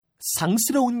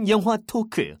상스러운 영화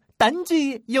토크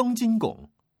딴지 영진공.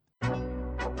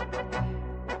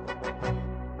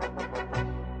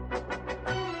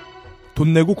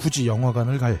 돈 내고 굳이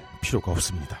영화관을 갈 필요가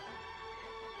없습니다.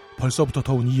 벌써부터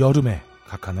더운 이 여름에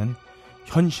각하는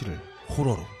현실을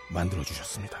호러로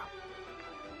만들어주셨습니다.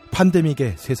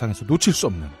 팬데믹에 세상에서 놓칠 수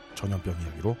없는 전염병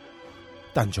이야기로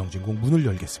딴지 영진공 문을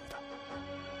열겠습니다.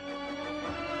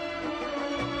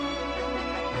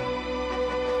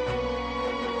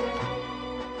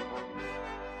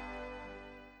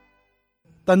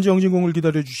 딴지 영진공을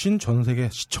기다려주신 전세계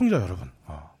시청자 여러분,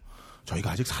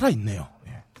 저희가 아직 살아있네요.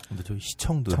 예. 근데 저희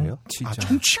시청도 해요?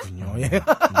 청취군요. 예. 네,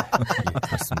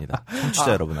 그렇습니다.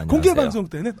 청취자 여러분 안녕하세요. 공개 방송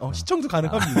때는 시청도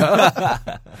가능합니다.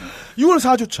 6월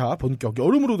 4주차 본격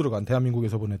여름으로 들어간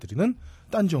대한민국에서 보내드리는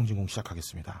딴지 영진공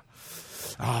시작하겠습니다.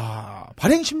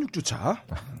 발행 16주차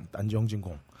딴지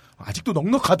영진공 아직도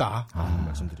넉넉하다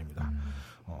말씀드립니다.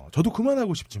 저도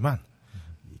그만하고 싶지만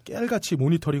깨알같이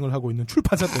모니터링을 하고 있는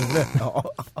출판사 때문에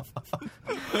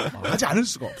하지 않을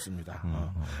수가 없습니다.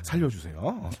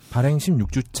 살려주세요. 발행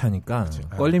 16주 차니까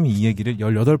껄림이 이 얘기를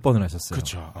 18번을 하셨어요.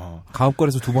 그렇죠.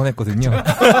 가업거래소 2번 했거든요.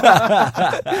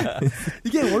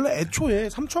 이게 원래 애초에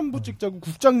 3,000부 찍자고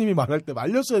국장님이 말할 때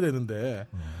말렸어야 되는데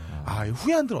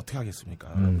후회한들 어떻게 하겠습니까?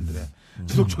 여러분들의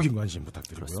지속적인 관심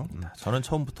부탁드리고요. 저는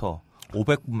처음부터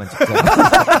 500분만 찍자.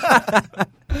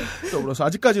 더불어서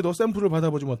아직까지도 샘플을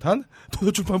받아보지 못한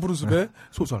도서출판 부르스의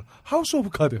소설 하우스 오브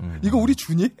카드. 이거 우리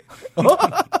주니?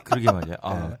 그러게 말이야.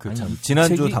 참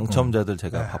지난주 당첨자들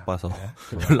제가 바빠서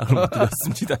연락을 못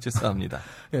드렸습니다. 죄송합니다.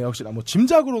 예, 역시나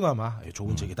짐작으로나마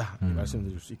좋은 책이다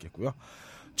말씀드릴 수 있겠고요.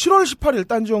 7월 18일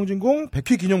딴지 영진공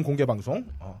 100회 기념 공개 방송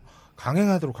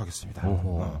강행하도록 하겠습니다.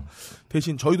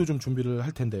 대신 저희도 좀 준비를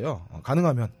할 텐데요.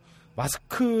 가능하면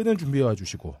마스크는 준비해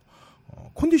주시고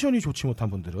컨디션이 좋지 못한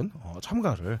분들은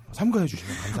삼가해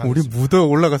주시면 감사하겠습니다. 우리 무더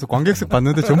올라가서 관객석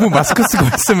봤는데 전부 마스크 쓰고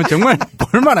있으면 정말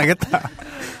볼만하겠다.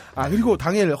 그리고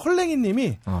당일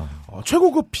헐랭이님이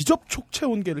최고급 비접촉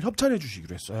체온계를 협찬해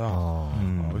주시기로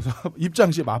했어요. 그래서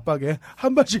입장 시 맞박에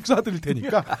한 발씩 쏴드릴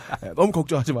테니까 너무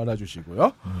걱정하지 말아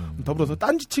주시고요. 더불어서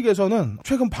딴지 측에서는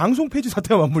최근 방송 폐지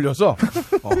사태와 맞물려서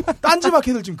딴지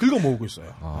마켓을 지금 긁어 모으고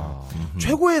있어요.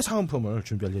 최고의 상품을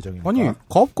준비할 예정입니다. 아니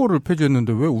가업거를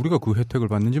폐지했는데 왜 우리가 그 혜택을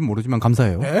받는지는 모르지만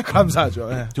감사해요. 네, 감사하죠.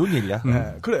 네. 좋은 일이야.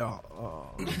 네, 그래요.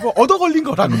 뭐 얻어 걸린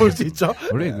거라고 볼 수 있죠.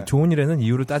 원래 좋은 일에는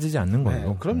이유를 따지지 않는 거예요.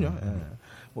 네, 그럼요.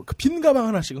 빈 가방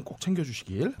하나씩은 꼭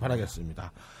챙겨주시길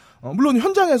바라겠습니다. 물론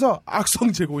현장에서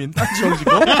악성 재고인 딴지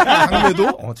영진공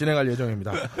강매도 진행할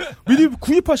예정입니다. 미리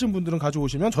구입하신 분들은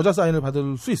가져오시면 저자 사인을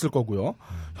받을 수 있을 거고요.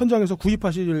 현장에서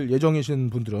구입하실 예정이신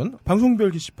분들은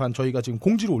방송별 게시판 저희가 지금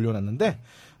공지를 올려놨는데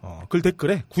글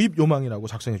댓글에 구입 요망이라고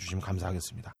작성해 주시면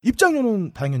감사하겠습니다.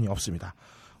 입장료는 당연히 없습니다.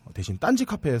 대신 딴지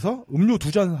카페에서 음료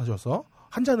 2잔 사셔서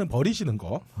한 잔은 버리시는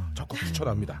거 적극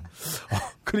추천합니다.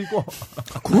 그리고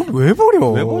그건 왜 버려?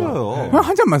 왜 버려요? 그냥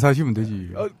한 잔만 사시면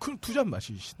되지. 그 2잔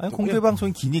마시시죠. 공개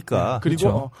방송이 기니까.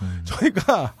 그리고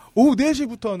저희가 오후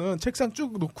 4시부터는 책상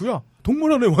쭉 놓고요.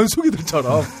 동물원의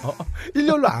원숭이들처럼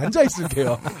일렬로 앉아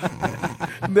있을게요.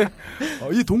 근데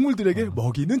이 동물들에게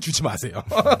먹이는 주지 마세요.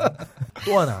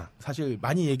 또 하나 사실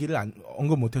많이 얘기를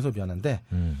언급 못해서 미안한데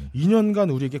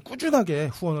 2년간 우리에게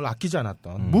꾸준하게 후원을 아끼지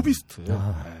않았던 무비스트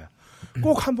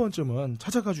꼭 한 번쯤은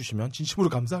찾아가 주시면 진심으로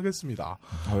감사하겠습니다.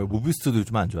 무비스트도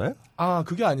요즘 안 좋아요?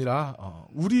 그게 아니라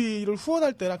우리를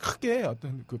후원할 때랑 크게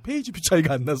어떤 그 페이지 뷰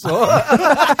차이가 안 나서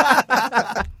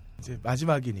이제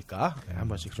마지막이니까 한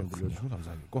번씩 좀 늘려주시면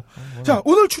감사하겠고. 자,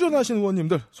 오늘 출연하신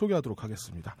의원님들 소개하도록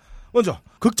하겠습니다. 먼저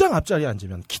극장 앞자리에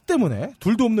앉으면 키 때문에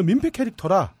둘도 없는 민폐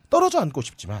캐릭터라 떨어져 앉고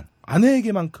싶지만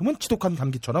아내에게만큼은 지독한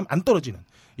감기처럼 안 떨어지는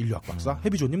인류학 박사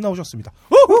해비조님 나오셨습니다.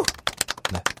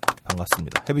 네,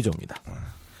 반갑습니다. 해비조입니다.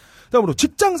 다음으로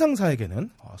직장 상사에게는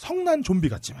성난 좀비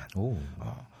같지만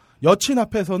여친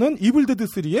앞에서는 이블데드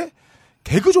 3의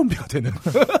개그 좀비가 되는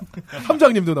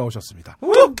함장님도 나오셨습니다.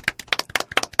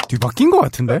 뒤바뀐 것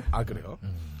같은데? 그래요?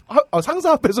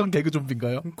 상사 앞에서는 개그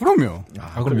좀비인가요? 그럼요.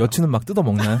 그럼 여친은 막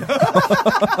뜯어먹나요?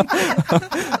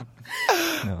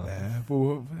 네,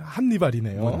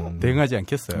 한니발이네요. 대응하지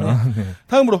않겠어요. 네.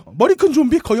 다음으로 머리 큰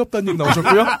좀비 거의 없다님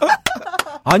나오셨고요.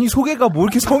 아니 소개가 뭐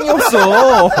이렇게 성의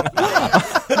없어.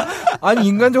 아니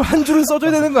인간적으로 한 줄은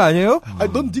써줘야 되는 거 아니에요?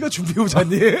 넌 네가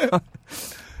준비해오자니.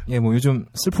 예, 뭐 요즘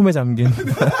슬픔에 잠긴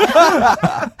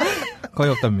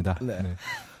거의 없답니다. 네.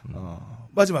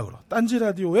 마지막으로 딴지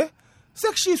라디오의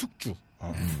섹시 숙주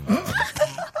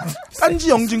딴지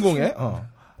영진공의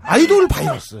아이돌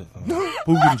바이러스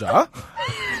보금자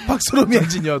박세롬이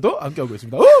엔지니어도 함께하고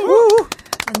있습니다.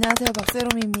 안녕하세요,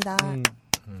 박세롬입니다.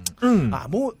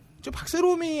 뭐 저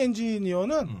박세롬이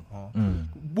엔지니어는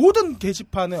모든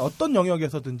게시판에 어떤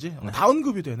영역에서든지 다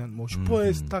언급이 되는 뭐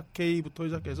슈퍼의 스타 K부터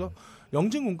시작해서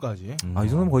영진공까지. 이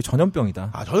정도면 거의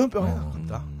전염병이다. 전염병에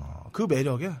가깝다. 그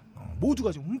매력에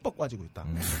모두가 지금 흠뻑 빠지고 있다.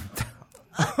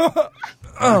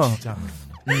 진짜.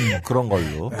 그런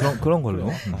걸로. 그런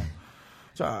걸로.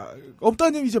 자,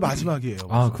 업다님 이제 마지막이에요.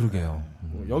 그러게요.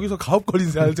 여기서 가업거린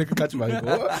새 할 생각하지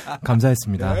말고.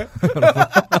 감사했습니다. 네.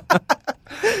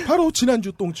 바로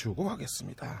지난주 똥 치우고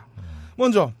가겠습니다.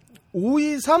 먼저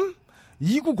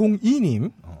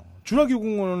 523-2902님 주라기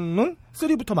공원은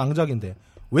 3부터 망작인데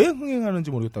왜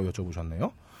흥행하는지 모르겠다고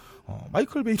여쭤보셨네요.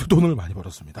 마이클 베이도 돈을 많이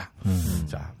벌었습니다.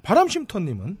 자,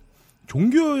 바람쉼터님은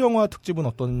종교 영화 특집은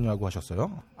어떠냐고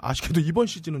하셨어요. 아쉽게도 이번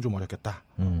시즌은 좀 어렵겠다.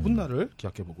 훗날을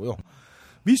기약해보고요.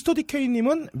 미스터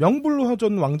디케이님은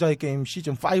명불허전 왕자의 게임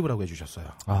시즌 5라고 해주셨어요.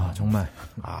 정말.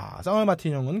 쌍알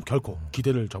마틴 형은 결코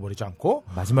기대를 저버리지 않고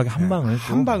마지막에 한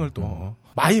방을 또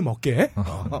많이 먹게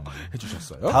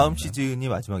해주셨어요. 다음 시즌이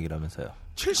마지막이라면서요.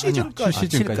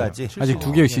 7시즌까지. 아직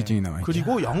 2개의 시즌이 남아있죠.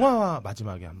 그리고 영화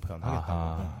마지막에 한 편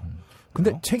하겠다고.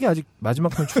 근데 책이 아직 마지막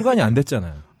편 출간이 안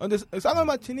됐잖아요. 근데 쌍알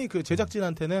마틴이 그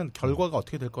제작진한테는 결과가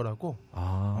어떻게 될 거라고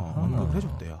언급을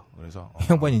해줬대요. 그래서 이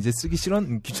양반이 이제 쓰기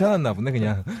귀찮았나 보네.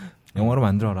 그냥 영화로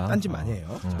만들어라. 딴짓 많이 해요.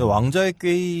 근데 왕자의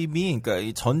게임이 그러니까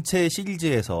이 전체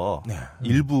시리즈에서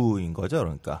일부인 거죠,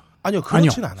 그러니까. 아니요,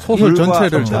 그렇진 않아요. 소설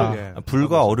전체를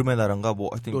불과 얼음의 나라인가 뭐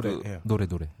하여튼 노래.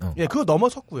 그거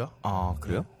넘어섰고요.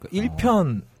 그래요?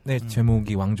 1편의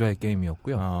제목이 왕좌의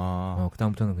게임이었고요.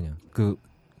 그다음부터는 그냥 그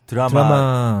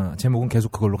드라마 제목은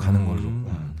계속 그걸로 가는 걸로.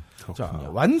 자,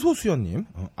 완소수연님,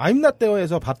 I'm Not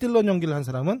There에서 밥 딜런 연기를 한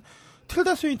사람은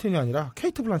틸다 스윈튼이 아니라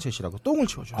케이트 블란쳇이라고 똥을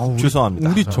치워줘요. 죄송합니다.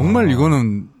 우리 정말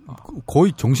이거는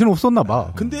거의 정신 없었나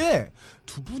봐. 근데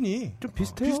두 분이 좀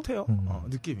비슷해요.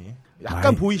 느낌이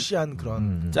약간 보이시한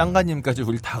그런. 짱가님까지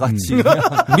우리 다 같이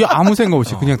우리 아무 생각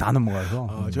없이 그냥 다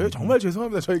넘어가서. 저희 정말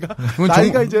죄송합니다. 저희가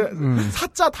나이가 이제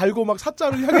사자 달고 막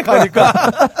사자를 향해 가니까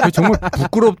정말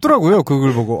부끄럽더라고요.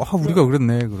 그걸 보고 우리가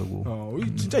그랬네 그러고.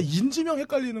 진짜 인지명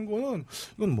헷갈리는 거는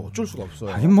이건 뭐 어쩔 수가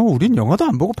없어요. 아니 뭐 우린 영화도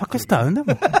안 보고 팟캐스트 하는데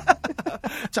뭐.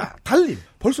 자, 달님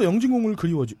벌써 영진공을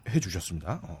그리워해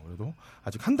주셨습니다. 그래도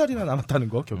아직 한 달이나 남았다는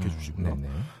거 기억해 주시고요.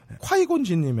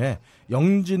 콰이곤지님의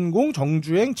영진공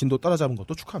정주행 진도 따라잡은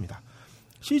것도 축하합니다.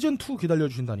 시즌2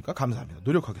 기다려주신다니까 감사합니다.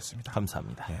 노력하겠습니다.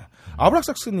 감사합니다.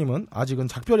 아브락삭스님은 아직은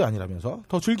작별이 아니라면서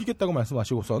더 즐기겠다고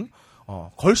말씀하시고선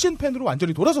걸신 팬으로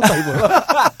완전히 돌아섰다 이거.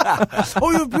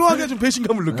 이거 묘하게 좀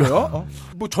배신감을 느껴요.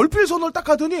 뭐 절필선언을 딱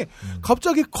하더니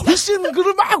갑자기 걸신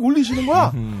글을 막 올리시는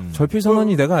거야.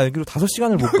 절필선언이 내가 알기로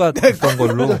 5시간을 못 갔던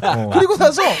걸로. 그리고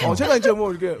나서 제가 이제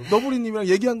뭐 이렇게 너브리님이랑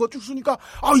얘기한 거 쭉 쓰니까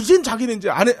이젠 자기는 이제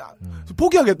안 해.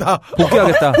 포기하겠다.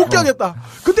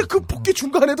 근데 그 복귀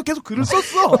중간에도 계속 글을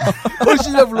썼어.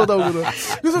 걸신이라 불러다오고.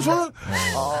 그래서 저는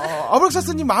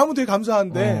아브락사스님 마음은 되게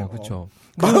감사한데. 그렇죠.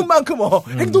 마음만큼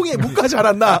행동에 묵가지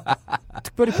않았나.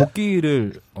 특별히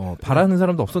복귀를 바라는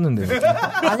사람도 없었는데요.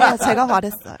 아니요, 제가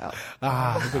말했어요.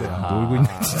 그래요. 놀고 있는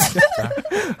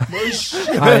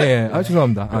진짜.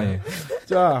 죄송합니다.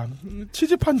 자,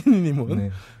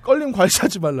 치즈파니님은 껄림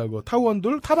관시하지 말라고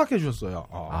타원들 타박해 주셨어요.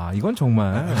 이건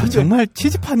정말 정말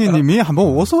치즈파니님이 한번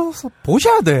오서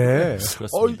보셔야 돼.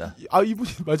 그렇습니다. 이분이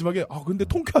마지막에 근데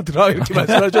통쾌하더라 이렇게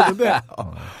말씀하셨는데.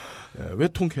 왜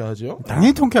통쾌하죠?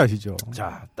 당연히 통쾌하시죠.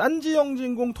 자, 딴지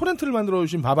영진공 토렌트를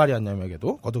만들어주신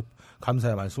바바리안님에게도 거듭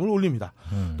감사의 말씀을 올립니다.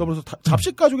 더불어서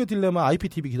잡식 가족의 딜레마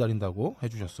IPTV 기다린다고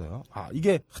해주셨어요.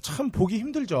 이게 참 보기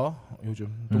힘들죠. 요즘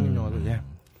독립영화들.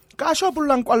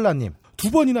 까셔블랑 꽐라님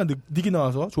 2번이나 닉이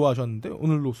나와서 좋아하셨는데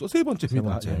오늘로써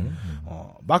 3번째입니다.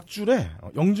 막줄에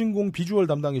영진공 비주얼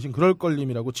담당이신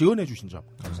그럴걸님이라고 지원해 주신 점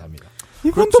감사합니다.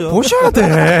 이건 또 보셔야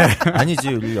돼. 아니지,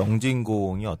 우리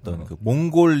영진공이 어떤 그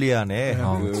몽골리안의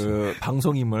그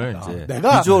방송임을 이제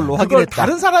내가 비주얼로 확인했다.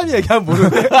 다른 사람이 얘기하면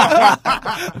모르는데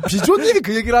비조님이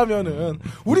그 얘기를 하면은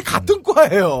우리 같은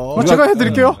과예요. 제가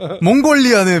해드릴게요.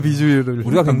 몽골리안의 비주얼을.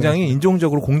 우리가 굉장히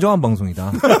인종적으로 공정한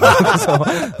방송이다.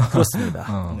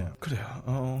 그렇습니다.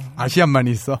 그래요. 아시안만이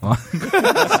있어.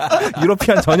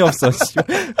 유러피안 전혀 없어.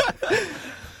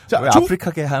 자, 왜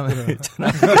아프리카계 하면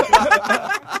있잖아.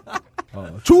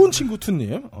 좋은 친구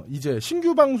투님 이제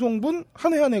신규 방송분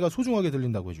한 회 한 회가 소중하게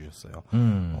들린다고 해주셨어요.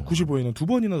 95회는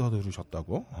 2번이나 더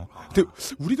들으셨다고. 근데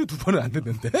우리도 2번은 안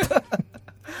됐는데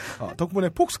덕분에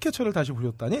폭스캐쳐를 다시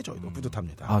보셨다니 저희도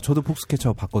뿌듯합니다. 저도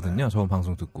폭스캐쳐 봤거든요. 저번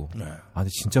방송 듣고. 근데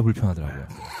진짜 불편하더라고요.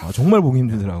 정말 보기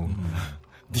힘들더라고.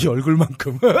 네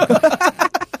얼굴만큼.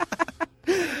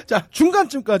 자,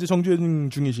 중간쯤까지 정주행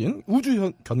중이신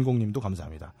우주견공님도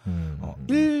감사합니다.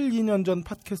 1, 2년 전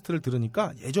팟캐스트를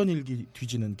들으니까 예전 일기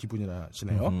뒤지는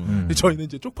기분이라시네요. 저희는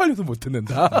이제 쪽팔려서 못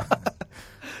듣는다.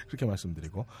 그렇게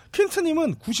말씀드리고.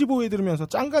 킨트님은 95회 들으면서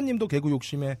짱가님도 개그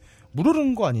욕심에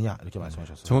무르르는 거 아니냐 이렇게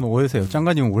말씀하셨어요. 저건 오해세요.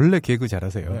 짱가님은 원래 개그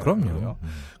잘하세요. 네, 그럼요.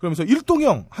 그러면서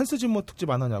일동형 한스진모 특집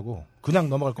안 하냐고 그냥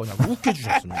넘어갈 거냐고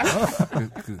웃겨주셨습니다.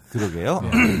 그러게요. 네.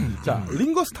 자,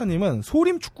 링거스타님은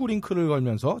소림 축구 링크를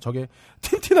걸면서 저게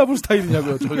틴티나블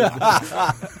스타일이냐고요. 저게.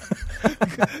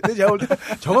 근데 제가 볼 때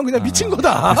저건 그냥 미친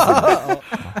거다.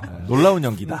 놀라운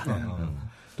연기다.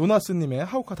 도나스님의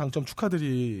하우카 당첨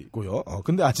축하드리고요.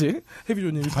 근데 아직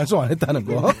해비조님이 발송 안 했다는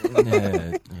거.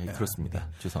 네, 그렇습니다.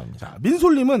 죄송합니다. 자,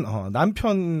 민솔님은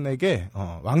남편에게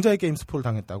왕자의 게임 스포를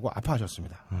당했다고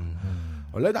아파하셨습니다.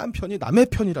 원래 남편이 남의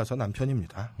편이라서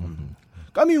남편입니다.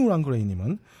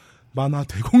 까미우랑그레이님은 만화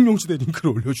대공룡 시대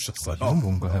링크를 올려주셨어요. 이건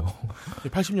뭔가요?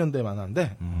 80년대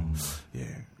만화인데, 예.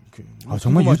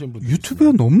 정말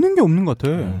유튜브에 넘는 게 없는 것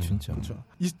같아. 진짜. 그렇죠.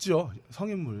 있죠.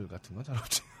 성인물 같은 건 잘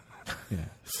없지. 예,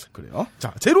 그래요.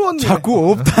 자, 제로원님.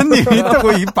 자꾸 없다는 얘기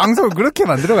있다고 이 방송을 그렇게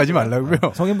만들어가지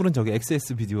말라고요. 성인물은 저기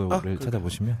XS 비디오를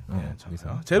찾아보시면.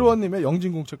 저기서. 제로원님의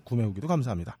영진공책 구매 후기도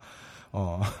감사합니다.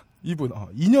 이분,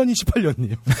 2년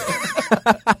 28년님.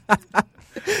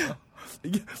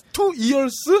 이게 2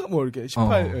 years 뭐 이렇게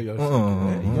 18years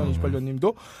 2년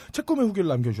 28년님도 책 구매 후기를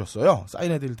남겨주셨어요.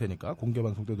 사인해드릴 테니까 공개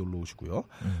방송 때 놀러 오시고요.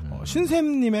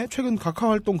 신샘님의 최근 각하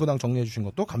활동 근황 정리해주신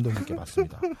것도 감동 깊게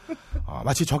봤습니다.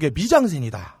 마치 저게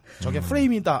미장센이다, 저게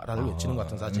프레임이다라는 외치는 것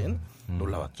같은 사진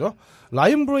놀라웠죠.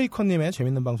 라이언 브레이커님의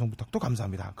재밌는 방송 부탁도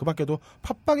감사합니다. 그 밖에도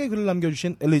팟빵에 글을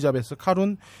남겨주신 엘리자베스,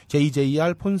 카룬,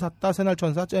 JJR, 폰사따,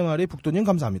 새날천사, 째마리, 북도님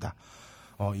감사합니다.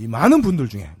 이 많은 분들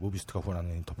중에 모비스트가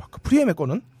후원하는 인터파크 프리엠의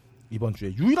거는 이번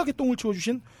주에 유일하게 똥을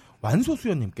치워주신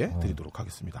완소수연님께 드리도록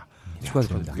하겠습니다.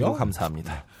 축하드립니다. 그리고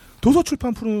감사합니다.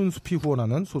 도서출판 푸른 숲이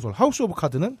후원하는 소설 하우스 오브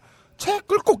카드는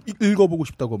책을 꼭 읽어보고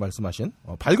싶다고 말씀하신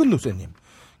밝은 노쇠님,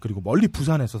 그리고 멀리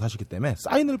부산에서 사시기 때문에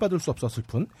사인을 받을 수 없어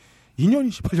슬픈 2년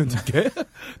 28년님께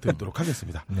드리도록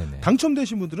하겠습니다.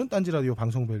 당첨되신 분들은 딴지라디오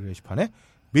방송별 게시판에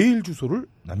메일 주소를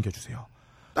남겨주세요.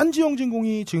 딴지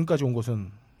영진공이 지금까지 온 것은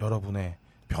여러분의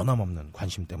변함없는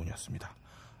관심 때문이었습니다.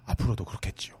 앞으로도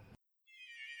그렇겠지요.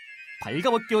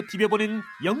 발가벗겨 디벼보는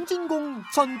영진공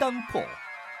전당포.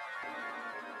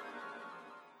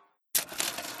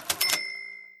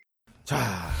 자,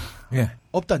 예.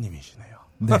 업다님이시네요.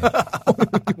 네.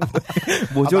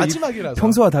 뭐죠? 마지막이라서.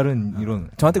 평소와 다른 이런,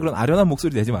 저한테 그런 아련한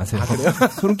목소리 내지 마세요. 그래요?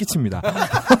 소름 끼칩니다.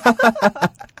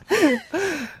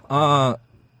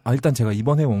 일단 제가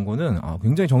이번에 온 거는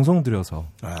굉장히 정성 들여서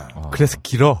그래서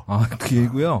길어.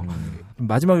 길고요.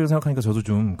 마지막이라고 생각하니까 저도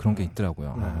좀 그런 게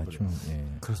있더라고요.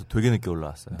 그래서 되게 늦게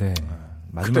올라왔어요. 네.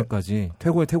 마지막까지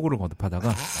퇴고의 퇴고를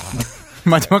거듭하다가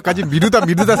마지막까지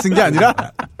미루다 쓴 게 아니라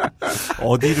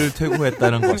어디를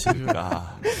퇴고했다는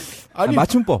것인가. 아니,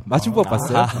 맞춤법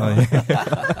봤어요?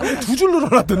 두 줄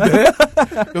늘어났던데?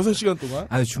 6시간 동안?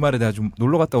 아니, 주말에 내가 좀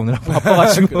놀러 갔다 오느라고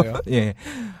바빠가지고. 그래요? 예.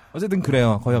 어쨌든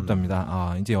그래요. 거의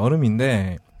없답니다. 이제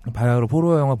여름인데, 바야흐로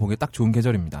호러 영화 보기 딱 좋은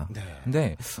계절입니다. 네.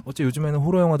 근데, 어째 요즘에는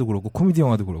호러 영화도 그렇고, 코미디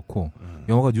영화도 그렇고,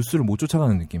 영화가 뉴스를 못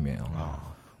쫓아가는 느낌이에요.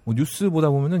 뭐 뉴스 보다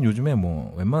보면은 요즘에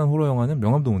뭐, 웬만한 호러 영화는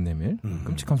명함도 못 내밀,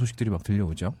 끔찍한 소식들이 막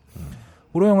들려오죠.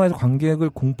 호러 영화에서 관객을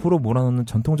공포로 몰아넣는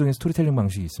전통적인 스토리텔링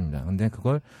방식이 있습니다. 근데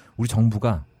그걸 우리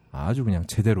정부가 아주 그냥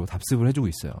제대로 답습을 해주고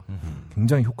있어요.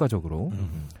 굉장히 효과적으로.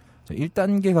 자,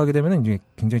 1단계 가게 되면 이제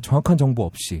굉장히 정확한 정보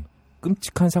없이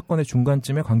끔찍한 사건의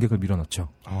중간쯤에 관객을 밀어넣죠.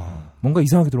 뭔가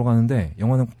이상하게 돌아가는데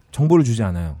영화는 정보를 주지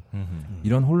않아요.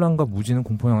 이런 혼란과 무지는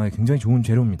공포 영화의 굉장히 좋은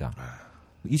재료입니다.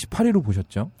 28위로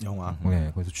보셨죠? 영화.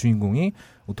 네, 그래서 주인공이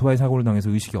오토바이 사고를 당해서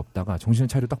의식이 없다가 정신을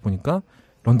차려 딱 보니까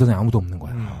런던에 아무도 없는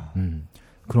거야.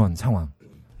 그런 상황.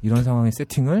 이런 상황의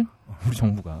세팅을 우리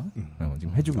정부가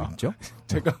지금 해주고 있죠.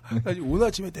 제가 사실 오늘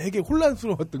아침에 되게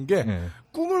혼란스러웠던 게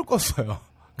꿈을 꿨어요.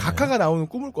 각하가 나오는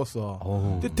꿈을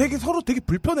꿨어. 근데 되게 서로 되게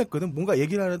불편했거든. 뭔가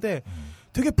얘기를 하는데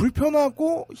되게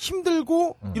불편하고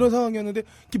힘들고 이런 상황이었는데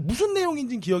그게 무슨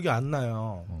내용인지는 기억이 안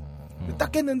나요.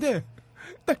 딱 깼는데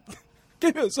딱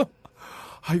깨면서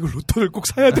이걸 로또를 꼭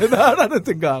사야 되나라는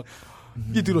생각이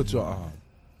들었죠.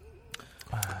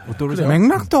 그래.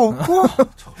 맥락도 없고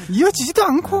이어지지도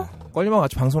않고 껄림하고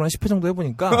같이 방송을 한 10회 정도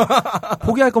해보니까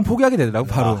포기할 건 포기하게 되더라고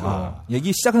바로.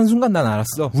 얘기 시작하는 순간 난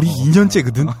알았어. 우리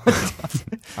 2년째거든.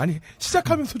 아니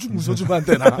시작하면서 좀 웃어주면 안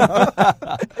되나.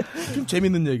 좀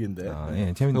재밌는 얘기인데.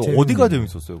 예, 어디가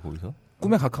재밌었어요 거기서?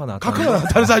 꿈에 각하가 나왔다. 각하가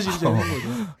나왔다는 사실이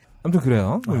아무튼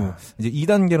그래요. 그리고 이제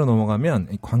 2단계로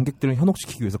넘어가면 관객들을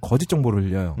현혹시키기 위해서 거짓 정보를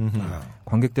흘려요.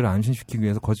 관객들을 안심시키기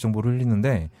위해서 거짓 정보를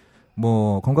흘리는데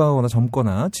뭐 건강하거나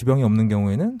젊거나 지병이 없는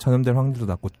경우에는 전염될 확률도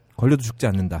낮고 걸려도 죽지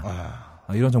않는다.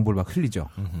 이런 정보를 막 흘리죠.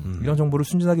 이런 정보를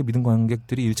순진하게 믿은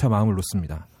관객들이 1차 마음을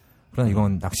놓습니다. 그러나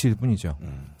이건 낚시일 뿐이죠.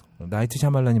 나이트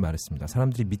샤말란이 말했습니다.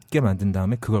 사람들이 믿게 만든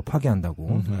다음에 그걸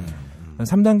파괴한다고.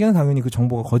 3단계는 당연히 그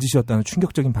정보가 거짓이었다는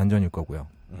충격적인 반전일 거고요.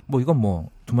 뭐 이건 뭐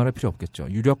두말할 필요 없겠죠.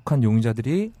 유력한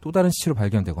용의자들이 또 다른 시체로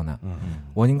발견되거나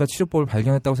원인과 치료법을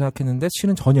발견했다고 생각했는데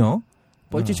실은 전혀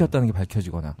뻘짓이었다는 게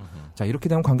밝혀지거나 자 이렇게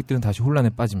되면 관객들은 다시 혼란에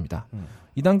빠집니다.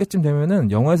 2단계쯤 되면은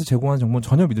영화에서 제공하는 정보는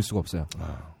전혀 믿을 수가 없어요.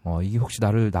 이게 혹시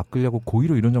나를 낚으려고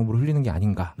고의로 이런 정보를 흘리는 게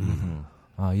아닌가.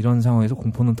 이런 상황에서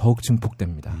공포는 더욱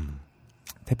증폭됩니다.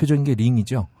 대표적인 게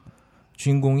링이죠.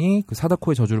 주인공이 그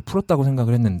사다코의 저주를 풀었다고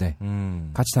생각을 했는데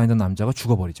같이 다니던 남자가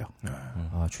죽어버리죠.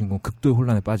 주인공 극도의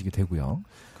혼란에 빠지게 되고요.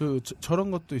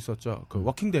 저런 것도 있었죠. 그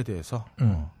워킹데드에서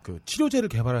그 치료제를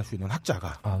개발할 수 있는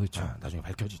학자가 그렇죠. 나중에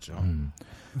밝혀지죠.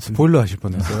 스포일러 하실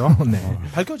뻔했어요. 네.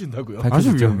 밝혀진다고요.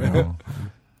 아주 위험해요.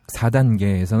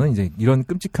 4단계에서는 이제 이런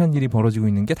끔찍한 일이 벌어지고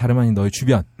있는 게 다름 아닌 너의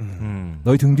주변,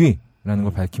 너의 등 뒤라는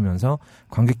걸 밝히면서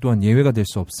관객 또한 예외가 될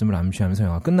수 없음을 암시하면서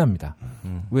영화가 끝납니다.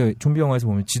 왜 좀비 영화에서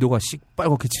보면 지도가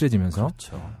시뻘겋게 칠해지면서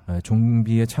그렇죠.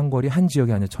 좀비의 창궐이 한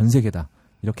지역이 아니라 전 세계다.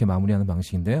 이렇게 마무리하는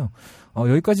방식인데요.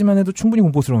 여기까지만 해도 충분히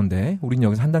공포스러운데 우리는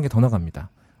여기서 한 단계 더 나갑니다.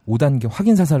 5단계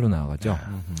확인 사살로 나아가죠.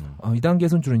 이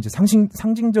단계에서는 주로 이제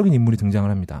상징적인 인물이 등장을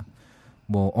합니다.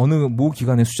 뭐 어느 모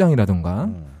기관의 수장이라든가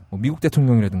뭐 미국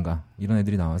대통령이라든가 이런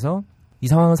애들이 나와서 이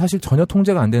상황은 사실 전혀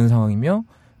통제가 안 되는 상황이며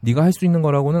네가 할 수 있는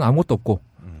거라고는 아무것도 없고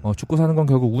죽고 사는 건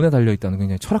결국 운에 달려있다는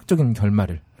굉장히 철학적인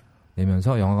결말을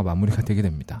내면서 영화가 마무리가 되게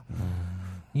됩니다.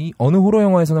 이 어느 호러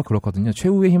영화에서나 그렇거든요.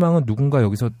 최후의 희망은 누군가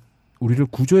여기서 우리를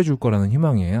구조해 줄 거라는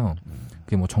희망이에요.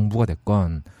 그게 뭐 정부가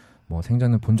됐건 뭐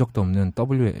생전에 본 적도 없는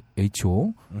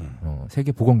WHO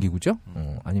세계 보건기구죠.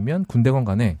 아니면 군대건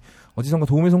간에 어디선가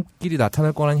도움의 손길이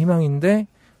나타날 거라는 희망인데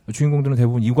주인공들은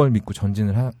대부분 이걸 믿고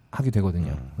전진을 하게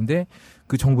되거든요. 근데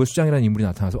그 정부의 수장이라는 인물이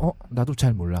나타나서 나도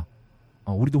잘 몰라.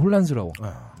 우리도 혼란스러워.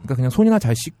 그러니까 그냥 손이나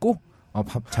잘 씻고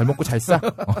밥 잘 먹고 잘 싸.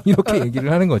 이렇게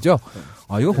얘기를 하는 거죠.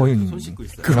 이거 거의 손 씻고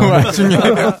있어요. 그 와중에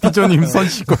비조님 손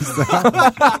씻고 있어요.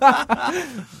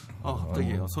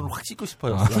 갑자기 손을 확 씻고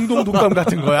싶어요. 중동 독감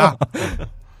같은 거야.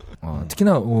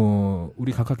 특히나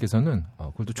우리 각하께서는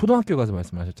그것도 초등학교 가서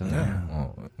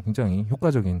말씀하셨잖아요. 굉장히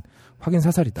효과적인 확인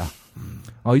사살이다.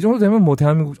 이 정도 되면 뭐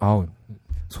대한민국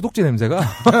소독제 냄새가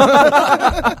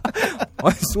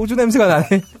소주 냄새가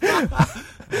나네.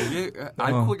 이게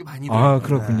알코올이 많이 들어요.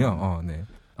 그렇군요. 네.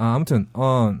 아무튼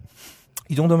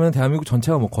이 정도면 대한민국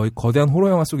전체가 뭐 거의 거대한 호러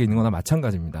영화 속에 있는 거나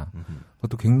마찬가지입니다.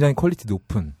 그것도 굉장히 퀄리티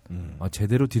높은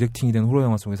제대로 디렉팅이 된 호러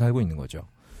영화 속에 살고 있는 거죠.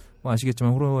 뭐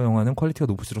아시겠지만 호러 영화는 퀄리티가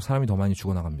높을수록 사람이 더 많이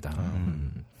죽어나갑니다.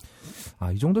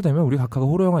 이 정도 되면 우리 각하가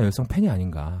호러 영화 열성 팬이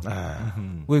아닌가.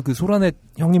 왜 그 소라넷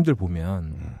형님들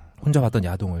보면 혼자 봤던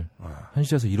야동을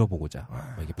현실에서 잃어보고자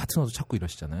이게 파트너도 찾고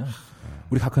이러시잖아요.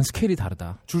 우리 각하는 스케일이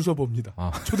다르다. 줄 서봅니다.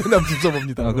 초대남 줄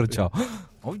서봅니다. 그렇죠.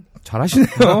 잘하시네요.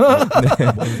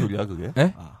 네. 뭔 소리야 그게?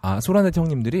 네? 소라넷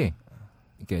형님들이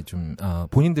이게 좀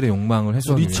본인들의 욕망을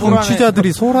해소하기 우리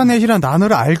청취자들이 소라넷이란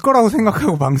단어를 알 거라고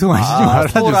생각하고 방송하시지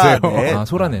말아주세요.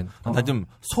 소라넷. 나 좀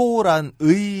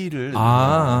소란의를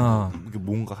이게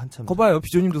뭔가 한참. 거봐요,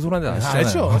 비조님도 소라넷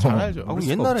아시잖아요. 잘 알죠.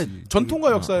 옛날에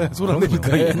전통과 역사에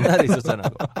소라넷인데 옛날에 있었잖아.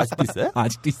 아직도 있어요?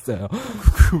 아직도 있어요.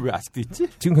 왜 아직도 있지?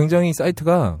 지금 굉장히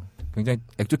사이트가 굉장히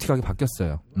액조틱하게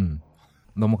바뀌었어요.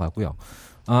 넘어가고요.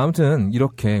 아무튼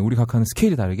이렇게 우리 각하는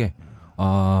스케일이 다르게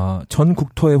전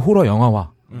국토의 호러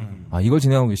영화화 이걸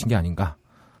진행하고 계신 게 아닌가.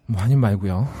 뭐 아님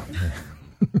말고요. 네.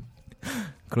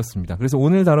 그렇습니다. 그래서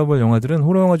오늘 다뤄볼 영화들은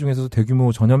호러 영화 중에서도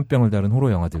대규모 전염병을 다룬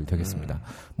호러 영화들 되겠습니다.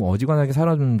 뭐 어지간하게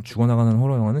사람 죽어나가는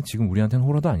호러 영화는 지금 우리한테는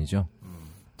호러도 아니죠.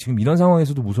 지금 이런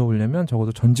상황에서도 무서우려면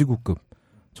적어도 전지구급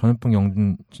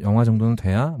전염병 영화 정도는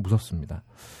돼야 무섭습니다.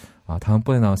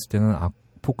 다음번에 나왔을 때는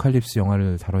아포칼립스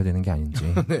영화를 다뤄야 되는 게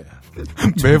아닌지. 네.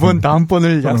 매번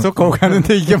다음번을 약속하고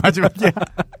가는데 이게 마지막이야.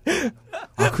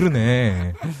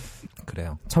 그러네.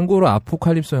 그래요. 참고로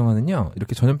아포칼립스 영화는요,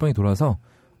 이렇게 전염병이 돌아서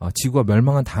지구가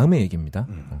멸망한 다음의 얘기입니다.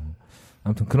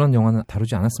 아무튼 그런 영화는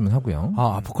다루지 않았으면 하고요.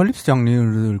 아포칼립스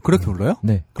장르를 그렇게 불러요?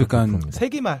 네. 그러니까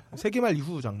세기말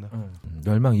이후 장르.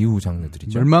 멸망 이후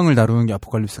장르들이죠. 멸망을 다루는 게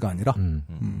아포칼립스가 아니라.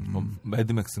 뭐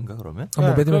매드맥스인가 그러면?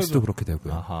 뭐 매드맥스도 그렇게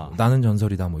되고요. 나는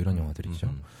전설이다 뭐 이런 영화들이죠.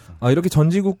 이렇게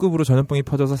전지구급으로 전염병이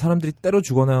퍼져서 사람들이 때로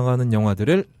죽어나가는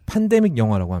영화들을 팬데믹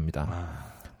영화라고 합니다.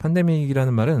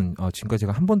 팬데믹이라는 말은 지금까지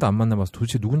제가 한 번도 안 만나봐서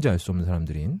도대체 누군지 알 수 없는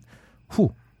사람들인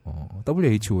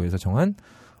WHO에서 정한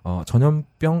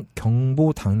전염병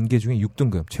경보 단계 중에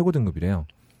 6등급, 최고 등급이래요.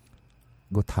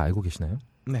 이거 다 알고 계시나요?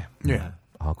 네.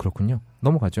 그렇군요.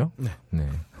 넘어가죠. 네.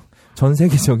 전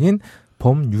세계적인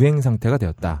범유행 상태가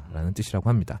되었다라는 뜻이라고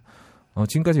합니다.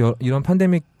 지금까지 이런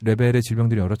팬데믹 레벨의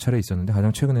질병들이 여러 차례 있었는데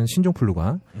가장 최근에는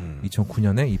신종플루가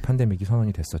 2009년에 이 팬데믹이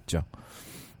선언이 됐었죠.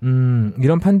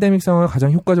 이런 팬데믹 상황을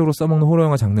가장 효과적으로 써먹는 호러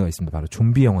영화 장르가 있습니다. 바로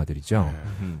좀비 영화들이죠.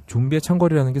 좀비의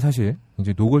창궐이라는 게 사실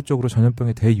이제 노골적으로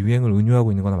전염병의 대유행을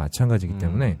은유하고 있는 거나 마찬가지이기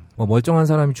때문에 멀쩡한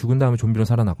사람이 죽은 다음에 좀비로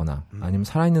살아나거나 아니면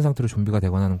살아있는 상태로 좀비가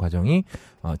되거나 하는 과정이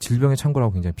질병의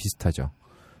창궐하고 굉장히 비슷하죠.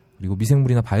 그리고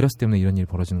미생물이나 바이러스 때문에 이런 일이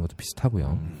벌어지는 것도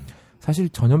비슷하고요. 사실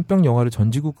전염병 영화를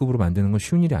전지구급으로 만드는 건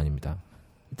쉬운 일이 아닙니다.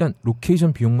 일단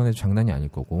로케이션 비용만 해도 장난이 아닐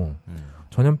거고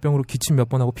전염병으로 기침 몇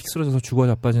번 하고 픽 쓰러져서 죽어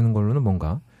자빠지는 걸로는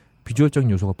뭔가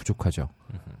비주얼적인 요소가 부족하죠.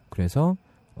 그래서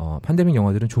팬데믹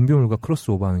영화들은 좀비물과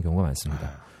크로스오버하는 경우가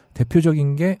많습니다.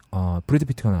 대표적인 게 브래드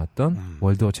피트가 나왔던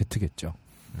월드워 Z겠죠.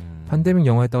 팬데믹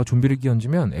영화에다가 좀비를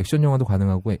끼얹으면 액션 영화도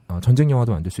가능하고 전쟁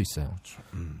영화도 만들 수 있어요.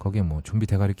 거기에 뭐 좀비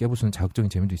대가리 깨부수는 자극적인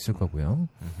재미도 있을 거고요.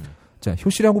 자,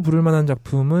 효시라고 부를 만한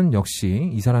작품은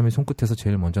역시 이 사람의 손끝에서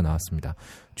제일 먼저 나왔습니다.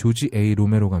 조지 A.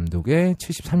 로메로 감독의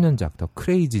 73년작 더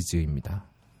크레이지즈입니다.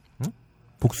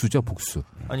 복수죠, 복수.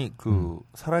 아니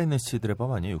살아있는 시체들의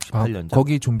밤 아니에요? 68년작.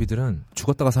 거기 좀비들은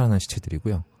죽었다가 살아난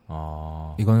시체들이고요.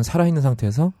 이건 살아있는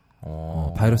상태에서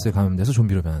바이러스에 감염돼서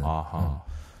좀비로 변하는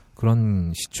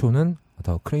그런 시초는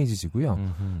더 크레이지즈고요.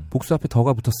 복수 앞에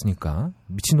더가 붙었으니까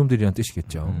미친놈들이란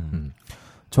뜻이겠죠.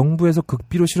 정부에서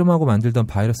극비로 실험하고 만들던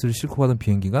바이러스를 싣고 가던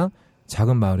비행기가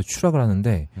작은 마을에 추락을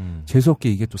하는데 재수없게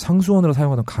이게 또 상수원으로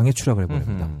사용하던 강에 추락을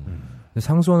해버립니다.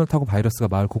 상수원을 타고 바이러스가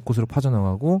마을 곳곳으로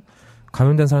퍼져나가고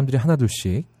감염된 사람들이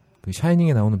하나둘씩 그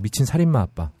샤이닝에 나오는 미친 살인마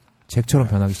아빠 잭처럼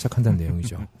변하기 시작한다는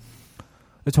내용이죠.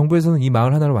 정부에서는 이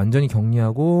마을 하나를 완전히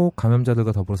격리하고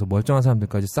감염자들과 더불어서 멀쩡한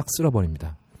사람들까지 싹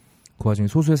쓸어버립니다. 그 와중에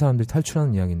소수의 사람들이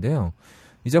탈출하는 이야기인데요.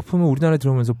 이 작품은 우리나라에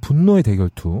들어오면서 분노의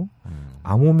대결투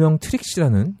암호명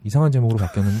트릭시라는 이상한 제목으로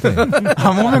바뀌었는데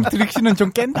암호명 트릭시는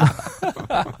좀 깬다.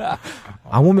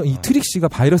 암호명 이 트릭시가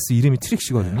바이러스 이름이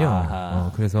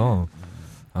트릭시거든요. 그래서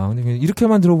근데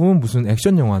이렇게만 들어보면 무슨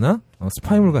액션 영화나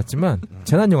스파이물 같지만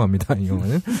재난 영화입니다. 이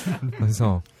영화는.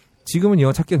 그래서 지금은 이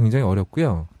영화 찾기가 굉장히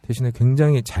어렵고요. 대신에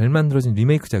굉장히 잘 만들어진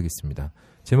리메이크작이 있습니다.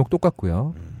 제목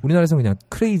똑같고요. 우리나라에서는 그냥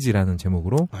크레이지라는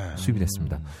제목으로 수입이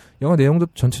됐습니다. 영화 내용도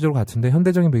전체적으로 같은데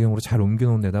현대적인 배경으로 잘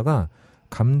옮겨놓은 데다가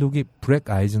감독이 브렉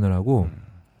아이즈너라고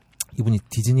이분이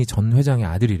디즈니 전 회장의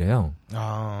아들이래요.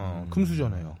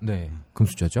 금수저네요. 네,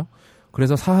 금수저죠.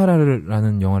 그래서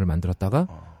사하라라는 영화를 만들었다가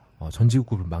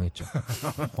전지구급을 망했죠.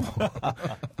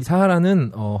 이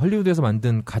사하라는 헐리우드에서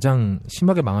만든 가장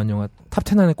심하게 망한 영화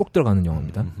탑10 안에 꼭 들어가는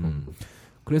영화입니다.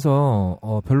 그래서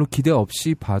별로 기대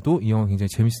없이 봐도 이 영화 굉장히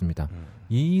재밌습니다.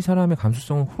 이 사람의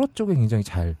감수성은 호러 쪽에 굉장히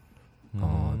잘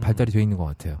발달이 되어 있는 것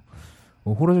같아요.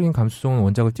 호러적인 감수성은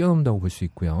원작을 뛰어넘는다고 볼 수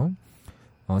있고요.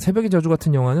 새벽의 저주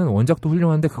같은 영화는 원작도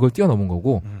훌륭한데 그걸 뛰어넘은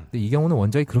거고 근데 이 경우는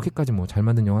원작이 그렇게까지 뭐 잘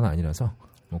만든 영화는 아니라서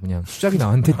그냥 수작이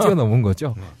나왔는데 뛰어넘은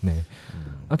거죠. 네.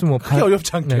 아무튼 크게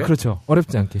어렵지 않게. 네, 그렇죠.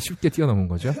 어렵지 않게 쉽게 뛰어넘은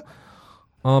거죠.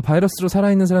 바이러스로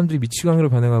살아있는 사람들이 미치광이로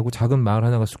변해가고 작은 마을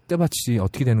하나가 쑥대밭이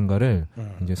어떻게 되는가를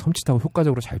이제 섬찟하고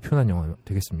효과적으로 잘 표현한 영화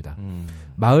되겠습니다.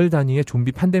 마을 단위의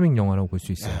좀비 팬데믹 영화라고 볼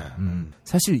수 있어요.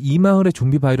 사실 이 마을에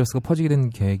좀비 바이러스가 퍼지게 된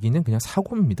계기는 그냥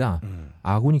사고입니다.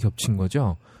 아군이 겹친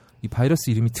거죠. 이 바이러스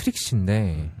이름이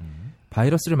트릭시인데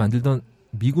바이러스를 만들던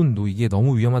미군도 이게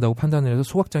너무 위험하다고 판단을 해서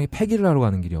소각장에 폐기를 하러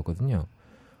가는 길이었거든요.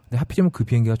 근데 하필이면 그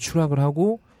비행기가 추락을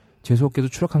하고 재수없게도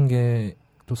추락한 게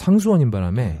또 상수원인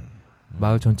바람에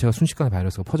마을 전체가 순식간에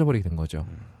바이러스가 퍼져버리게 된 거죠.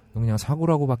 그냥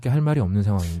사고라고밖에 할 말이 없는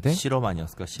상황인데 실험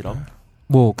아니었을까? 실험?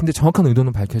 근데 정확한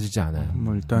의도는 밝혀지지 않아요.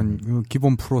 일단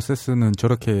기본 프로세스는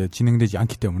저렇게 진행되지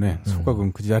않기 때문에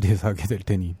소각은 그 자리에서 하게 될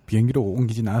테니 비행기로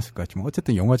옮기진 않았을 것 같지만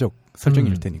어쨌든 영화적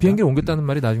설정일 테니까. 비행기를 옮겼다는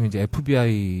말이 나중에 이제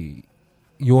FBI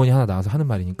요원이 하나 나와서 하는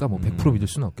말이니까 100% 믿을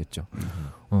수는 없겠죠.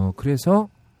 그래서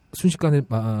순식간에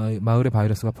마을에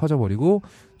바이러스가 퍼져버리고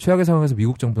최악의 상황에서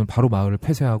미국 정부는 바로 마을을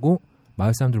폐쇄하고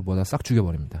마을 사람들을 모두 싹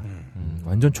죽여버립니다.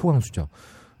 완전 초강수죠.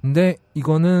 근데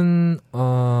이거는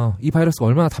이 바이러스가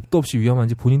얼마나 답도 없이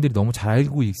위험한지 본인들이 너무 잘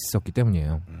알고 있었기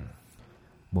때문이에요.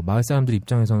 마을 사람들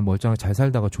입장에서는 멀쩡하게 잘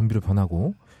살다가 좀비로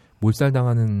변하고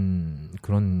몰살당하는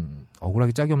그런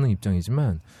억울하게 짝이 없는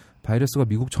입장이지만 바이러스가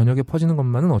미국 전역에 퍼지는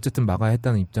것만은 어쨌든 막아야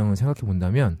했다는 입장을 생각해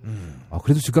본다면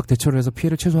그래도 즉각 대처를 해서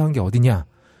피해를 최소화한 게 어디냐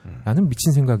라는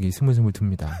미친 생각이 스물스물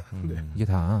듭니다. 이게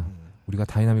다 우리가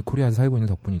다이나믹 코리아에서 살고 있는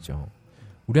덕분이죠.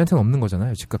 우리한테는 없는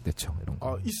거잖아요. 즉각 대처 이런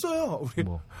거. 있어요. 우리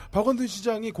박원순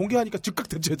시장이 공개하니까 즉각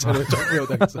대처했잖아요. 정부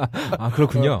여당에서.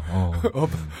 그렇군요.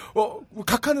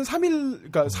 각하는 3일,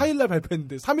 그러니까 4일날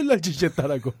발표했는데 3일날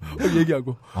지시했다라고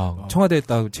얘기하고. 청와대에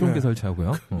딱 체온계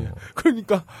설치하고요.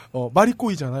 그러니까 말이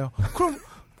꼬이잖아요. 그럼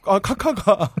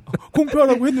카카가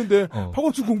공표하라고 했는데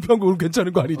박원순 공표한 거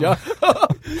괜찮은 거 아니냐?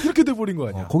 이렇게 돼버린 거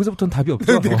아니야? 거기서부터는 답이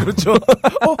없죠. 네, 그렇죠.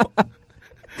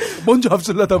 먼저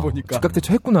앞설라다 보니까. 즉각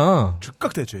대처했구나.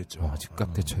 즉각 대처했죠.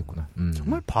 즉각 대처했구나.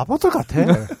 정말 바보들 같아.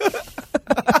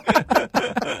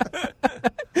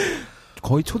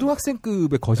 거의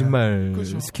초등학생급의 거짓말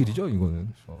그렇죠. 스킬이죠,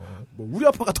 이거는. 뭐 우리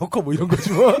아빠가 더 커 뭐 이런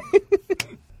거지 뭐.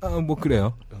 뭐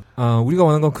그래요. 우리가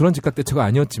원하는 건 그런 즉각 대처가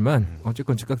아니었지만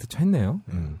어쨌건 즉각 대처했네요.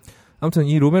 아무튼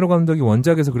이 로메로 감독이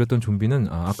원작에서 그렸던 좀비는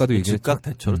아까도 얘기했죠. 즉각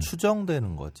대처로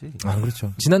추정되는 거지.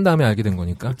 그렇죠. 지난 다음에 알게 된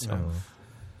거니까.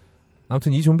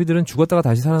 아무튼 이 좀비들은 죽었다가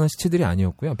다시 살아난 시체들이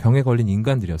아니었고요. 병에 걸린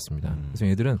인간들이었습니다. 그래서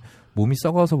얘들은 몸이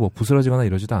썩어서 뭐 부스러지거나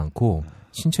이러지도 않고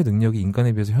신체 능력이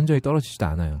인간에 비해서 현저히 떨어지지도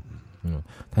않아요.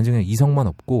 단지 그냥 이성만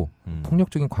없고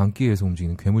폭력적인 광기에서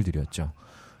움직이는 괴물들이었죠.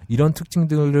 이런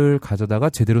특징들을 가져다가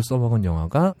제대로 써먹은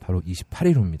영화가 바로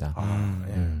 28일호입니다.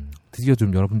 드디어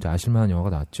좀 여러분들 아실만한 영화가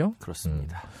나왔죠?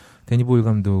 그렇습니다. 데니 보일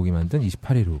감독이 만든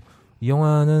 28일호. 이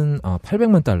영화는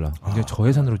 $800만 굉장히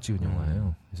저예산으로 찍은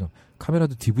영화예요. 그래서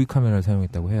카메라도 DV 카메라를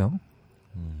사용했다고 해요.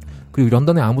 그리고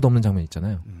런던에 아무도 없는 장면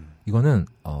있잖아요. 이거는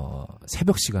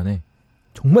새벽 시간에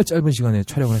정말 짧은 시간에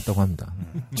촬영을 했다고 합니다.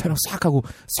 촬영 싹 하고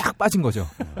싹 빠진 거죠.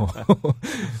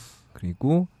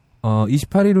 그리고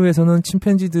 28일호에서는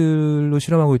침팬지들로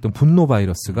실험하고 있던 분노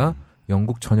바이러스가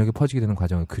영국 전역에 퍼지게 되는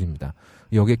과정을 그립니다.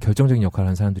 여기에 결정적인 역할을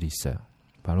한 사람들이 있어요.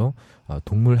 바로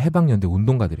동물 해방연대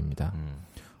운동가들입니다.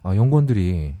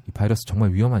 연구원들이 이 바이러스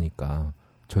정말 위험하니까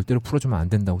절대로 풀어주면 안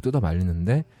된다고 뜯어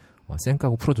말리는데 쌩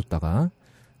까고 풀어줬다가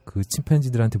그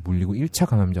침팬지들한테 물리고 1차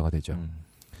감염자가 되죠.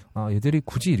 얘들이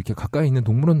굳이 이렇게 가까이 있는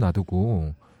동물원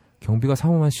놔두고 경비가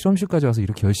사모한 실험실까지 와서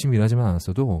이렇게 열심히 일하지만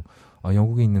않았어도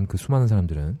영국에 있는 그 수많은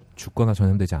사람들은 죽거나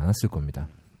전염되지 않았을 겁니다.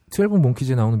 12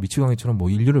 몽키즈에 나오는 미치광이처럼 뭐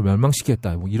인류를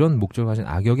멸망시키겠다 뭐 이런 목적을 가진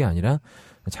악역이 아니라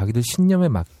자기들 신념에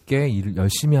맞게 일을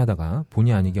열심히 하다가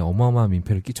본의 아니게 어마어마한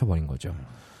민폐를 끼쳐버린 거죠.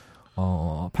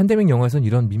 팬데믹 영화에서는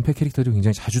이런 민폐 캐릭터들이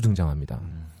굉장히 자주 등장합니다.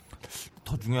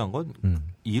 더 중요한 건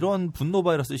이런 분노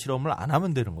바이러스 실험을 안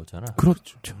하면 되는 거잖아.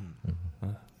 그렇죠.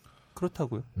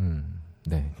 그렇다고요.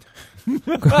 네.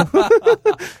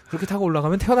 그렇게 타고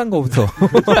올라가면 태어난 거부터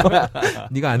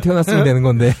네가 안 태어났으면 되는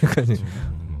건데.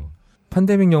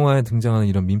 팬데믹 영화에 등장하는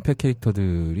이런 민폐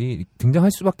캐릭터들이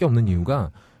등장할 수밖에 없는 이유가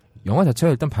영화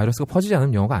자체가 일단 바이러스가 퍼지지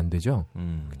않으면 영화가 안 되죠.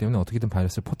 그렇기 때문에 어떻게든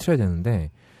바이러스를 퍼뜨려야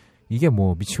되는데 이게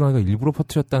뭐 미치광이가 일부러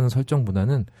퍼뜨렸다는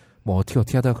설정보다는 뭐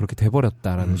어떻게 하다가 그렇게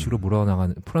돼버렸다라는 식으로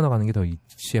풀어나가는 게 더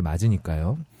이치에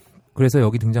맞으니까요. 그래서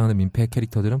여기 등장하는 민폐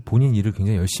캐릭터들은 본인 일을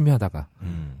굉장히 열심히 하다가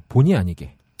본의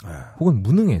아니게 혹은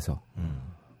무능해서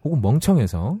혹은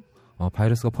멍청해서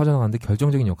바이러스가 퍼져나가는데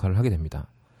결정적인 역할을 하게 됩니다.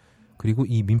 그리고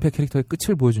이 민폐 캐릭터의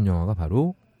끝을 보여준 영화가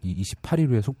바로 이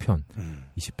 28일후의 속편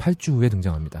 28주 후에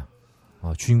등장합니다.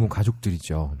 주인공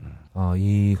가족들이죠.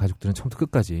 이 가족들은 처음부터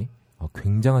끝까지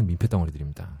굉장한 민폐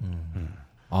덩어리들입니다.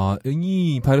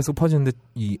 이 바이러스가 퍼지는데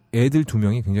이 애들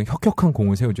 2명이 굉장히 혁혁한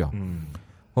공을 세우죠.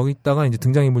 거기다가 이제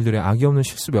등장인물들의 악의 없는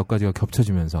실수 몇 가지가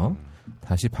겹쳐지면서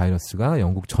다시 바이러스가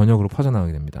영국 전역으로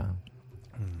퍼져나가게 됩니다.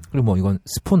 그리고 뭐 이건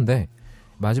스포인데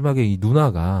마지막에 이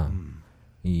누나가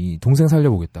이 동생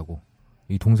살려보겠다고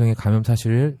이 동생의 감염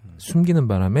사실을 숨기는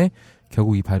바람에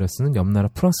결국 이 바이러스는 옆나라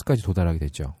프랑스까지 도달하게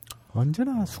되죠.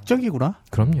 언제나 숙적이구나.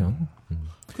 그럼요.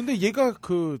 근데 얘가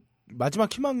그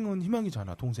마지막 희망은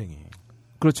희망이잖아, 동생이.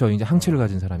 그렇죠. 이제 항체를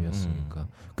가진 사람이었으니까.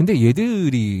 근데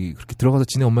얘들이 그렇게 들어가서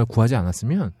지네 엄마를 구하지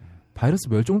않았으면 바이러스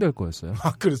멸종될 거였어요.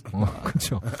 그래서.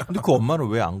 그렇죠. 근데 그 엄마는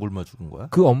왜 안 굶어 죽은 거야?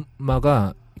 그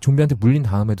엄마가 좀비한테 물린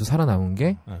다음에도 살아남은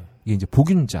게 이게 이제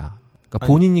복균자. 그러니까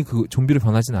본인이 그 좀비를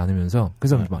변하지는 않으면서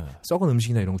그래서 막 썩은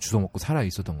음식이나 이런 거 주워 먹고 살아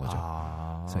있었던 거죠.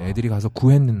 그래서 애들이 가서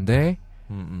구했는데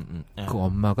그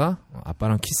엄마가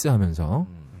아빠랑 키스하면서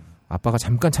아빠가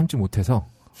잠깐 참지 못해서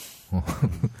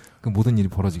그 모든 일이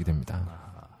벌어지게 됩니다.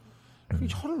 그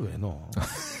혀를 왜 넣어?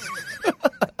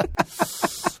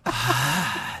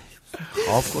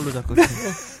 걸로 자꾸.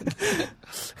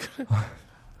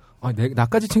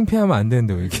 나까지 창피하면 안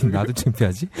되는데 왜 이렇게 나도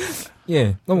창피하지?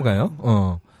 예,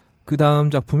 넘어가요. 그 다음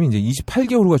작품이 이제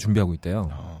 28개월 후가 준비하고 있대요.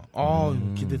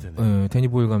 기대되네. 데니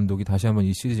보일 감독이 다시 한번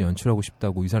이 시리즈 연출하고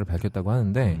싶다고 의사를 밝혔다고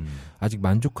하는데 아직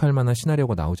만족할 만한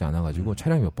시나리오가 나오지 않아가지고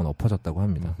촬영이 몇 번 엎어졌다고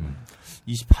합니다.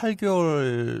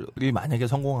 28개월이 만약에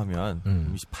성공하면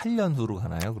 28년 후로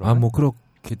가나요? 그러면? 뭐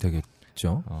그렇게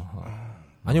되겠죠.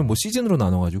 아니면 뭐 시즌으로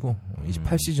나눠가지고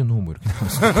 28시즌 후 뭐 이렇게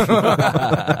나왔어요.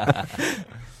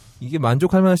 이게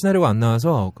만족할 만한 시나리오가 안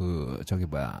나와서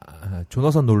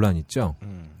조너선 논란 있죠.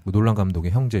 그 논란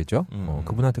감독의 형제죠.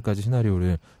 그분한테까지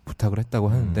시나리오를 부탁을 했다고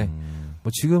하는데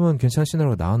뭐 지금은 괜찮은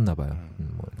시나리오가 나왔나 봐요.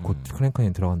 곧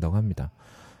크랭크에 들어간다고 합니다.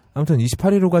 아무튼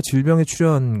 28일호가 질병의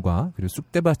출현과 그리고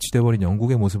쑥대밭이 돼버린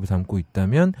영국의 모습을 담고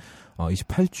있다면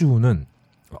 28주 후는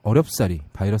어렵사리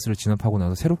바이러스를 진압하고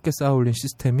나서 새롭게 쌓아올린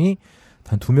시스템이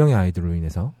단 2명의 아이들로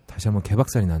인해서 다시 한번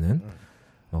개박살이 나는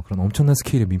그런 엄청난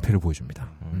스케일의 민폐를 보여줍니다.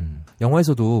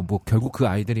 영화에서도 뭐 결국 그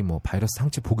아이들이 뭐 바이러스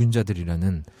상체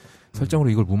복균자들이라는 설정으로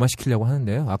이걸 무마시키려고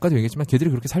하는데요. 아까도 얘기했지만 걔들이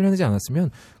그렇게 살려내지 않았으면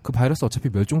그 바이러스 어차피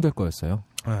멸종될 거였어요.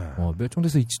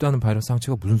 멸종돼서 있지도 않은 바이러스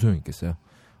상체가 무슨 소용이 있겠어요.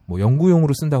 뭐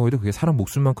연구용으로 쓴다고 해도 그게 사람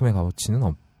목숨만큼의 값어치는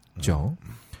없죠.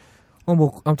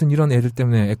 뭐 아무튼 이런 애들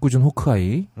때문에 애꿎은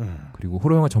호크아이 그리고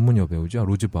호러영화 전문 여배우죠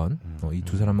로즈번 이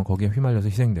두 사람은 거기에 휘말려서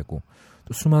희생되고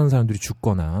또 수많은 사람들이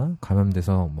죽거나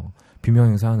감염돼서 뭐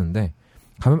비명행사하는데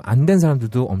감염 안 된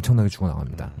사람들도 엄청나게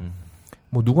죽어나갑니다.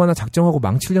 뭐 누구 하나 작정하고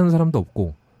망치려는 사람도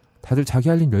없고 다들 자기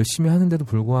할 일 열심히 하는데도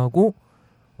불구하고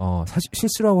사실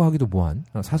실수라고 하기도 뭐한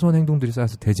사소한 행동들이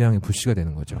쌓여서 대재앙의 불씨가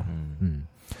되는 거죠.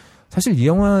 사실 이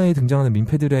영화에 등장하는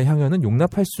민폐들의 향연은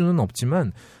용납할 수는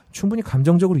없지만 충분히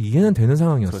감정적으로 이해는 되는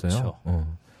상황이었어요. 그렇죠.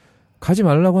 가지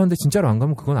말라고 하는데 진짜로 안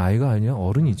가면 그건 아이가 아니라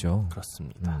어른이죠.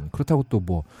 그렇습니다. 그렇다고 또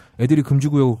뭐 애들이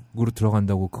금지구역으로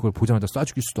들어간다고 그걸 보자마자 쏴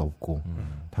죽일 수도 없고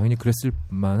당연히 그랬을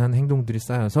만한 행동들이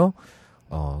쌓여서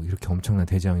이렇게 엄청난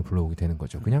대재앙이 불러오게 되는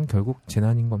거죠. 그냥 결국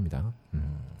재난인 겁니다.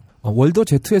 월더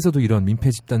Z에서도 이런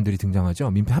민폐 집단들이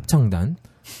등장하죠. 민폐 합창단이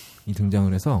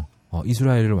등장을 해서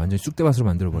이스라엘을 완전히 쑥대밭으로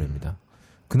만들어버립니다.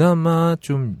 그나마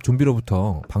좀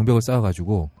좀비로부터 방벽을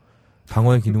쌓아가지고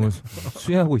방어의 기능을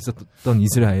수행하고 있었던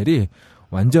이스라엘이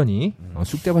완전히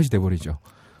쑥대밭이 돼버리죠.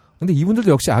 근데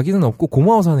이분들도 역시 악의는 없고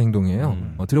고마워서 하는 행동이에요.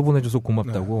 들여보내줘서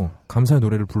고맙다고 감사의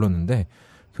노래를 불렀는데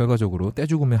결과적으로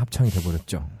떼죽음의 합창이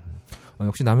돼버렸죠.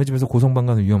 역시 남의 집에서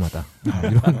고성방가는 위험하다.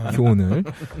 이런 교훈을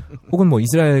혹은 뭐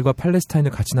이스라엘과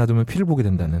팔레스타인을 같이 놔두면 피를 보게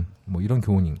된다는 뭐 이런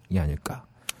교훈이 아닐까.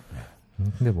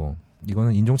 근데 뭐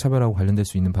이거는 인종차별하고 관련될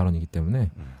수 있는 발언이기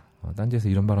때문에 딴지에서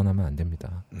이런 발언하면 안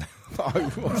됩니다.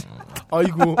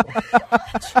 아이고.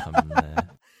 참네.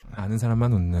 아는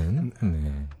사람만 웃는.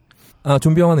 네.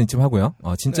 좀비 영화는 이쯤 하고요.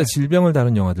 진짜 질병을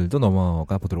다룬 영화들도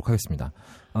넘어가 보도록 하겠습니다.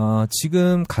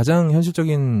 지금 가장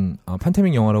현실적인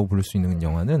판데믹 영화라고 부를 수 있는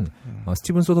영화는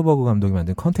스티븐 소더버그 감독이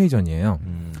만든 컨테이전이에요.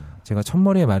 제가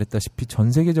첫머리에 말했다시피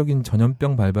전 세계적인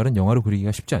전염병 발발은 영화로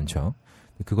그리기가 쉽지 않죠.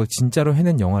 그걸 진짜로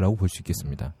해낸 영화라고 볼 수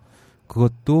있겠습니다.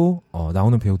 그것도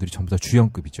나오는 배우들이 전부 다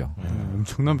주연급이죠.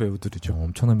 엄청난 배우들이죠.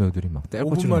 엄청난 배우들이 막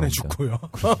떼고치로 5분 만에 죽고요.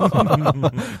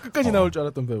 끝까지 나올 줄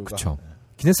알았던 배우가. 그렇죠.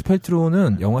 기네스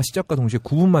펠트로는 영화 시작과 동시에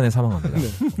 9분 만에 사망합니다.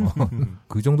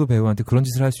 그 정도 배우한테 그런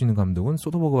짓을 할 수 있는 감독은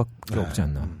소더버그밖에 없지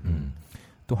않나.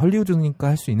 또 헐리우드니까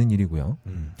할 수 있는 일이고요.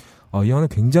 이 영화는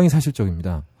굉장히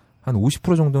사실적입니다. 한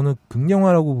 50% 정도는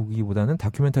극영화라고 보기보다는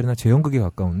다큐멘터리나 재연극에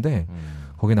가까운데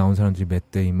거기에 나온 사람들이 맷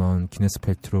데이먼, 기네스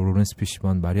펠트로, 로렌스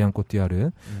피시번, 마리안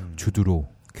꼬띠아르, 주드로,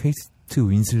 케이트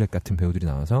윈슬렛 같은 배우들이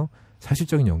나와서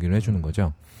사실적인 연기를 해주는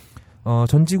거죠.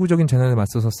 전지구적인 재난에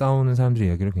맞서서 싸우는 사람들의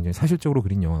이야기를 굉장히 사실적으로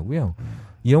그린 영화고요.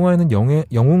 이 영화에는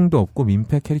영웅도 없고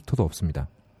민폐 캐릭터도 없습니다.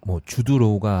 뭐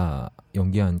주드로가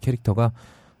연기한 캐릭터가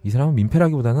이 사람은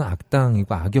민폐라기보다는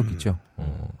악당이고 악역이죠.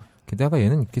 게다가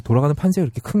얘는 이렇게 돌아가는 판세에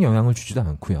그렇게 큰 영향을 주지도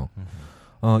않고요.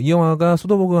 이 영화가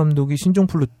소더버그 감독이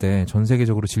신종플루 때 전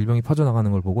세계적으로 질병이 퍼져나가는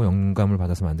걸 보고 영감을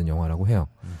받아서 만든 영화라고 해요.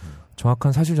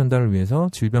 정확한 사실 전달을 위해서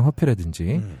질병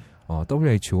화폐라든지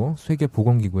WHO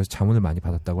세계보건기구에서 자문을 많이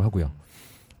받았다고 하고요.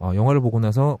 영화를 보고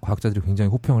나서 과학자들이 굉장히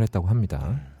호평을 했다고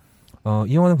합니다.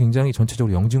 이 영화는 굉장히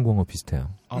전체적으로 영진공하고 비슷해요.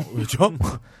 왜죠?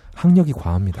 학력이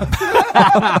과합니다.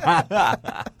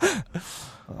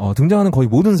 등장하는 거의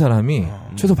모든 사람이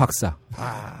최소 박사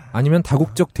아니면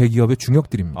다국적 대기업의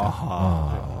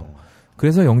중역들입니다.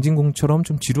 그래서 영진공처럼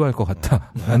좀 지루할 것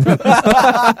같다라는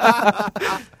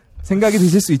생각이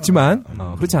드실 수 있지만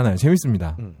그렇지 않아요.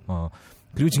 재밌습니다.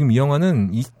 그리고 지금 이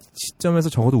영화는 이 시점에서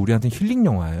적어도 우리한테는 힐링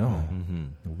영화예요.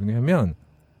 왜냐하면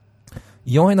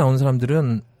이 영화에 나오는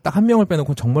사람들은 딱 한 명을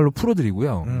빼놓고 정말로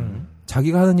프로들이고요.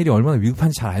 자기가 하는 일이 얼마나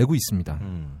위급한지 잘 알고 있습니다.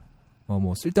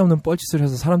 뭐 쓸데없는 뻘짓을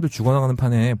해서 사람들 죽어나가는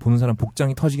판에 보는 사람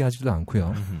복장이 터지게 하지도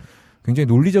않고요. 굉장히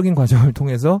논리적인 과정을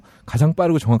통해서 가장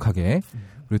빠르고 정확하게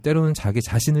그리고 때로는 자기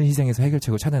자신을 희생해서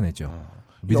해결책을 찾아내죠.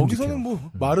 여기서는 뭐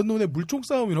마른 논에 물총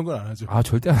싸움 이런 건 안 하죠.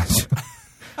 절대 안 하죠.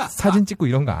 사진 찍고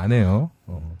이런 거 안 해요.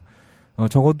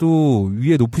 적어도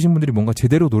위에 높으신 분들이 뭔가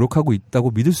제대로 노력하고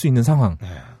있다고 믿을 수 있는 상황.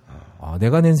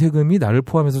 내가 낸 세금이 나를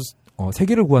포함해서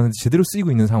세계를 구하는데 제대로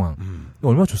쓰이고 있는 상황.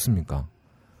 얼마나 좋습니까?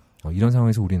 이런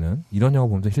상황에서 우리는 이런 영화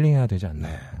보면서 힐링해야 되지 않나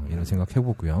이런 생각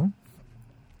해보고요.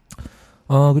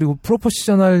 그리고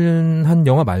프로포시셔널한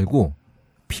영화 말고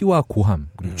피와 고함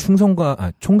그리고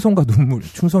총성과 눈물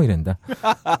충성이란다.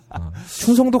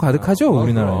 충성도 가득하죠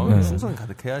우리나라에. 충성이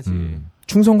가득해야지.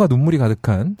 충성과 눈물이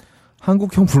가득한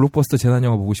한국형 블록버스터 재난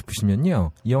영화 보고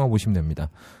싶으시면요. 이 영화 보시면 됩니다.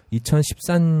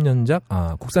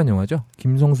 2013년작 국산 영화죠.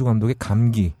 김성수 감독의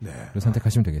감기를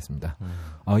선택하시면 되겠습니다.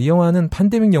 이 영화는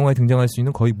팬데믹 영화에 등장할 수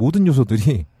있는 거의 모든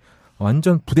요소들이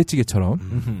완전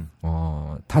부대찌개처럼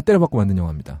다 때려박고 만든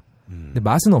영화입니다. 근데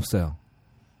맛은 없어요.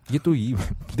 이게 또 이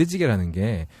부대찌개라는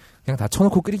게 그냥 다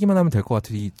쳐놓고 끓이기만 하면 될 것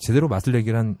같으니 제대로 맛을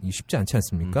내기란 쉽지 않지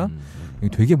않습니까?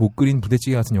 되게 못 끓인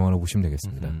부대찌개 같은 영화라고 보시면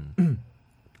되겠습니다.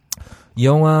 이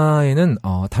영화에는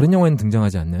다른 영화에는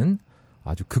등장하지 않는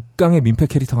아주 극강의 민폐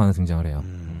캐릭터가 하나 등장을 해요.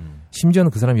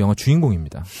 심지어는 그 사람이 영화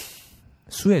주인공입니다.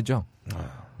 수혜죠.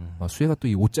 수혜가 또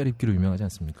이 옷 잘 입기로 유명하지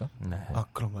않습니까? 네.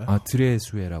 그런가요? 드레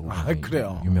수혜라고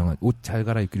그래요. 유명한 옷 잘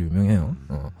갈아입기로 유명해요.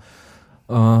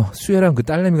 수혜랑 그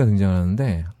딸내미가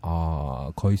등장하는데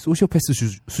거의 소시오패스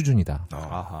수준이다.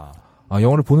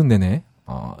 영화를 보는 내내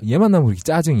얘만 나면 그렇게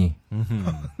짜증이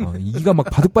이가 막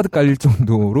바득바득 깔릴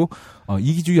정도로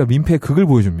이기주의와 민폐의 극을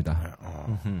보여줍니다.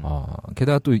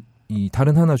 게다가 또 이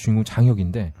다른 하나 주인공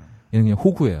장혁인데 얘는 그냥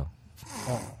호구예요.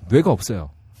 뇌가 없어요.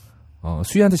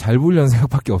 수희한테 잘 보이려는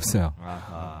생각밖에 없어요.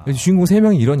 주인공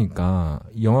 3명이 이러니까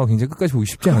이 영화가 굉장히 끝까지 보기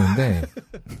쉽지 않은데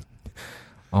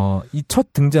이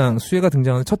첫 등장, 수혜가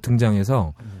등장하는 첫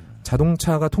등장에서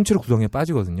자동차가 통째로 구덩이에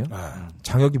빠지거든요.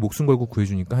 장혁이 목숨 걸고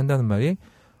구해주니까 한다는 말이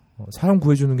사람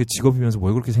구해주는 게 직업이면서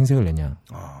뭘 그렇게 생색을 내냐.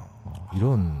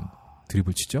 이런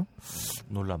드립을 치죠.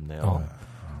 놀랍네요.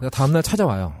 다음날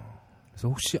찾아와요. 그래서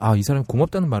혹시 이 사람이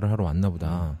고맙다는 말을 하러 왔나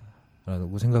보다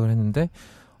라고 생각을 했는데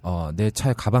내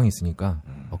차에 가방이 있으니까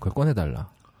그걸 꺼내달라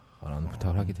라는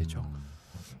부탁을 하게 되죠.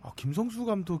 김성수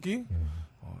감독이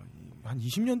한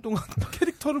 20년 동안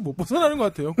캐릭터를 못 벗어나는 것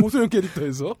같아요. 고소영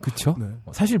캐릭터에서. 그렇죠. 네.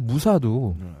 사실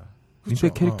무사도 민폐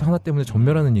캐릭터 하나 때문에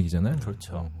전멸하는 얘기잖아요.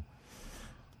 그렇죠.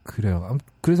 그래요.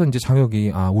 그래서 이제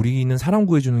장혁이 우리는 사람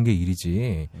구해주는 게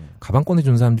일이지 가방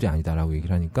꺼내주는 사람들이 아니다라고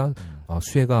얘기를 하니까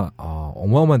수혜가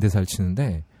어마어마한 대사를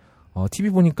치는데 TV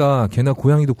보니까 걔나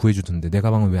고양이도 구해주던데 내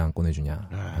가방은 왜 안 꺼내주냐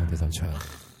라는 대사를 쳐요.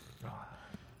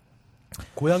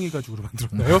 고양이 가죽으로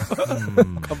만들었나요?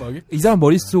 가방이? 이 사람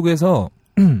머릿속에서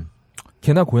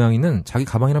개나 고양이는 자기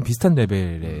가방이랑 비슷한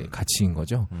레벨의 가치인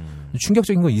거죠.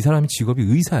 충격적인 건 이 사람이 직업이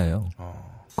의사예요.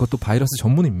 그것도 바이러스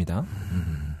전문입니다.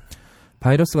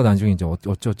 바이러스가 나중에 이제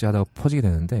어찌어찌 하다가 퍼지게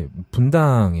되는데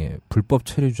분당에 불법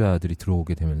체류자들이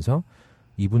들어오게 되면서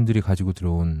이분들이 가지고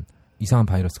들어온 이상한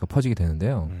바이러스가 퍼지게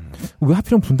되는데요. 왜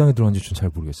하필이면 분당에 들어왔는지 전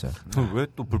잘 모르겠어요. 왜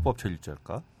또 불법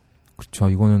체류자일까? 그렇죠.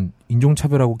 이거는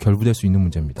인종차별하고 결부될 수 있는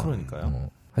문제입니다. 그러니까요.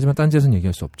 하지만 딴 데서는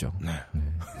얘기할 수 없죠. 네.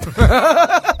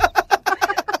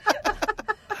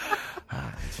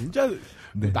 진짜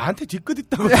나한테 뒤끝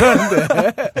있다고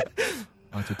그러는데.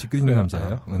 저 뒤끝 있는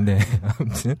남자예요? 네.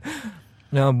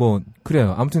 아무튼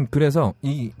그래요. 아무튼 그래서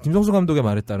이 김성수 감독의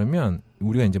말에 따르면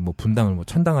우리가 이제 분당을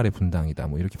천당 아래 분당이다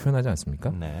이렇게 표현하지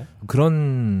않습니까? 네.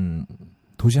 그런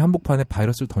도시 한복판에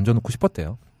바이러스를 던져놓고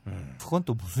싶었대요. 그건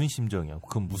또 무슨 심정이야?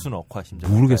 그건 무슨 억화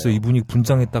심정? 모르겠어요. 이분이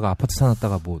분당했다가 아파트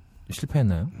사놨다가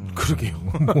실패했나요? 그러게요.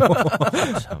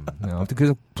 참. 네, 아무튼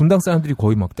그래서 분당 사람들이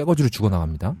거의 막 떼거지로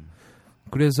죽어나갑니다.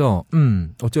 그래서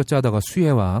어찌어찌 하다가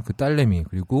수혜와 그 딸내미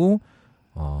그리고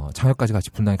장혁까지 같이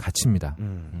분당에 갇힙니다.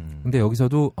 근데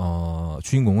여기서도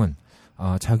주인공은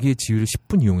자기의 지위를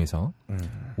 10분 이용해서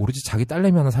오로지 자기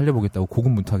딸내미 하나 살려보겠다고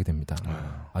고군분투하게 됩니다.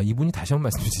 이분이 다시 한번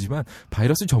말씀드리지만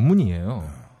바이러스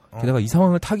전문이에요. 게다가 이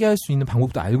상황을 타개할 수 있는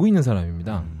방법도 알고 있는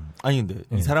사람입니다. 아니 근데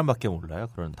이 사람밖에 몰라요?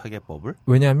 그런 타개법을?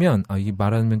 왜냐하면 이게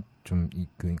말하면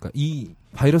그러니까 이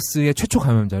바이러스의 최초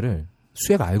감염자를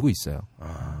수혜가 알고 있어요.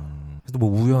 그래서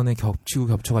우연에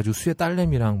겹쳐가지고 수혜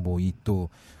딸내미랑 이 또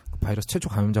바이러스 최초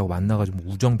감염자하고 만나가지고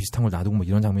우정 비슷한 걸 놔두고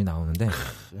이런 장면이 나오는데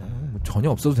전혀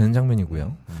없어도 되는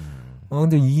장면이고요.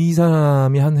 근데 이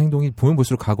사람이 한 행동이 보면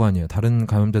볼수록 각오 아니에요. 다른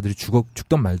감염자들이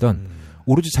죽던 말던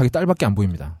오로지 자기 딸밖에 안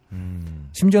보입니다.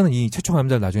 심지어는 이 최초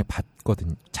감염자를 나중에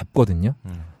잡거든요.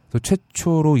 그래서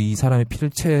최초로 이 사람의 피를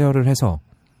체혈을 해서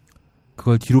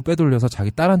그걸 뒤로 빼돌려서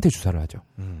자기 딸한테 주사를 하죠.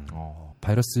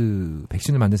 바이러스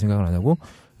백신을 만들 생각을 안 하고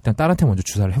일단 딸한테 먼저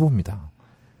주사를 해봅니다.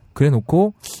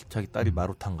 그래놓고 자기 딸이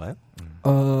마루탄가요?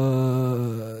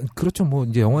 그렇죠.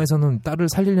 이제 영화에서는 딸을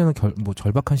살리려는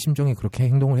절박한 심정에 그렇게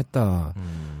행동을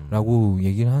했다라고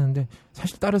얘기를 하는데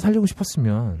사실 딸을 살리고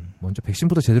싶었으면 먼저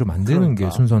백신부터 제대로 만드는 게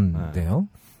순서인데요.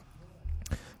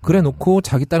 그래놓고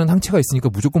자기 딸은 항체가 있으니까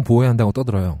무조건 보호해야 한다고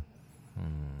떠들어요.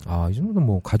 이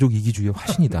정도는 가족 이기주의의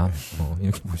화신이다.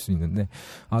 이렇게 볼 수 있는데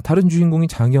다른 주인공인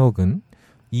장혁은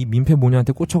이 민폐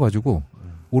모녀한테 꽂혀가지고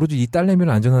오로지 이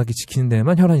딸내미를 안전하게 지키는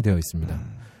데만 혈안이 되어 있습니다.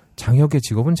 장혁의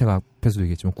직업은 제가 앞에서도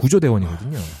얘기했지만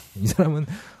구조대원이거든요. 이 사람은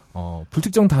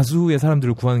불특정 다수의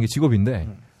사람들을 구하는 게 직업인데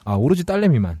오로지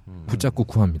딸내미만 붙잡고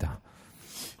구합니다.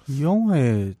 이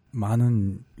영화의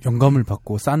많은 영감을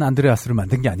받고 산 안드레아스를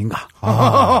만든 게 아닌가.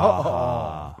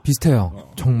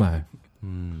 비슷해요. 정말.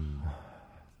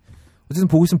 어쨌든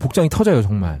보고 있으면 복장이 터져요,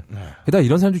 정말. 게다가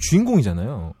이런 사람들이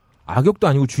주인공이잖아요. 악역도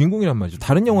아니고 주인공이란 말이죠.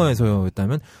 다른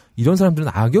영화에서였다면 이런 사람들은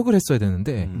악역을 했어야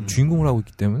되는데 주인공을 하고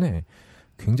있기 때문에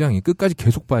굉장히 끝까지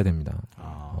계속 봐야 됩니다.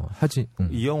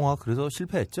 이 영화 그래서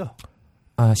실패했죠?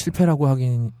 실패라고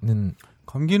하기는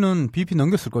감기는 BP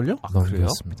넘겼을걸요?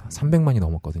 넘겼습니다. 300만이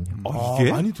넘었거든요.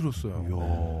 이게? 많이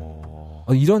들었어요.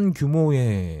 이런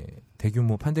규모의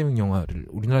대규모 팬데믹 영화를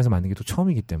우리나라에서 만든 게 또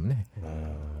처음이기 때문에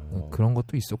그런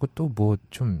것도 있었고 또 뭐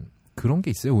좀 그런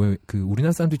게 있어요. 왜 그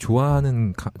우리나라 사람들이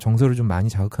좋아하는 정서를 좀 많이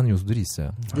자극하는 요소들이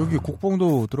있어요. 여기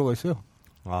국뽕도 들어가 있어요.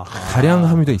 다량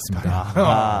함유되어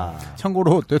있습니다.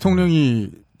 참고로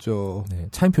대통령이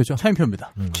차인표죠.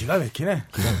 차인표입니다. 기가 막히네.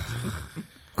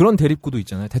 그런 대립구도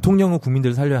있잖아요. 대통령은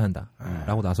국민들을 살려야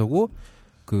한다라고 나서고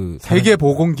그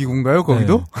세계보건기구인가요?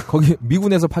 거기도? 네, 거기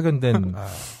미군에서 파견된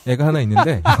애가 하나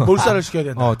있는데 몰살을 시켜야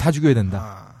된다. 다 죽여야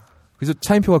된다. 그래서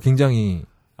차인표가 굉장히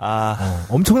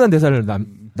엄청난 대사를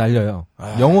날려요.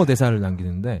 영어 대사를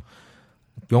남기는데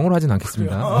영어로 하진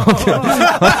않겠습니다.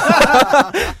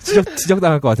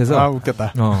 지적당할 것 같아서.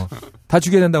 웃겼다. 다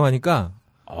죽여야 된다고 하니까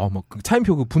그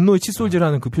차인표 그 분노의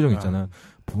칫솔질하는 그 표정 있잖아.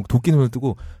 도끼 눈을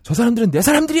뜨고 저 사람들은 내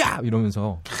사람들이야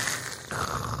이러면서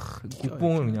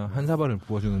국뽕을 그냥 한 사발을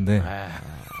부어주는데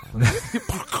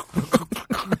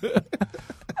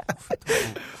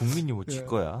국민이 뭐 질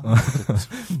거야.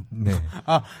 네.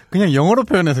 그냥 영어로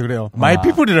표현해서 그래요. My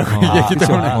people이라고 얘기했기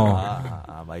때문에.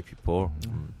 My people.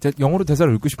 제가 영어로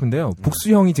대사를 읽고 싶은데요.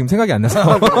 복수형이 지금 생각이 안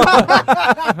나서.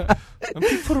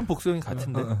 people은 복수형이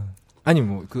같은데. 아니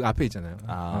뭐 그 앞에 있잖아요.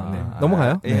 네.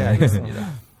 넘어가요? 네, 알겠습니다.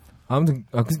 아무튼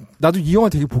나도 이 영화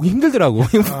되게 보기 힘들더라고.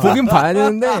 보긴 봐야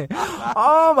되는데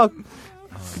막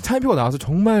차인표가 나와서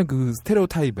정말 그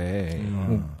스테레오타입에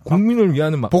국민을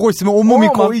위하는 보고 있으면 온몸이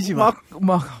꼬이지 막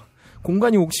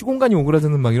공간이 시공간이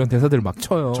오그라드는 막 이런 대사들을 막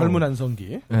쳐요. 젊은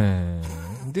한성기. 네.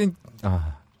 근데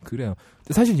그래요.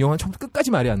 근데 사실 이 영화는 처음부터 끝까지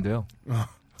말이 안 돼요.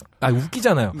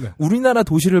 웃기잖아요. 네. 우리나라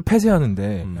도시를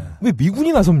폐쇄하는데 왜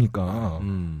미군이 나섭니까?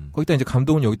 거기다 이제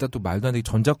감독은 여기다 또 말도 안 되게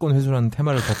전작권 회수라는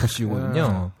테마를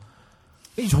덮어씌우거든요.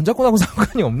 이 전작권하고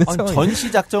상관이 없는 상황이.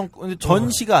 전시 작전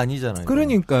전시가 아니잖아요.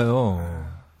 그러니까요.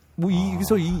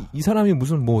 그래서 이 사람이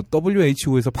무슨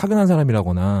WHO에서 파견한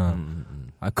사람이라거나.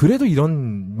 그래도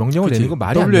이런 명령을 내는 건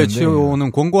말이 안 되는데.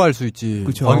 WHO는 권고할 수 있지.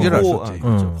 권고를 할 수 있지.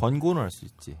 권고는 할 수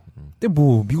있지. 근데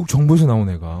미국 정부에서 나온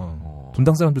애가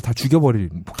분당 사람들 다 죽여버릴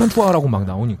폭탄 투하라고 막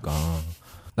나오니까.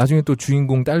 나중에 또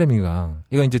주인공 딸내미가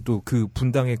얘가 이제 또 그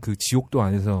분당의 그 지옥도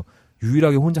안에서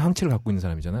유일하게 혼자 항체를 갖고 있는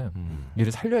사람이잖아요.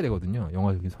 얘를 살려야 되거든요.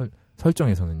 영화적인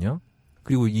설정에서는요.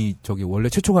 그리고 원래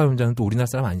최초 감염자는 또 우리나라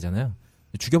사람 아니잖아요.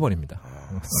 죽여버립니다.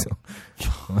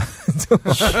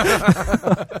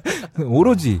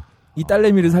 오로지 이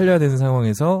딸내미를 살려야 되는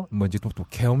상황에서 이제 또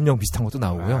계엄령 비슷한 것도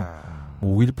나오고요.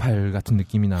 5.18 같은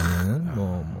느낌이 나는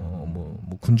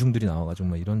군중들이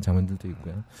나와가지고 이런 장면들도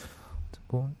있고요.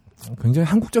 굉장히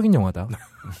한국적인 영화다.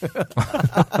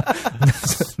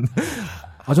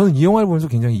 저는 이 영화를 보면서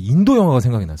굉장히 인도 영화가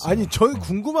생각이 났어요. 아니, 저는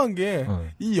궁금한 게,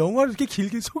 이 영화를 이렇게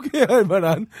길게 소개해야 할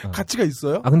만한 가치가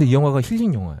있어요? 근데 이 영화가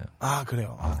힐링 영화예요.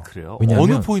 그래요? 그래요? 왜냐하면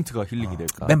어느 포인트가 힐링이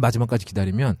될까? 맨 마지막까지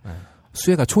기다리면,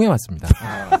 수혜가 총에 맞습니다.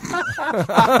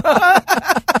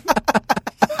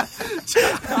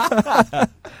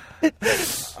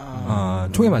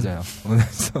 총에 맞아요.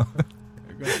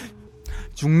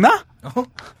 죽나?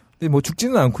 근데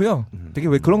죽지는 않고요. 되게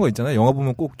왜 그런 거 있잖아요. 영화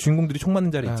보면 꼭 주인공들이 총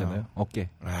맞는 자리 있잖아요. 어깨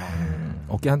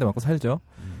한 대 맞고 살죠.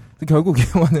 근데 결국 이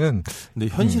영화는 근데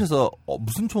현실에서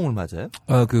무슨 총을 맞아요?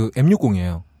 그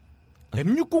M60이에요.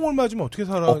 M60을 맞으면 어떻게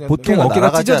살아? 보통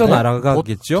어깨가 찢어져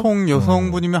날아가겠죠. 보통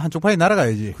여성분이면 한쪽 팔이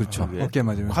날아가야지. 그렇죠. 어깨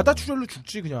맞으면. 과다출혈로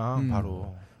죽지 그냥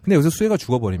바로. 근데 여기서 수혜가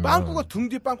죽어버리면 빵꾸가 등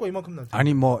뒤에 빵꾸가 이만큼 나지.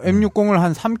 아니 M60을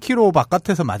한 3km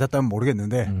바깥에서 맞았다면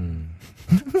모르겠는데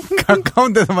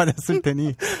가까운 데서 맞았을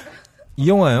테니. 이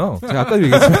영화요. 제가 아까도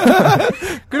얘기했지만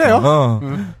그래요.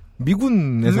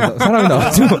 미군에서 사람이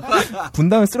나와서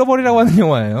분당을 쓸어버리라고 하는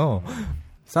영화예요.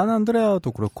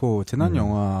 산안드레아도 그렇고 재난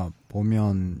영화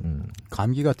보면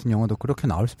감기 같은 영화도 그렇게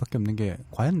나올 수밖에 없는 게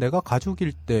과연 내가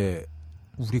가족일 때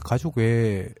우리 가족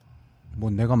외에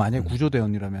내가 만약에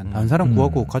구조대원이라면 다른 사람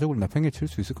구하고 가족을 내팽개칠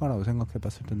수 있을까라고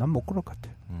생각해봤을 때 난 못 그럴 것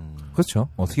같아. 그렇죠.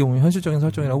 어떻게 보면 현실적인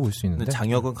설정이라고 볼 수 있는데. 근데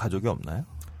장혁은 가족이 없나요?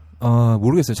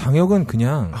 모르겠어요. 장혁은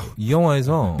그냥 이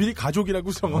영화에서 미리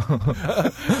가족이라고 서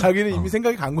자기는 이미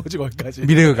생각이 간 거지 거기까지.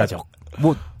 미래의 가족.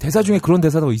 뭐 대사 중에 그런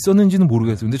대사가 있었는지는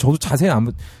모르겠어요. 근데 저도 자세히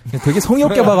그냥 되게 성의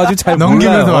없게 봐가지고 잘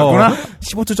넘기면서 몰라요. 봤구나?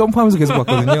 15초 점프하면서 계속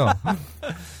봤거든요.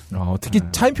 특히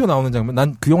차인표 나오는 장면,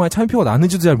 난 그 영화에 차인표가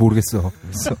나는지도 잘 모르겠어.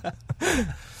 그래서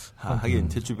하긴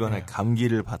제 주변에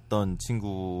감기를 받던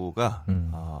친구가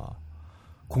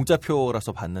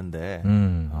공짜표라서 봤는데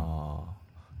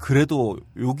그래도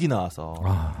욕이 나와서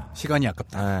시간이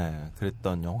아깝다. 네,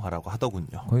 그랬던 영화라고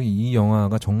하더군요. 거의 이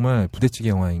영화가 정말 부대찌개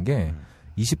영화인 게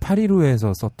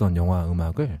 28일후에서 썼던 영화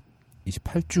음악을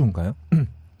 28주인가요?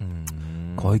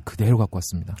 거의 그대로 갖고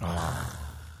왔습니다.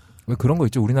 왜 그런 거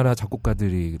있죠? 우리나라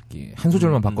작곡가들이 이렇게 한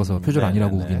소절만 바꿔서 표절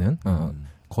아니라고 우기는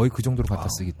거의 그 정도로 갖다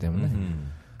쓰기 때문에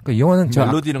그러니까 이 영화는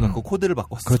멜로디는 갖고 코드를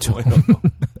바꿨어요. 그렇죠.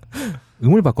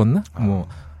 음을 바꿨나?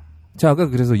 제가 아까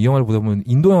그래서 이 영화를 보다 보면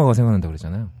인도 영화가 생각난다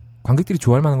그랬잖아요. 관객들이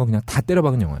좋아할 만한 거 그냥 다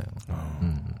때려박은 영화예요.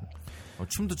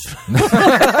 춤도 추.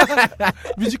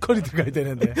 뮤지컬이 들어가야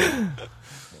되는데.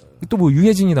 또 뭐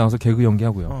유해진이 나와서 개그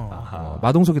연기하고요.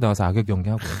 마동석이 나와서 악역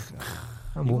연기하고요.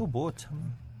 이거 뭐 참.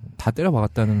 다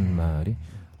때려박았다는 말이.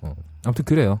 아무튼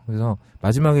그래요. 그래서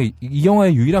마지막에 이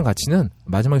영화의 유일한 가치는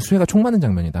마지막에 수혜가 총 맞는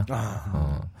장면이다.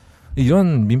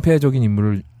 이런 민폐적인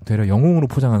인물을 되려 영웅으로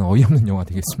포장하는 어이없는 영화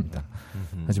되겠습니다.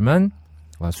 하지만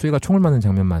수혜가 총을 맞는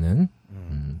장면만은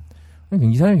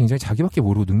이 사람이 굉장히 자기밖에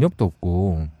모르고 능력도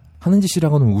없고 하는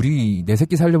짓이라고는 우리 내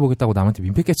새끼 살려보겠다고 남한테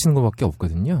민폐 끼치는 것밖에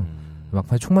없거든요.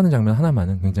 막판에 총 맞는 장면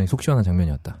하나만은 굉장히 속 시원한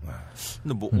장면이었다.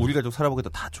 근데 뭐 우리 가족 살아보겠다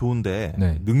다 좋은데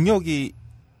네. 능력이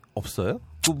없어요?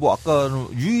 그 뭐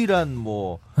아까는 유일한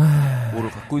뭐를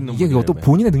갖고 있는 이게 또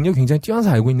본인의 능력이 굉장히 뛰어나서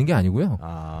알고 있는 게 아니고요.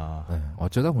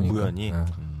 어쩌다 보니까 우연히.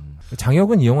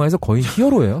 장혁은 이 영화에서 거의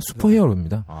히어로예요.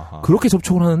 슈퍼히어로입니다. 그렇게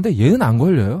접촉을 하는데 얘는 안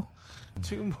걸려요.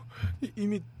 지금 뭐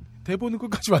이미 대본은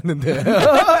끝까지 왔는데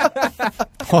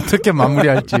어떻게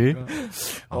마무리할지.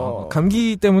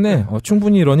 감기 때문에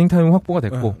충분히 러닝타임 확보가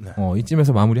됐고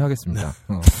이쯤에서 마무리하겠습니다.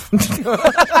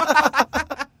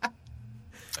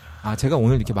 제가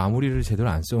오늘 이렇게 마무리를 제대로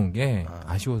안 써온 게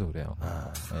아쉬워서 그래요.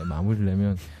 네, 마무리를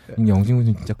내면 영진군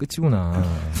진짜 끝이구나.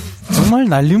 정말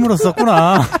날림으로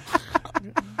썼구나.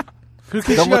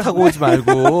 그렇게 자전거 타고 오지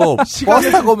말고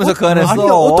버스 타고 오면서 그 안에 써. 아니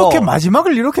어떻게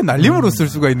마지막을 이렇게 날림으로 쓸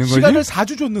수가 있는 거지? 시간을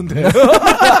 4주 줬는데.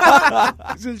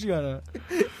 쓸 시간을.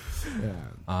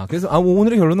 그래서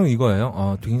오늘의 결론은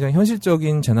이거예요. 굉장히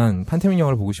현실적인 재난 판테믹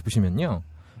영화를 보고 싶으시면요.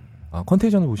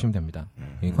 컨테이전을 보시면 됩니다.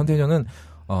 이 컨테이전은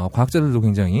과학자들도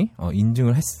굉장히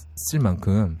인증을 했을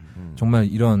만큼 정말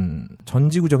이런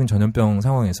전지구적인 전염병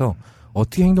상황에서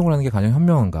어떻게 행동을 하는 게 가장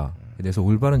현명한가에 대해서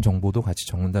올바른 정보도 같이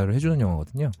전달을 해주는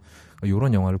영화거든요.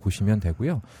 이런 영화를 보시면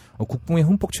되고요. 국뽕에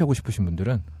흠뻑 취하고 싶으신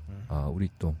분들은 우리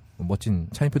또 멋진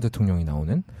차인표 대통령이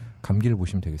나오는 감기를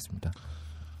보시면 되겠습니다.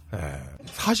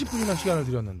 40분이나 시간을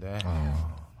드렸는데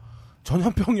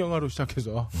전염병 영화로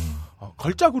시작해서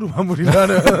걸작으로 마무리를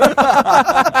하는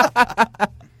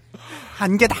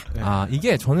한계다.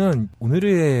 이게 저는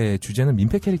오늘의 주제는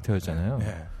민폐 캐릭터였잖아요.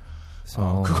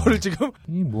 그래서 그거를 지금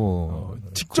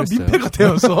직접 그랬어요. 민폐가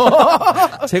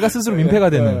되어서 제가 스스로 민폐가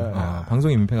되는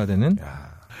방송이 민폐가 되는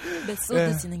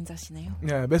메소드 진행자시네요.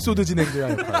 네, 메소드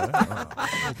진행자 역할을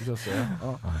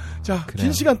해주셨어요. 자, 그래요.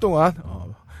 긴 시간 동안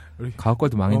우리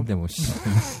가옥걸도 망했는데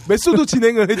메소드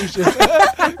진행을 해주신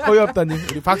거의없다님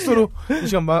우리 박수로 이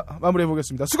시간 마무리해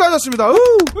보겠습니다. 수고하셨습니다.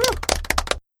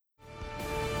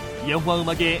 영화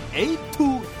음악의 A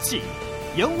to Z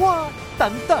영화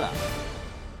딴따라.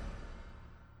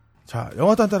 자,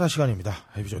 영화 딴따라 시간입니다.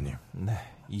 해비조님. 네,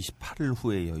 28일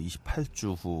후에요.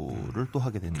 28주 후를 또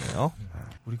하게 됐네요.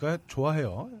 우리가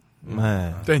좋아해요.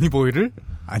 네. 데니보이를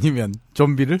아니면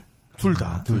좀비를 둘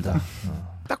다.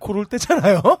 딱 그럴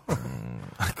때잖아요.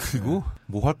 그리고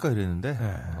뭐 할까 이랬는데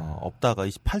없다가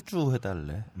 28주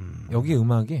해달래. 여기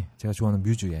음악이 제가 좋아하는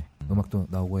뮤즈의 음악도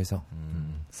나오고 해서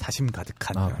사심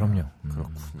가득한. 그럼요.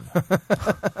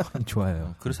 그렇군요.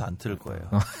 좋아요. 그래서 안 틀을 거예요.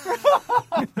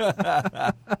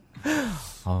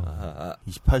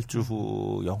 28주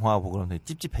후 영화 보고 그러면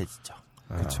찝찝해지죠.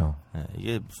 그렇죠. 네,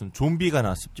 이게 무슨 좀비가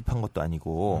나와서 찝찝한 것도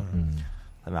아니고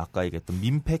그다음에 아까 얘기했던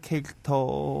민폐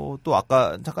캐릭터도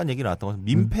아까 잠깐 얘기 나왔던 것은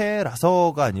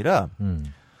민폐라서가 아니라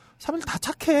사람들 다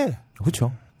착해.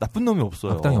 그렇죠. 나쁜 놈이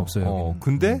없어요. 악당이 없어요.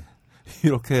 근데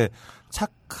이렇게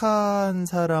착한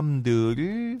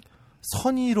사람들이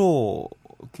선의로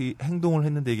이렇게 행동을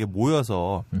했는데 이게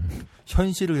모여서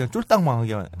현실을 그냥 쫄딱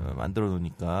망하게 만들어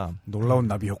놓으니까 놀라운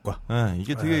나비 효과. 네,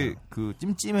 이게 되게 그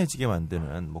찜찜해지게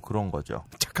만드는 뭐 그런 거죠.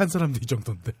 착한 사람도 이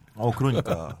정도인데.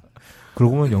 그러니까.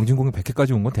 그러고 보면 영진공이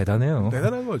 100회까지 온 건 대단해요.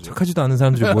 대단한 거죠. 착하지도 않은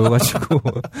사람들이 모여가지고.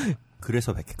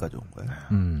 그래서 100회까지 온 거예요.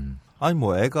 아니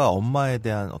뭐 애가 엄마에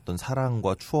대한 어떤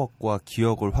사랑과 추억과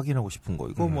기억을 확인하고 싶은 거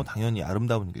이거 뭐 당연히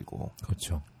아름다운 일이고.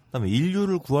 그렇죠. 그다음에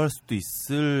인류를 구할 수도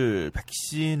있을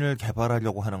백신을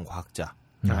개발하려고 하는 과학자.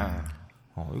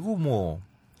 이거 뭐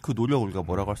그 노력을 우리가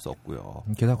뭐라고 할 수 없고요.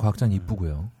 게다가 과학자는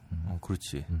이쁘고요.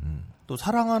 그렇지. 또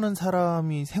사랑하는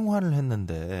사람이 생환을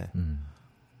했는데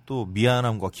또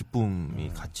미안함과 기쁨이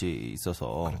같이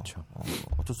있어서 그렇죠.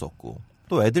 어쩔 수 없고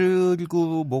또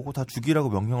애들이고 뭐고 다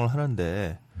죽이라고 명령을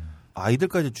하는데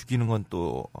아이들까지 죽이는 건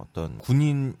또 어떤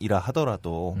군인이라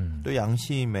하더라도 또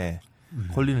양심에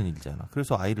걸리는 일이잖아.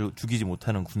 그래서 아이를 죽이지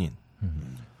못하는 군인.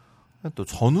 또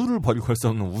전우를 버리고 할 수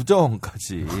없는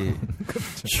우정까지.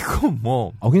 그렇죠. 이건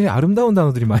뭐. 굉장히 아름다운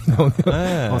단어들이 많이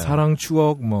나오네요. 네. 사랑,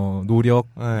 추억, 뭐 노력,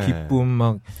 네. 기쁨,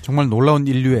 막 정말 놀라운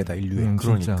인류애다, 인류애.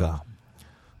 그러니까.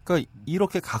 그러니까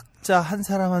이렇게 각자 한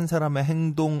사람 한 사람의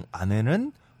행동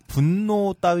안에는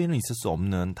분노 따위는 있을 수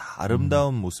없는 다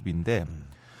아름다운 모습인데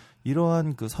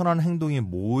이러한 그 선한 행동이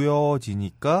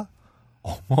모여지니까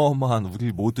어마어마한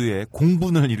우리 모두의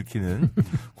공분을 일으키는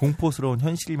공포스러운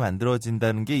현실이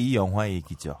만들어진다는 게 이 영화의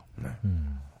얘기죠.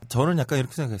 저는 약간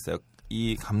이렇게 생각했어요.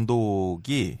 이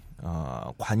감독이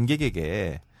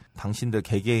관객에게 당신들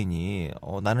개개인이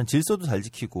나는 질서도 잘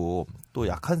지키고 또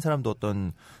약한 사람도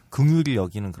어떤 긍휼히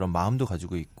여기는 그런 마음도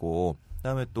가지고 있고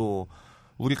그다음에 또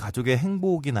우리 가족의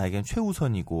행복이 나에겐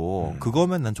최우선이고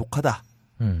그거면 난 족하다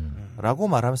라고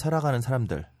말하며 살아가는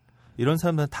사람들 이런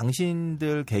사람들은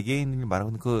당신들 개개인이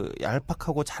말하는 그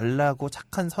얄팍하고 잘나고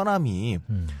착한 선함이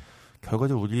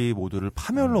결과적으로 우리 모두를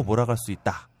파멸로 몰아갈 수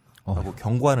있다라고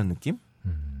경고하는 느낌?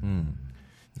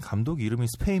 감독 이름이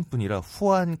스페인 분이라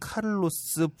후안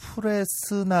카를로스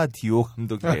프레스나디오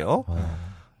감독이에요.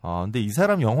 근데 이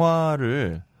사람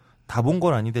영화를 다 본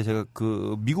건 아닌데 제가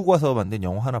그 미국 와서 만든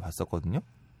영화 하나 봤었거든요.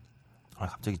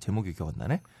 갑자기 제목이 기억 안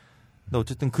나네. 근데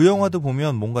어쨌든 그 영화도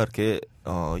보면 뭔가 이렇게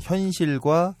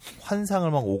현실과 환상을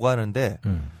막 오가는데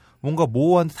뭔가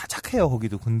모호한데 다 착해요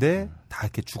거기도. 근데 다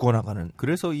이렇게 죽어나가는.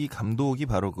 그래서 이 감독이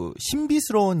바로 그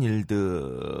신비스러운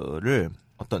일들을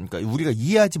그러니까 우리가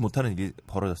이해하지 못하는 일이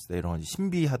벌어졌을 때 이런 건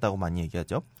신비하다고 많이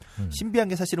얘기하죠. 신비한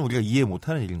게 사실은 우리가 이해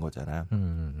못하는 일인 거잖아요.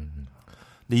 근데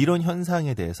이런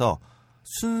현상에 대해서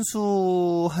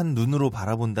순수한 눈으로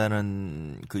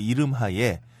바라본다는 그 이름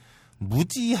하에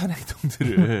무지한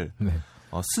행동들을 네.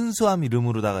 순수함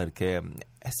이름으로다가 이렇게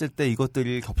했을 때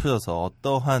이것들이 겹쳐져서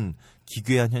어떠한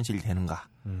기괴한 현실이 되는가.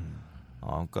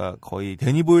 그러니까 거의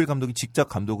데니 보일 감독이 직접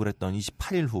감독을 했던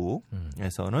 28일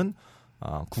후에서는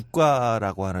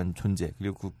국가라고 하는 존재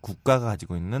그리고 그 국가가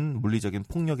가지고 있는 물리적인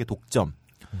폭력의 독점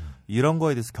이런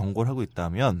거에 대해서 경고를 하고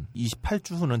있다면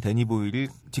 28주 후는 데니 보일이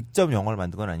직접 영화를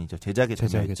만든 건 아니죠. 제작에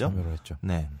참여했죠.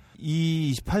 네.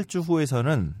 이 28주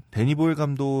후에서는 데니 보일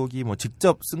감독이 뭐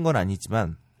직접 쓴 건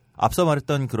아니지만 앞서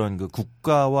말했던 그런 그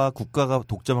국가와 국가가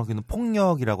독점하고 있는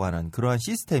폭력이라고 하는 그러한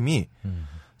시스템이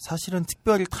사실은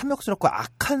특별히 탐욕스럽고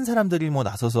악한 사람들이 뭐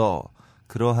나서서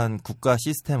그러한 국가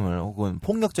시스템을 혹은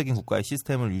폭력적인 국가의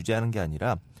시스템을 유지하는 게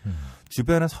아니라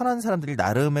주변에 선한 사람들이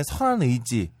나름의 선한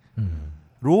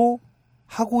의지로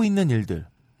하고 있는 일들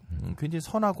굉장히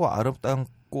선하고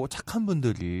아름답고 착한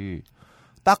분들이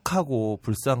딱하고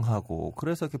불쌍하고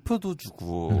그래서 이렇게 표도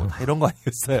주고 다 이런 거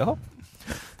아니겠어요?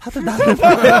 다들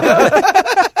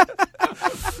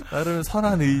나름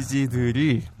선한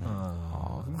의지들이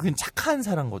그냥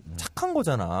착한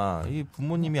거잖아. 이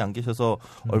부모님이 안 계셔서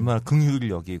얼마나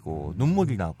긍휼을 여기고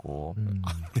눈물이 나고.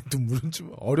 눈물은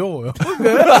좀 어려워요.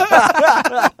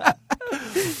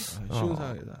 쉬운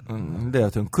상황이다. 근데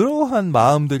여하튼 그러한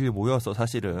마음들이 모여서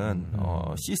사실은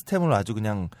시스템을 아주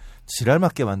그냥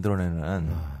지랄맞게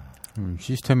만들어내는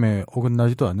시스템에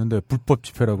어긋나지도 않는데 불법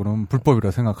집회라 그러면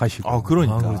불법이라 생각하시고.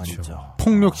 그러니까 그렇죠. 아니죠.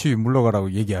 폭력 시위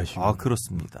물러가라고 얘기하시고.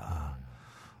 그렇습니다.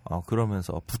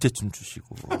 그러면서 부채춤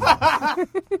추시고.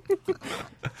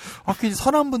 굉장히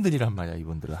선한 분들이란 말이야,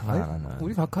 이분들은. 하나는.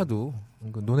 우리 각하도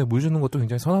논에 물 주는 것도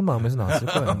굉장히 선한 마음에서 나왔을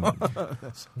거예요.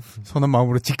 선한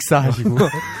마음으로 직사하시고.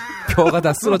 벼가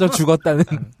다 쓰러져 죽었다는.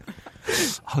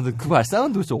 근데 그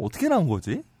발상은 도대체 어떻게 나온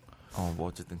거지? 뭐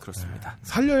어쨌든 그렇습니다.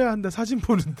 살려야 한다 사진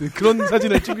보는데 그런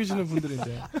사진을 찍으시는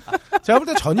분들인데 제가 볼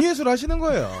때 전위예술 하시는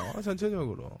거예요.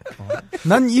 전체적으로.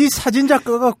 난 이 사진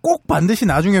작가가 꼭 반드시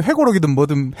나중에 회고록이든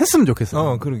뭐든 했으면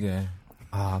좋겠어. 그러게.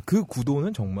 그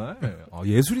구도는 정말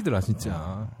예술이더라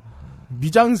진짜.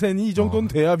 미장센이 이 정도는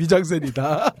돼야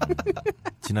미장센이다.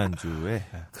 지난주에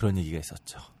그런 얘기가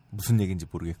있었죠. 무슨 얘기인지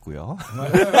모르겠고요.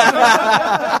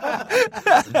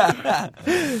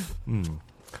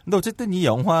 근데 어쨌든 이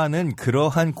영화는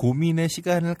그러한 고민의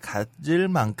시간을 가질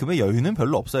만큼의 여유는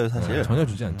별로 없어요, 사실. 전혀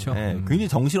주지 않죠. 네, 굉장히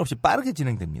정신없이 빠르게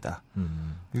진행됩니다.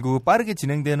 그리고 빠르게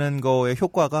진행되는 거의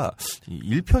효과가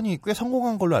 1편이 꽤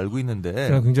성공한 걸로 알고 있는데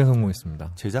제가 굉장히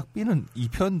성공했습니다. 제작비는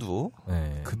 2편도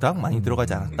네. 그닥 많이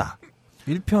들어가지 않았다.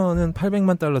 1편은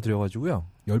 800만 달러 들여가지고요.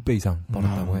 10배 이상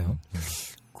벌었다고 해요.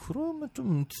 그러면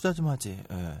좀 투자 좀 하지.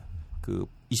 예. 그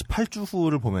 28주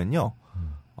후를 보면요.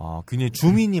 굉장히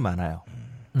줌인이 많아요.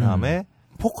 그다음에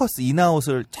포커스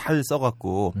인아웃을 잘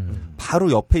써갖고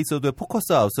바로 옆에 있어도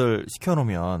포커스 아웃을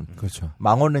시켜놓으면 그렇죠.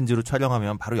 망원 렌즈로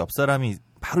촬영하면 바로 옆 사람이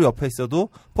바로 옆에 있어도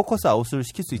포커스 아웃을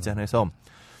시킬 수 있잖아요. 그래서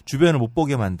주변을 못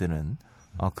보게 만드는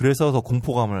그래서 더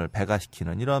공포감을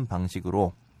배가시키는 이런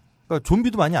방식으로 그러니까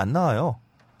좀비도 많이 안 나와요.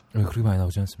 네, 그렇게 많이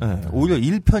나오지 않습니다. 네, 오히려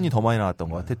 1편이 더 많이 나왔던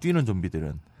것 같아. 뛰는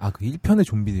좀비들은. 그 1편의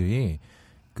좀비들이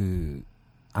그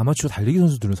아마추어 달리기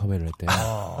선수들을 섭외를 했대요.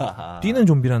 뛰는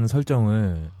좀비라는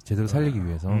설정을 제대로 살리기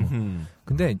위해서.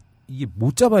 근데 이게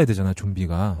못 잡아야 되잖아,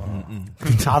 좀비가.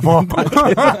 잡아.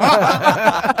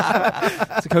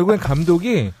 그래서 결국엔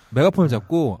감독이 메가폰을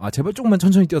잡고 제발 조금만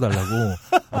천천히 뛰어달라고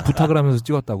부탁을 하면서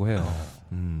찍었다고 해요.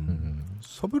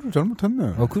 섭외를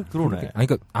잘못했네. 그러네.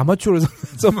 그러니까 아마추어를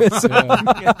섭외했어요.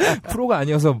 프로가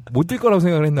아니어서 못 뛸 거라고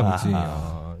생각을 했나 보지.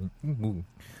 뭐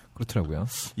그렇더라고요.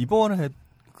 이번에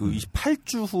그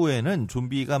 28주 후에는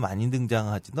좀비가 많이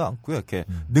등장하지도 않고요. 이렇게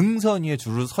능선 위에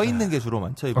줄을 서 있는 게 주로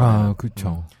많죠. 이번에.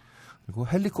 그렇죠. 그리고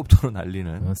헬리콥터로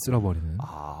날리는. 쓸어버리는.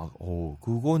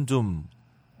 그건 좀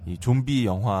이 좀비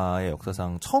영화의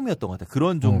역사상 처음이었던 것 같아요.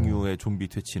 그런 종류의 좀비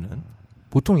퇴치는.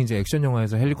 보통 이제 액션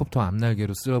영화에서 헬리콥터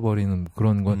앞날개로 쓸어버리는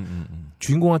그런 건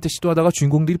주인공한테 시도하다가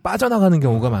주인공들이 빠져나가는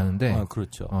경우가 많은데.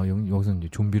 그렇죠. 여기서 이제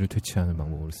좀비를 퇴치하는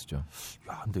방법을 쓰죠.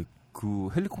 야, 근데 그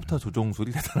헬리콥터 조종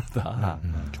소리 대단하다.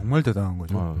 정말 대단한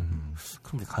거죠.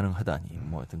 그런 게 가능하다니.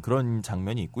 뭐 하여튼 그런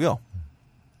장면이 있고요.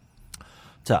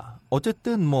 자,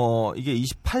 어쨌든 뭐 이게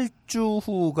 28주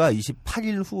후가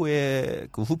 28일 후에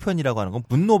그 후편이라고 하는 건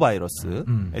분노 바이러스의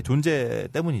존재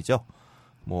때문이죠.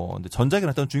 뭐 근데 전작에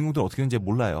나왔던 주인공들은 어떻게 되는지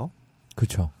몰라요.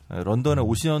 그렇죠. 런던에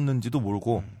오셨는지도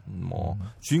모르고 뭐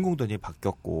주인공도 이제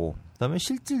바뀌었고 그다음에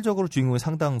실질적으로 주인공의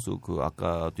상당수 그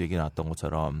아까도 얘기 나왔던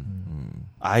것처럼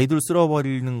아이돌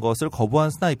쓸어버리는 것을 거부한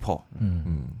스나이퍼.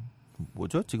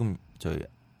 뭐죠? 지금 저희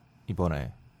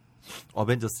이번에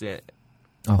어벤져스의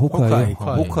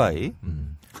호크아이.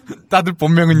 다들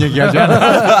본명은 얘기하지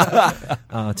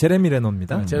않아. 제레미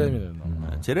레너입니다.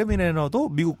 제레미 레너도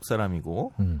미국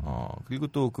사람이고, 그리고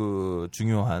또 그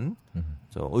중요한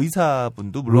저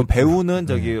의사분도 물론 배우는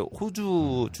저기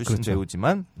호주 출신 그렇죠.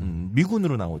 배우지만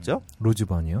미군으로 나오죠.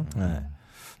 로즈반이요. 네.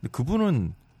 근데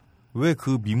그분은 왜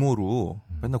그 미모로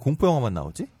맨날 공포 영화만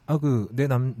나오지?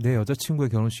 내 여자친구의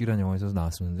결혼식이라는 영화에서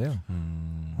나왔었는데요.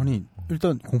 아니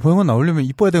일단 공포영화 나오려면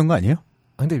이뻐야 되는 거 아니에요?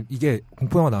 근데 이게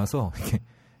공포 영화 나와서 이렇게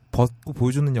벗고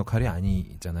보여주는 역할이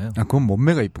아니잖아요. 그건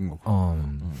몸매가 이쁜 거고.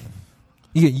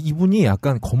 이게 이분이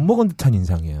약간 겁먹은 듯한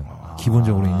인상이에요.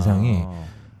 기본적으로 인상이.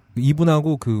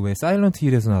 이분하고 그 왜 사일런트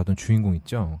힐에서 나왔던 주인공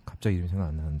있죠? 갑자기 이름 생각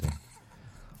안 나는데.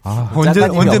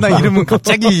 언제나 이름은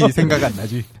갑자기 생각 안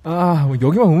나지. 뭐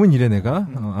여기만 오면 이래 내가.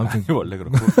 아무튼 원래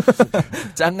그렇고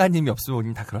짱가님이 없으면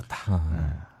우린 다 그렇다.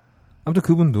 아무튼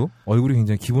그분도 얼굴이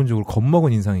굉장히 기본적으로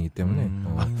겁먹은 인상이기 때문에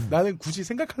나는 굳이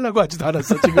생각하려고 하지도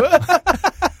않았어 지금.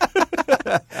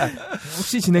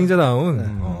 혹시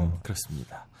진행자다운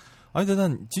그렇습니다. 아니 근데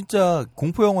난 진짜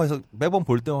공포 영화에서 매번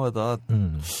볼 때마다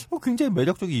굉장히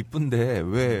매력적이 이쁜데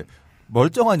왜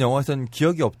멀쩡한 영화에서는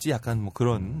기억이 없지? 약간 뭐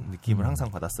그런 느낌을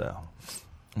항상 받았어요.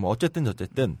 뭐 어쨌든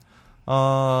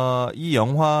이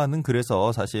영화는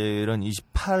그래서 사실은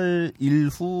 28일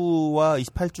후와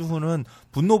 28주 후는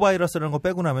분노 바이러스라는 거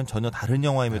빼고 나면 전혀 다른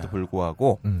영화임에도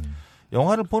불구하고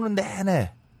영화를 보는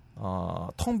내내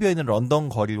텅 비어있는 런던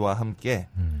거리와 함께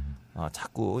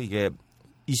자꾸 이게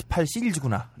 28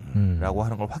 시리즈구나 라고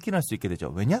하는 걸 확인할 수 있게 되죠.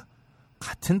 왜냐?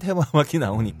 같은 테마 음악이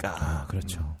나오니까.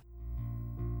 그렇죠.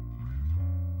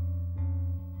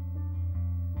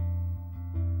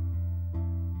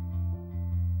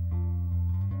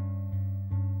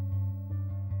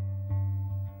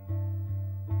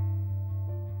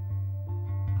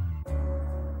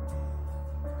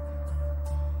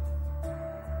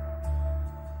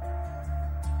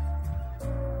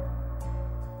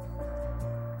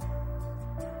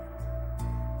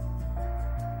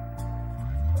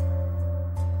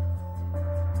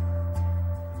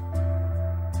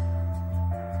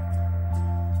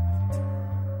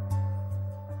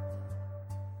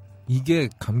 이게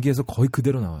감기에서 거의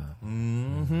그대로 나와요.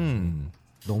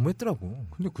 너무 했더라고.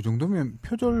 근데 그 정도면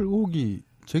표절혹이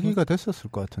제기가 됐었을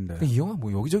것 같은데. 이 영화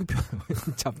뭐 여기저기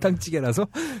잡탕찌개라서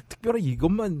특별히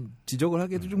이것만 지적을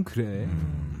하기도 좀 그래.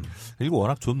 그리고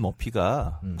워낙 존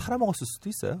머피가 팔아먹었을 수도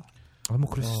있어요. 뭐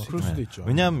그럴 수도 있죠.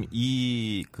 왜냐하면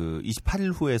이 그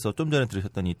 28일 후에서 좀 전에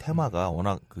들으셨던 이 테마가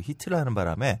워낙 그 히트를 하는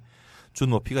바람에 존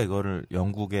머피가 이거를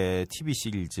영국의 TV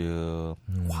시리즈,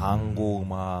 광고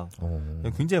음악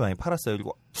굉장히 많이 팔았어요.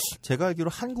 그리고 제가 알기로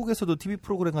한국에서도 TV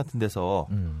프로그램 같은 데서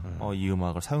이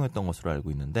음악을 사용했던 것으로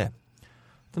알고 있는데,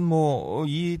 하여튼 뭐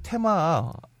이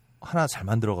테마 하나 잘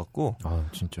만들어갖고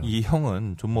진짜. 이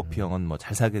형은 존 머피 형은 뭐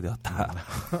잘 살게 되었다.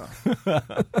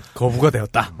 거부가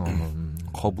되었다.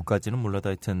 거부까지는 몰라도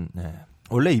하여튼 네.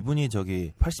 원래 이분이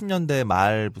저기 80년대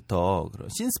말부터 그런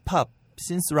신스팝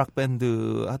신스락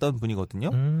밴드 하던 분이거든요.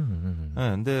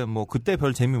 네, 근데 뭐 그때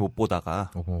별 재미 못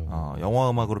보다가 영화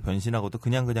음악으로 변신하고도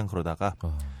그냥 그러다가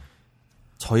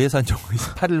저예산 영화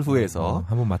 28일 후에서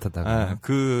한번 맡았다가 네,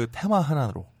 그 테마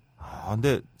하나로.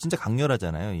 근데 진짜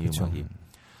강렬하잖아요, 이 그쵸. 음악이.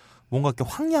 뭔가 이렇게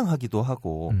황량하기도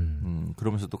하고,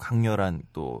 그러면서도 강렬한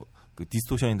또 그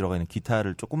디스토션이 들어가 있는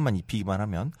기타를 조금만 입히기만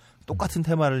하면 똑같은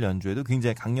테마를 연주해도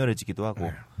굉장히 강렬해지기도 하고,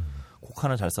 곡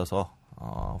하나 잘 써서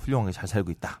훌륭하게 잘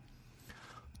살고 있다.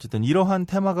 어쨌든 이러한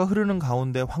테마가 흐르는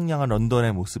가운데 황량한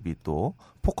런던의 모습이 또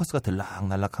포커스가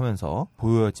들락날락하면서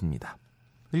보여집니다.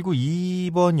 그리고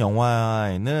이번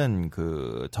영화에는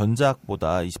그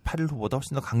전작보다 28일 후보다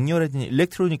훨씬 더 강렬해진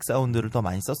일렉트로닉 사운드를 더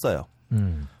많이 썼어요.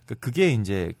 그게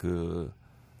이제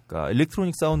그러니까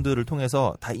일렉트로닉 사운드를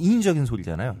통해서 다 인위적인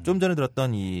소리잖아요. 좀 전에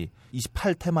들었던 이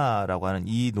 28 테마라고 하는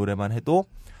이 노래만 해도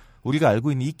우리가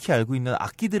알고 있는 익히 알고 있는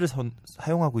악기들을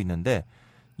사용하고 있는데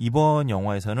이번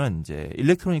영화에서는 이제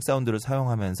일렉트로닉 사운드를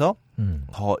사용하면서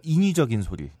더 인위적인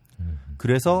소리.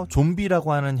 그래서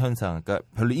좀비라고 하는 현상, 그러니까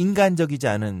별로 인간적이지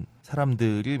않은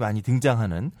사람들이 많이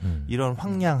등장하는 이런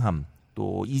황량함,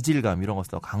 또 이질감 이런 것을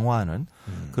더 강화하는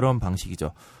그런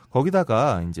방식이죠.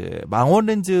 거기다가 이제 망원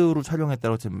렌즈로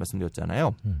촬영했다고 제가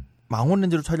말씀드렸잖아요. 망원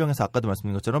렌즈로 촬영해서 아까도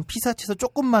말씀드린 것처럼 피사체에서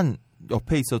조금만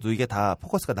옆에 있어도 이게 다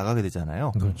포커스가 나가게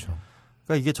되잖아요. 그렇죠.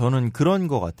 그러니까 이게 저는 그런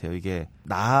것 같아요. 이게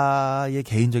나의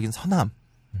개인적인 선함,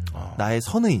 나의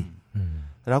선의.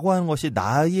 라고 하는 것이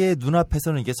나의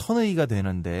눈앞에서는 이게 선의가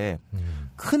되는데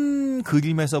큰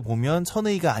그림에서 보면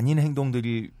선의가 아닌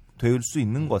행동들이 될 수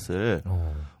있는 것을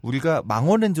우리가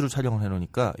망원 렌즈로 촬영을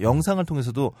해놓으니까 영상을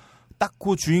통해서도 딱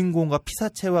그 주인공과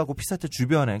피사체하고 피사체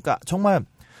주변에 그러니까 정말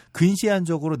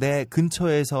근시안적으로 내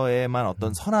근처에서의만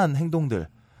어떤 선한 행동들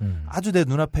아주 내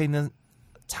눈앞에 있는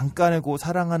잠깐의 그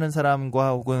사랑하는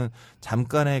사람과 혹은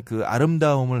잠깐의 그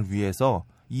아름다움을 위해서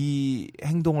이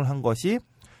행동을 한 것이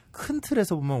큰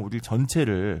틀에서 보면 우리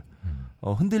전체를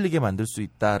흔들리게 만들 수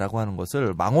있다라고 하는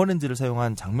것을 망원 렌즈를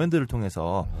사용한 장면들을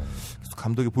통해서 계속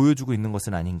감독이 보여주고 있는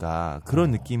것은 아닌가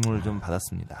그런 느낌을 좀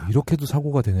받았습니다. 이렇게도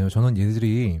사고가 되네요. 저는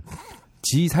얘들이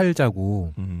지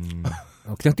살자고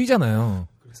그냥 뛰잖아요.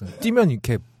 그래서 뛰면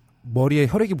이렇게 머리에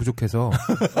혈액이 부족해서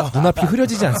눈앞이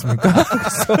흐려지지 않습니까?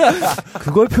 그래서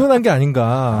그걸 표현한 게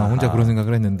아닌가 혼자 그런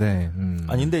생각을 했는데.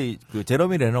 아니 근데 그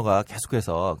제러미 레너가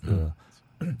계속해서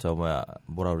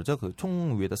뭐라 그러죠? 그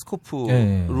총 위에다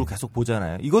스코프로 계속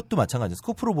보잖아요. 이것도 마찬가지예요.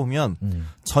 스코프로 보면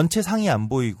전체 상이 안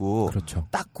보이고 그렇죠.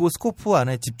 딱 그 스코프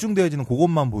안에 집중되어지는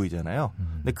그것만 보이잖아요.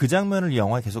 근데 그 장면을 이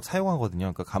영화에 계속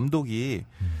사용하거든요. 그러니까 감독이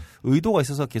의도가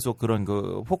있어서 계속 그런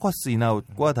그 포커스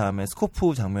인아웃과 다음에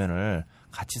스코프 장면을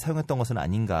같이 사용했던 것은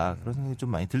아닌가 그런 생각이 좀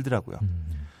많이 들더라고요.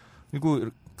 그리고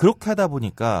그렇게 하다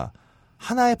보니까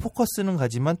하나의 포커스는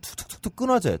가지만 툭툭툭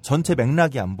끊어져요. 전체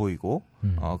맥락이 안 보이고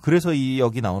그래서 이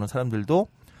여기 나오는 사람들도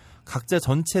각자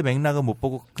전체 맥락은 못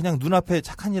보고 그냥 눈앞에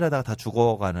착한 일 하다가 다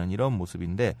죽어가는 이런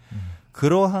모습인데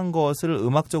그러한 것을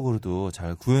음악적으로도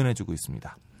잘 구현해주고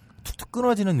있습니다. 툭툭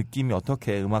끊어지는 느낌이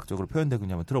어떻게 음악적으로 표현되고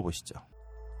있냐면 들어보시죠.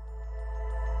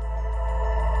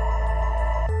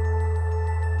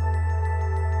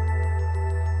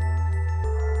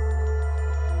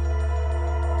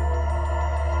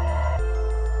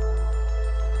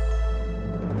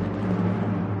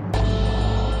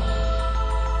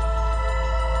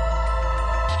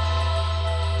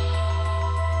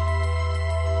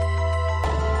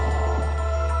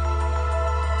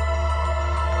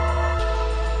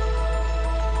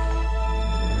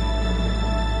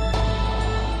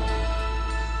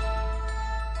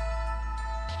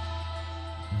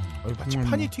 마치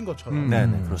판이 튄 것처럼.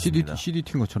 네네 그렇습니다. CD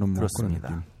튄 것처럼 뭐 그렇습니다.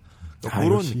 그런 느낌.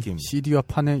 그런 느낌. CD와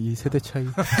판의 이 세대 차이.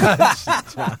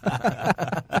 진짜.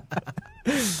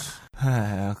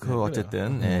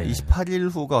 어쨌든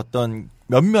 28일 후가 어떤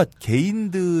몇몇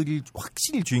개인들이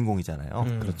확실히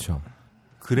주인공이잖아요. 그렇죠.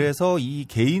 그래서 이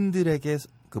개인들에게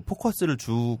그 포커스를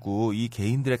주고 이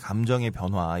개인들의 감정의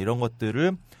변화 이런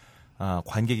것들을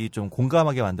관객이 좀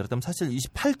공감하게 만들었다면 사실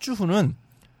 28주 후는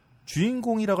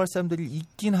주인공이라고 할 사람들이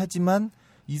있긴 하지만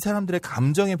이 사람들의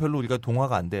감정에 별로 우리가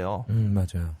동화가 안 돼요.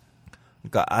 맞아요.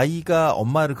 그러니까 아이가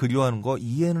엄마를 그리워하는 거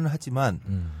이해는 하지만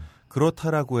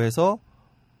그렇다라고 해서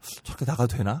저렇게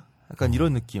나가도 되나? 약간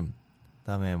이런 느낌.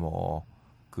 그다음에 뭐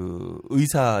그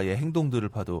의사의 행동들을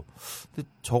봐도 근데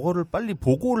저거를 빨리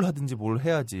보고를 하든지 뭘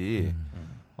해야지.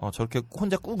 저렇게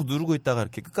혼자 꾹 누르고 있다가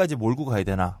이렇게 끝까지 몰고 가야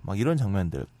되나? 막 이런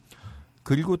장면들.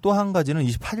 그리고 또 한 가지는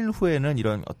 28일 후에는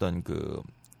이런 어떤 그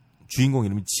주인공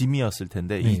이름이 짐이었을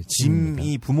텐데 네, 이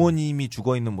짐이 부모님이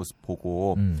죽어 있는 모습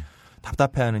보고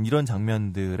답답해하는 이런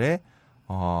장면들에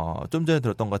좀 전에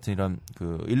들었던 것 같은 이런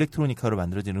그 일렉트로니카로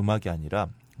만들어진 음악이 아니라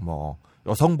뭐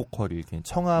여성 보컬이 이렇게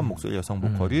청아한 목소리 여성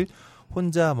보컬이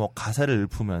혼자 뭐 가사를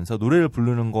읊으면서 노래를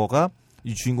부르는 거가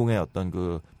이 주인공의 어떤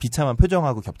그 비참한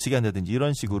표정하고 겹치게 한다든지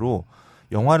이런 식으로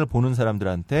영화를 보는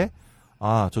사람들한테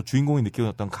저 주인공이 느끼는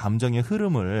어떤 감정의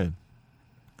흐름을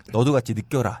너도 같이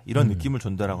느껴라 이런 느낌을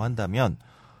준다라고 한다면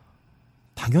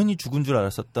당연히 죽은 줄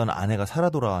알았었던 아내가 살아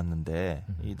돌아왔는데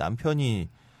이 남편이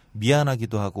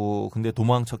미안하기도 하고 근데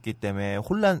도망쳤기 때문에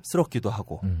혼란스럽기도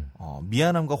하고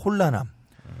미안함과 혼란함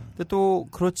근데 또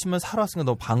그렇지만 살아왔으니까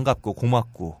너무 반갑고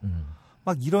고맙고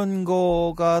막 이런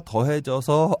거가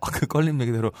더해져서 그 껄림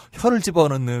얘기대로 혀를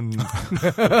집어넣는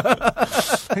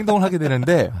행동을 하게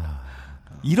되는데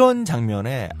이런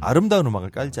장면에 아름다운 음악을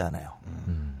깔지 않아요.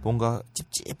 뭔가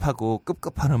찝찝하고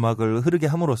급급한 음악을 흐르게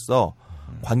함으로써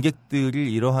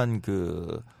관객들이 이러한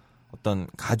그 어떤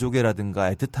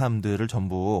가족애라든가 애틋함들을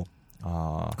전부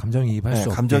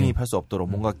감정이입할 수 없도록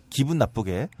뭔가 기분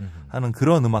나쁘게 하는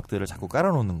그런 음악들을 자꾸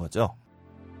깔아놓는 거죠.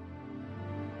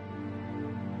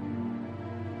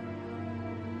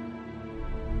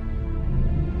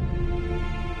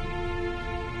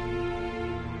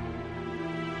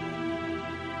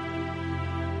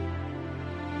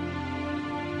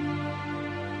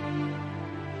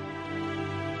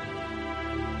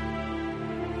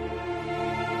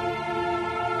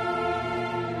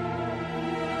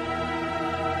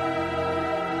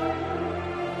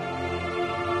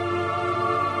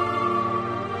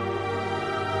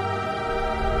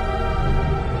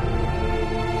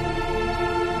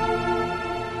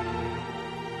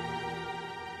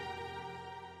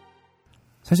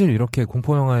 사실 이렇게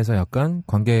공포 영화에서 약간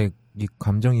관객이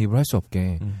감정이입을 할 수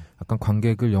없게 약간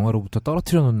관객을 영화로부터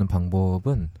떨어뜨려 놓는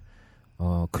방법은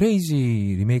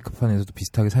크레이지 리메이크판에서도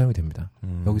비슷하게 사용이 됩니다.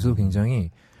 여기서도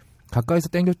굉장히 가까이서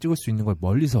땡겨 찍을 수 있는 걸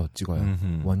멀리서 찍어요.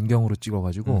 원경으로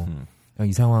찍어가지고 그냥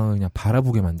이 상황을 그냥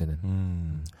바라보게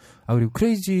만드는. 그리고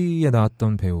크레이지에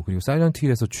나왔던 배우 그리고 사일런트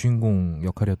힐에서 주인공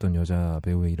역할이었던 여자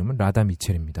배우의 이름은 라다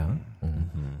미첼입니다.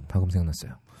 방금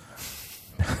생각났어요.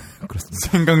 그렇습니다.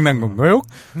 생각난 건가요?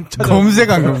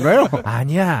 검색한 건가요?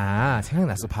 아니야.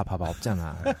 생각났어. 봐봐.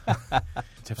 없잖아.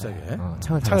 잽싸게.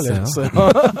 창을 내셨어요.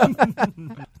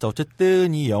 자,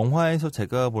 어쨌든 이 영화에서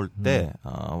제가 볼 때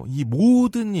이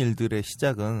모든 일들의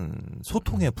시작은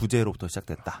소통의 부재로부터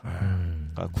시작됐다.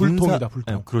 그러니까 불통이다.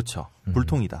 불통. 네, 그렇죠.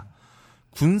 불통이다.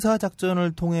 군사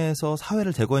작전을 통해서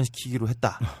사회를 재건시키기로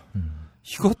했다.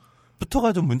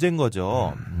 이것부터가 좀 문제인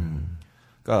거죠.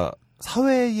 그러니까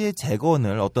사회의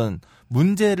재건을 어떤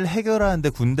문제를 해결하는데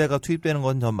군대가 투입되는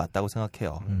건 전 맞다고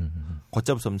생각해요.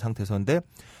 걷잡을 수 없는 상태에서인데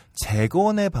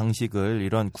재건의 방식을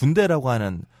이런 군대라고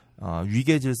하는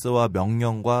위계 질서와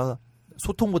명령과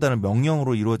소통보다는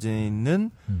명령으로 이루어지는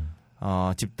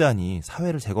집단이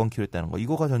사회를 재건키로 했다는 거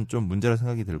이거가 전 좀 문제라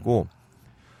생각이 들고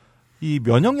이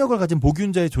면역력을 가진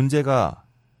보균자의 존재가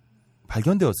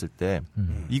발견되었을 때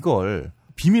이걸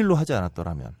비밀로 하지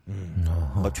않았더라면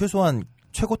그러니까 최소한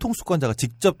최고 통수권자가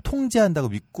직접 통제한다고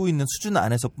믿고 있는 수준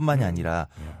안에서뿐만이 아니라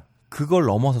그걸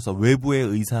넘어서서 외부의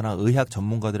의사나 의학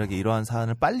전문가들에게 이러한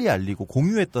사안을 빨리 알리고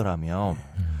공유했더라면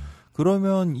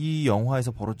그러면 이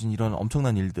영화에서 벌어진 이런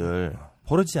엄청난 일들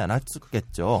벌어지지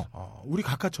않았겠죠. 우리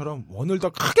각하처럼 원을 더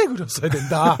크게 그렸어야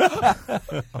된다.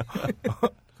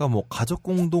 그러니까 뭐 가족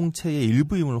공동체의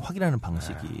일부임을 확인하는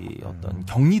방식이 어떤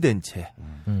격리된 채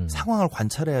상황을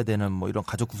관찰해야 되는 뭐 이런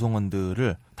가족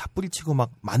구성원들을 다 뿌리치고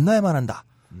막 만나야만 한다.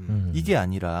 이게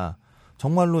아니라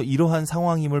정말로 이러한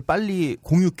상황임을 빨리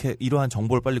이러한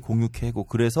정보를 빨리 공유하고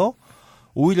그래서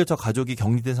오히려 저 가족이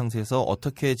격리된 상태에서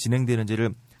어떻게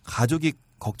진행되는지를 가족이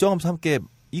걱정하면서 함께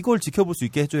이걸 지켜볼 수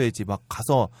있게 해줘야지 막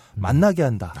가서 만나게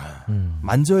한다.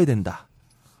 만져야 된다.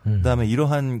 그다음에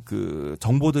이러한 그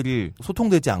정보들이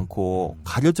소통되지 않고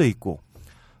가려져 있고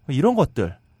이런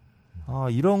것들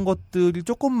이런 것들이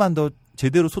조금만 더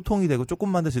제대로 소통이 되고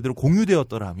조금만 더 제대로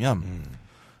공유되었더라면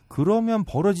그러면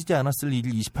벌어지지 않았을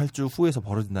일이 28주 후에서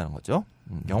벌어진다는 거죠.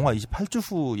 영화 28주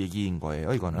후 얘기인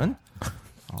거예요. 이거는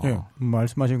예,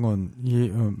 말씀하신 건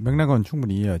맥락은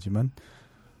충분히 이해하지만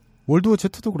월드워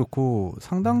Z도 그렇고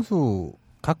상당수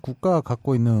각 국가가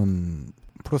갖고 있는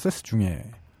프로세스 중에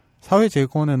사회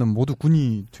재건에는 모두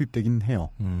군이 투입되긴 해요.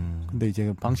 근데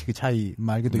이제 방식의 차이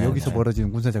말고도 네, 여기서 네.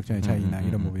 벌어지는 군사작전의 차이나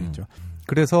이런 부분이 있죠.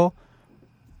 그래서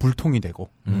불통이 되고.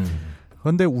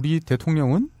 그런데 우리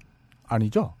대통령은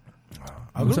아니죠.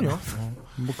 아, 그럼요.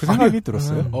 뭐 그 생각이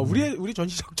들었어요. 우리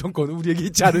전시적 정권은 우리에게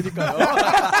있지 않으니까요.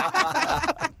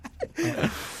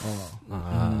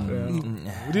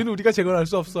 우리는 우리가 재건할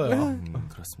수 없어요.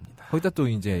 그렇습니다. 거기다 또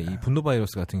이제 이 분노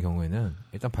바이러스 같은 경우에는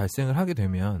일단 발생을 하게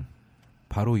되면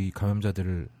바로 이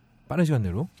감염자들을 빠른 시간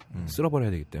내로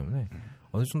쓸어버려야 되기 때문에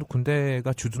어느 정도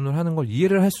군대가 주둔을 하는 걸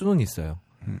이해를 할 수는 있어요.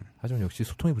 하지만 역시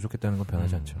소통이 부족했다는 건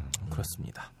변하지 않죠.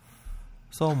 그렇습니다.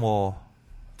 그래서 뭐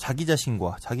자기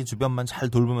자신과 자기 주변만 잘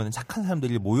돌보면 착한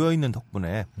사람들이 모여 있는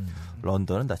덕분에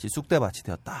런던은 다시 쑥대밭이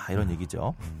되었다 이런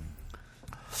얘기죠.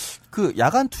 그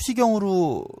야간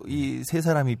투시경으로 이 세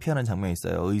사람이 피하는 장면이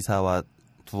있어요. 의사와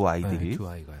두 아이들이. 네, 두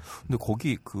아이가요. 근데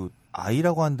거기 그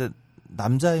아이라고 하는데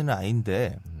남자애는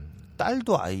아이인데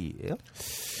딸도 아이예요?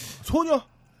 소녀?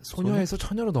 소녀에서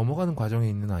처녀로 넘어가는 과정에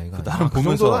있는 아이가 그 아니에요. 나는 그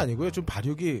보면서 정도는 아니고요. 좀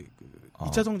발육이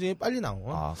 2차 성징이 빨리 나온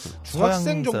그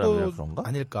중학생 서양 사람이라 정도 그런가?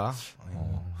 아닐까.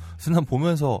 그래서 난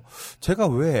보면서 제가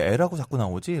왜 애라고 자꾸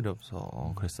나오지?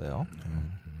 이러면서 그랬어요.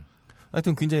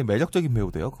 하여튼 굉장히 매력적인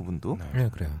배우대요, 그분도. 네,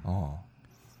 그래요.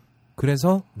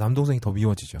 그래서 남동생이 더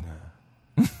미워지죠.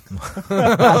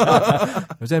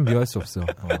 여자는 미워할 수 없어.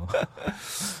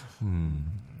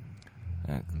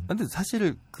 근데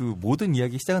사실 그 모든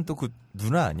이야기 시작은 또 그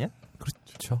누나 아니야?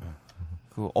 그렇죠.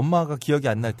 그 엄마가 기억이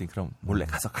안 날 때 그럼 몰래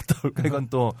가서 갔다 올까? 이건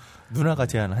또 누나가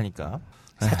제안을 하니까.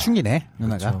 사춘기네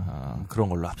누나가. 그렇죠. 그런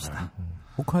걸로 합시다.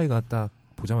 호카이가 딱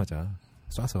보자마자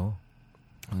쏴서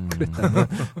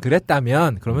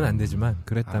그랬다면 그러면 안 되지만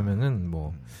그랬다면은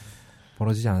뭐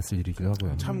벌어지지 않았을 일이기도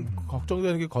하고요. 참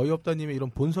걱정되는 게 거의 없다님의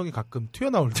이런 본성이 가끔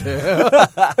튀어나올 때.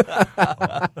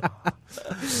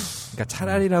 그러니까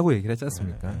차라리라고 얘기를 했지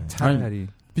않습니까? 차라리.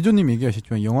 비조님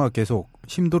얘기하셨지만 영화가 계속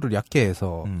심도를 얕게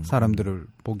해서 사람들을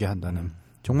보게 한다는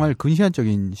정말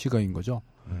근시안적인 시각인 거죠.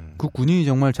 그 군인이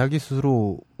정말 자기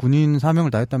스스로 군인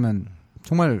사명을 다했다면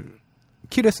정말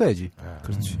킬했어야지.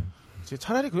 그렇지.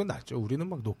 차라리 그건 낫죠. 우리는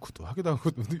막 노크도 하기도 하고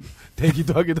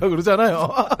대기도 하기도 하고 그러잖아요.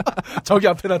 저기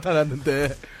앞에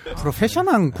나타났는데.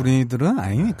 프로페셔널한 군인들은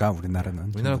아니니까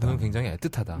우리나라는. 우리나라 군은 굉장히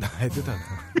애틋하다. 애틋하다.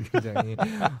 굉장히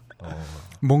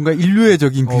뭔가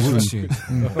인류애적인 기준. 그렇지.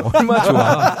 얼마나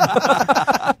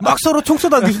좋아. 막 서로 총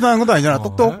쏘다 귀신하는 것도 아니잖아.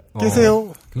 똑똑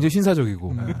계세요. 굉장히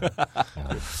신사적이고.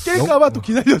 깰까봐 또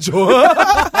기다려줘.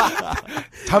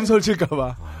 잠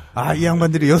설칠까봐. 아, 이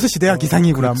양반들이 6시 대학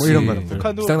기상이구나. 뭐 이런 것들.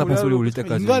 북한도 기상 나쁜 소리 울릴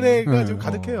때까지. 인간애가 좀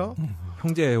가득해요.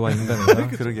 형제와 인간애가.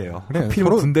 그러게요. 그래,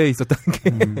 필요 군대에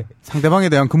있었다는 게. 상대방에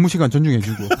대한 근무 시간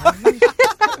존중해주고.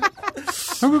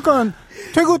 그러니까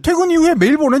퇴근 이후에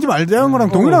메일 보내지 말자는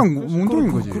거랑 동일한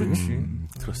운동인 거지. 그렇지.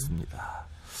 그렇습니다.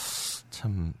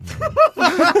 참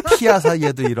피아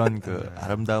사이에도 이런 그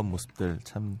아름다운 모습들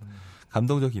참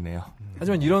감동적이네요.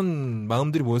 하지만 이런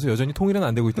마음들이 모여서 여전히 통일은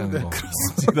안 되고 있다는 거.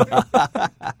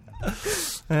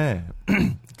 네.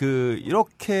 그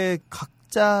이렇게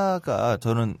각자가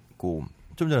저는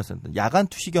좀 전에 썼던 야간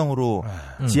투시경으로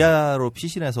지하로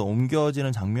피신해서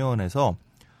옮겨지는 장면에서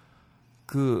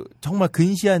그 정말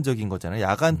근시안적인 거잖아요.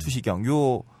 야간 투시경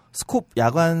요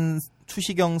야간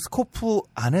투시경 스코프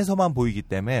안에서만 보이기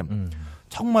때문에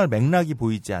정말 맥락이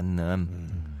보이지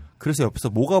않는 그래서 옆에서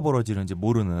뭐가 벌어지는지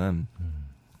모르는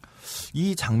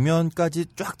이 장면까지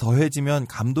쫙 더해지면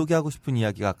감독이 하고 싶은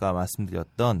이야기가 아까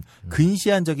말씀드렸던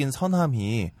근시안적인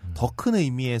선함이 더 큰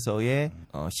의미에서의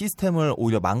시스템을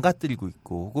오히려 망가뜨리고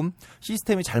있고 혹은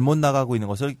시스템이 잘못 나가고 있는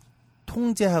것을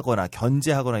통제하거나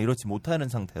견제하거나 이렇지 못하는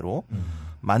상태로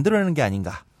만들어내는 게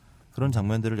아닌가 그런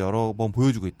장면들을 여러 번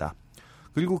보여주고 있다.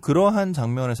 그리고 그러한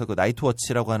장면에서 그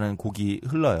나이트워치라고 하는 곡이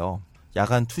흘러요.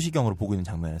 야간 투시경으로 보고 있는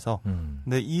장면에서.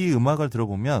 근데 이 음악을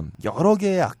들어보면 여러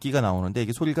개의 악기가 나오는데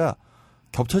이게 소리가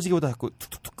겹쳐지기보다 자꾸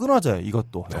툭툭툭 끊어져요.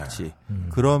 이것도 역시.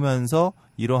 그러면서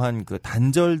이러한 그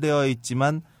단절되어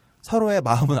있지만 서로의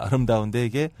마음은 아름다운데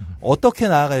이게 어떻게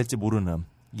나아가야 될지 모르는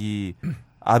이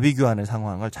아비규환의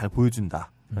상황을 잘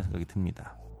보여준다. 그런 생각이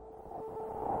듭니다.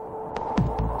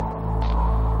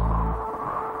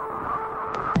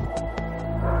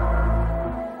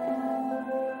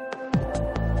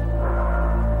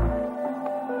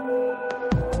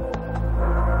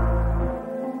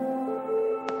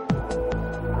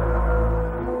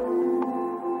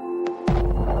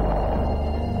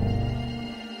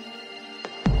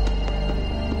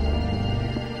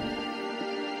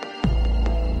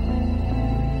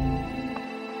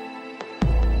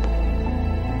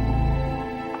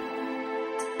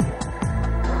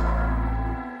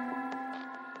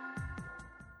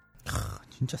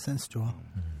 진짜 센스 좋아.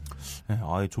 네,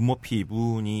 존 머피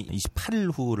이분이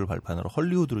 28일 후를 발판으로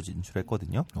헐리우드로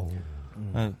진출했거든요.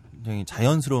 네, 굉장히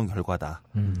자연스러운 결과다.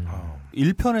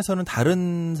 1편에서는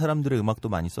다른 사람들의 음악도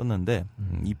많이 썼는데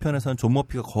 2편에서는 존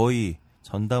머피가 거의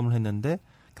전담을 했는데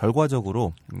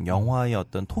결과적으로 영화의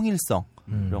어떤 통일성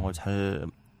이런 걸 잘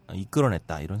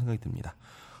이끌어냈다 이런 생각이 듭니다.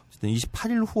 어쨌든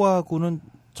 28일 후하고는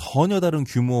전혀 다른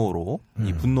규모로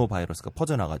이 분노 바이러스가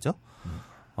퍼져나가죠.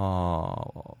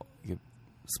 이게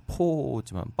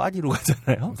스포지만 파리로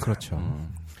가잖아요. 그렇죠.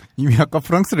 이미 아까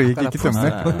프랑스로 얘기했기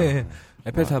때문에. 네.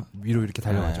 에펠탑 위로 이렇게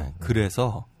달려가죠. 네,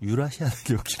 그래서 유라시아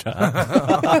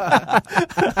대륙이라.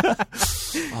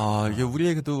 이게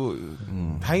우리에게도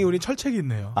다행히 우리 철책이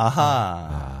있네요.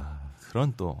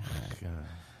 그런 또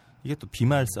이게 또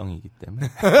비말성이기 때문에.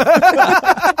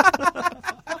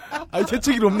 아니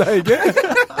재채기로 없나 이게?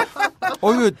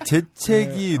 이거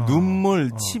재채기,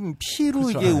 눈물, 침, 피로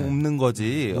그렇죠. 이게 옵는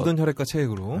거지. 모든 혈액과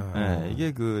체액으로.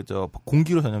 이게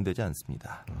공기로 전염되지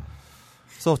않습니다.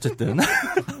 그래서 어쨌든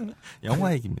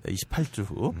영화 얘기입니다. 28주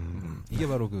후. 이게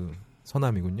바로 그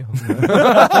서남이군요.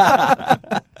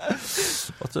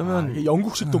 어쩌면 이게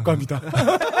영국식 독감이다.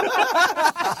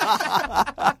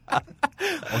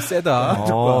 세다.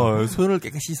 손을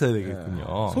깨끗이 씻어야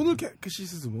되겠군요. 손을 깨끗이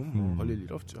씻으면 걸릴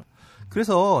일 없죠.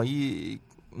 그래서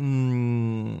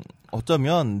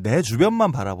어쩌면 내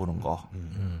주변만 바라보는 거,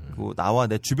 그리고 나와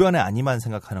내 주변의 아니만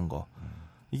생각하는 거,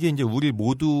 이게 이제 우리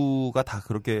모두가 다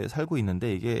그렇게 살고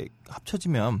있는데 이게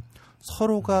합쳐지면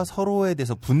서로가 서로에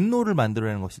대해서 분노를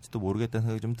만들어내는 것일지도 모르겠다는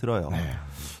생각이 좀 들어요.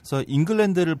 그래서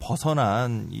잉글랜드를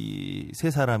벗어난 이 세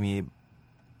사람이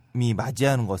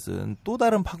맞이하는 것은 또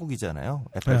다른 파국이잖아요.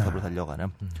 에펠탑으로 달려가는.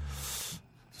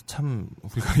 참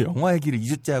우리가 영화 얘기를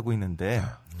 2주째 하고 있는데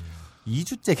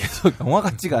 2주째 계속 영화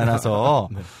같지가 않아서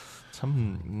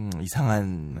참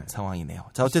이상한 상황이네요.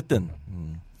 자, 어쨌든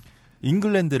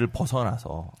잉글랜드를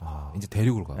벗어나서 이제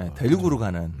대륙으로 가. 네, 대륙으로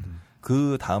가는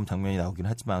그 다음 장면이 나오긴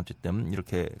하지만 어쨌든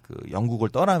이렇게 그 영국을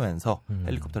떠나면서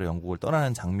헬리콥터로 영국을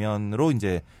떠나는 장면으로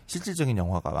이제 실질적인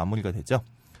영화가 마무리가 되죠.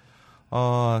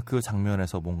 그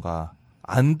장면에서 뭔가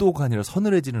안도가 아니라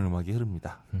서늘해지는 음악이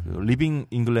흐릅니다. 그 리빙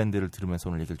잉글랜드를 들으면서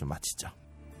오늘 얘기를 좀 마치죠.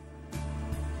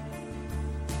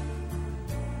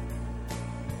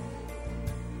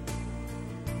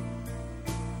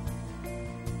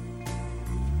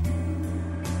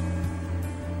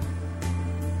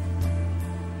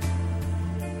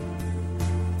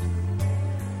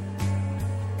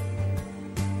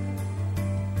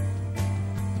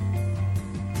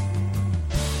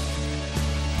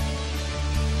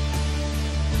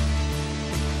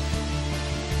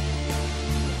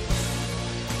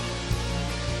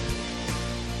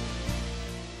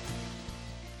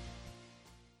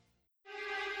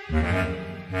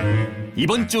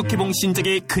 이번 주 개봉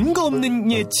신작의 근거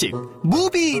없는 예측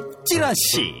무비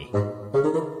찌라시.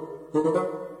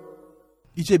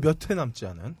 이제 몇 회 남지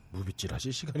않은 무비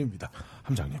찌라시 시간입니다.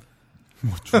 함장님.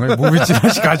 중간에 무비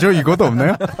찌라시 가죠? 이것도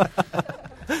없나요?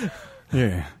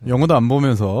 예, 영어도 안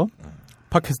보면서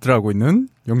팟캐스트를 하고 있는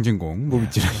영진공 무비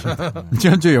찌라시.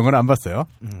 지난주에 영화를 안 봤어요.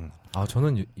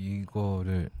 저는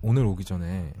이거를 오늘 오기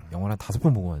전에 영화를 한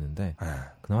 5번 보고 왔는데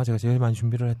그나마 제가 제일 많이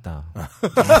준비를 했다.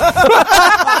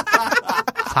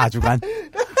 4주간.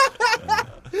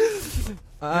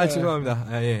 죄송합니다.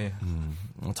 예.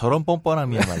 저런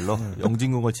뻔뻔함이야말로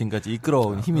영진공을 지금까지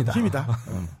이끌어온 힘이다.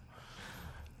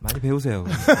 많이 배우세요.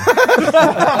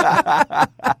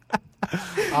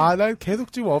 난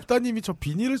계속 지금 업다님이 저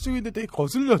비니를 쓰고 있는데 되게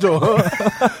거슬려져.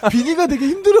 비니가 되게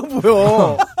힘들어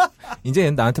보여.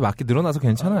 이제 나한테 맞게 늘어나서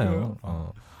괜찮아요.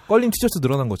 껄림 티셔츠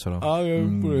늘어난 것처럼.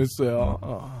 그랬어요.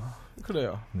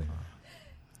 그래요. 네.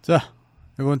 자,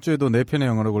 이번 주에도 4편의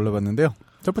영화를 골라봤는데요.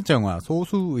 첫 번째 영화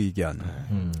소수의견.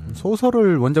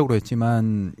 소설을 원작으로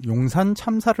했지만 용산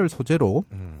참사를 소재로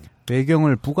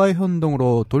배경을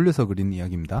부가현동으로 돌려서 그린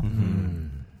이야기입니다.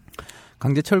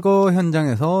 강제 철거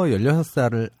현장에서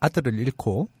 16살 아들을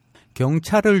잃고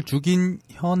경찰을 죽인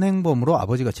현행범으로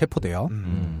아버지가 체포돼요.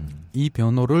 이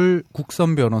변호를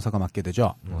국선 변호사가 맡게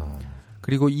되죠.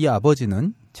 그리고 이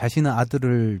아버지는 자신의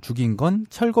아들을 죽인 건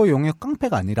철거 용역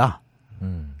깡패가 아니라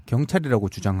경찰이라고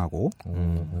주장하고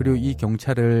그리고 이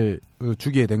경찰을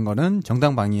죽이게 된 거는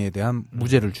정당방위에 대한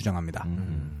무죄를 주장합니다.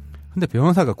 근데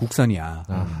변호사가 국선이야.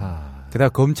 게다가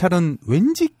검찰은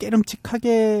왠지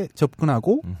깨름칙하게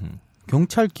접근하고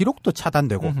경찰 기록도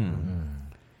차단되고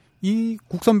이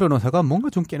국선 변호사가 뭔가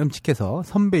좀 깨름칙해서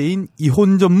선배인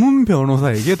이혼 전문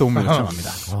변호사에게 도움을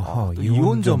요청합니다.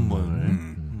 이혼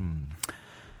전문을.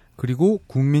 그리고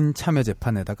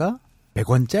국민참여재판에다가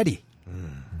 100원짜리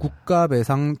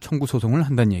국가배상 청구 소송을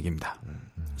한다는 얘기입니다.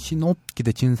 신업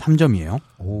기대치는 3점이에요.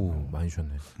 오, 많이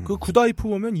주셨네. 그 굿와이프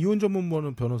보면 이혼 전문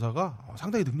보는 변호사가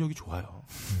상당히 능력이 좋아요.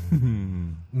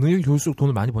 능력이 좋을수록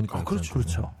돈을 많이 버니까.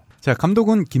 그렇죠. 자,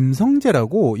 감독은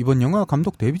김성재라고 이번 영화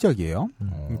감독 데뷔작이에요.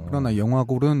 그러나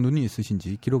영화골은 눈이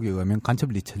있으신지 기록에 의하면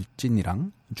간첩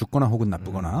리처진이랑 죽거나 혹은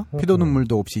나쁘거나 피도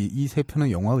눈물도 없이 이 세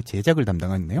편의 영화의 제작을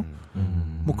담당했네요.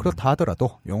 뭐 그렇다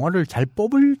하더라도 영화를 잘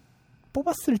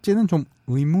뽑았을지는 좀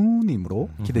의문이므로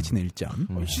기대치는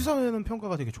 1점. 시사회는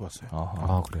평가가 되게 좋았어요.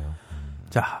 아, 그래요.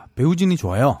 자, 배우진이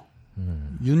좋아요.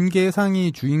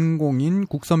 윤계상이 주인공인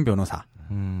국선 변호사.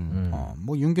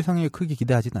 뭐 윤계상에 크게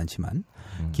기대하진 않지만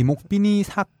김옥빈이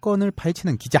사건을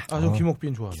파헤치는 기자. 저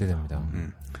김옥빈 좋아합니다. 기대됩니다.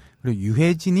 그리고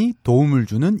유해진이 도움을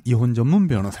주는 이혼 전문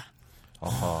변호사.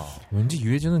 왠지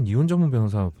유해진은 이혼 전문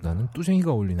변호사보다는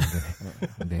뚜쟁이가 어울리는데.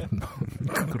 네.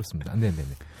 그렇습니다. 네.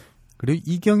 그리고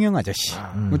이경영 아저씨.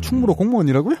 충무로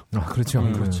공무원이라고요? 그렇죠.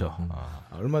 그렇죠.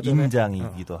 얼마 전에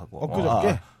임장이기도 하고.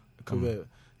 엊그저께 왜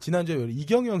지난주에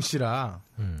이경영 씨랑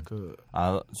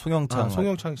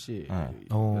송영창 씨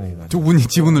두 분이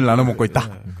지분을 나눠 먹고 있다.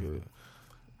 그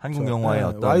한국 영화의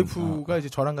어떤 와이프가 이제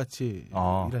저랑 같이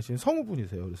일하시는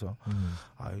성우분이세요. 그래서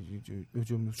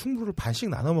요즘 충무를 반씩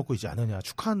나눠 먹고 있지 않느냐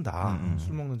축하한다.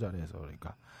 술 먹는 자리에서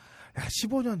그러니까 야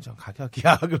 15년 전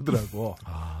가격이야 그러더라고.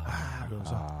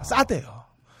 그래서 싸대요.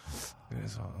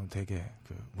 그래서 되게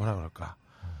뭐라 그럴까.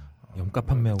 염가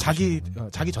판매하고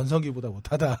자기 전성기보다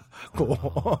못하다고.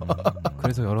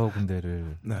 그래서 여러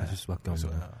군데를 가실 수밖에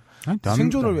없어요.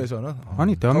 생존을 위해서는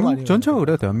대한민국 전체가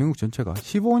그래요. 대한민국 전체가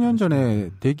 15년 전에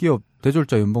대기업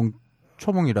대졸자 연봉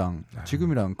초봉이랑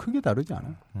지금이랑 크게 다르지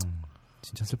않아요.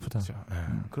 진짜 슬프다.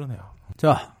 그러네요.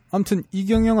 자, 아무튼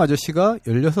이경영 아저씨가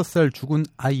 16살 죽은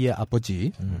아이의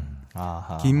아버지,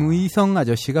 김의성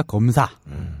아저씨가 검사,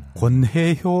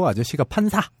 권혜효 아저씨가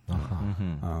판사,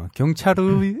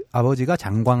 경찰의 아버지가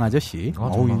장광 아저씨.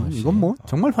 이건 뭐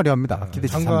정말 화려합니다.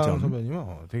 기대치 3점. 장광 선배님은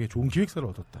되게 좋은 기획사를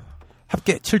얻었다.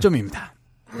 합계 7점입니다.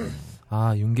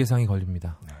 윤계상이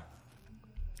걸립니다.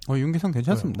 윤계상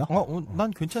괜찮습니다.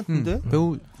 난 괜찮던데?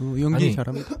 배우 연기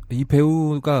잘합니다. 이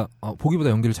배우가 보기보다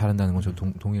연기를 잘한다는 건 저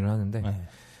동의를 하는데.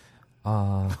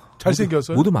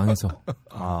 잘생겼어요? 모두 망해서.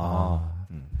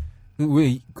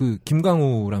 왜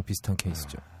김강우랑 비슷한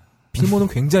케이스죠. 피모는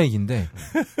굉장히 긴데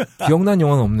기억난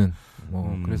영화는 없는.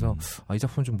 그래서 이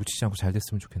작품 좀 묻히지 않고 잘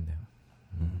됐으면 좋겠네요.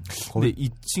 근데 이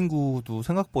친구도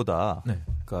생각보다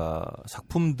그러니까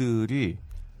작품들이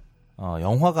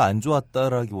영화가 안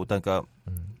좋았다라기보다 그러니까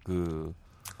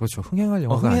그렇죠. 흥행하지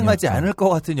아니었죠. 않을 것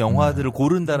같은 영화들을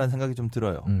고른다는 생각이 좀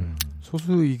들어요.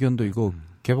 소수 의견도 이거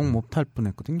개봉 못할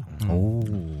뻔했거든요.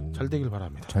 잘 되길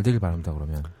바랍니다. 잘 되길 바랍니다.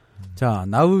 그러면 자,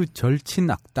 나의 절친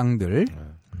악당들.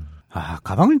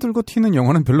 가방을 들고 튀는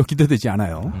영화는 별로 기대되지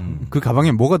않아요. 그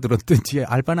가방에 뭐가 들었든지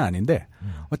알 바는 아닌데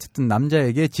어쨌든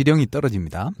남자에게 지령이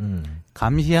떨어집니다.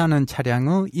 감시하는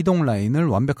차량의 이동 라인을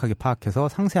완벽하게 파악해서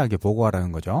상세하게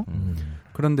보고하라는 거죠.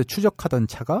 그런데 추적하던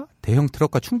차가 대형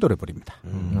트럭과 충돌해버립니다.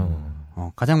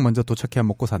 가장 먼저 도착해야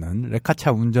먹고 사는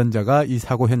레카차 운전자가 이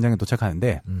사고 현장에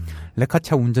도착하는데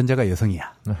레카차 운전자가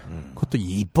여성이야. 그것도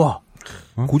이뻐.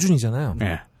 고준이잖아요.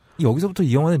 네. 여기서부터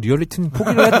이 영화는 리얼리티는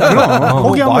포기를 했다.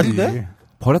 포기한 거지.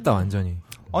 버렸다 완전히.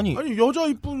 아니 여자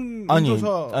이쁜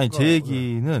운전사. 아니 제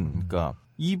얘기는 그러니까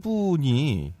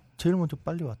이분이 제일 먼저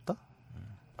빨리 왔다?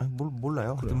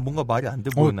 몰라요. 뭔가 말이 안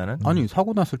돼 보여 나는. 아니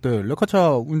사고 났을 때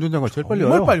레카차 운전자가 제일 빨리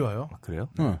와요. 정말 빨리 와요. 그래요?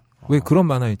 왜 그런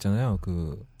만화 있잖아요.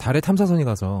 달에 탐사선이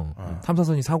가서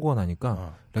탐사선이 사고가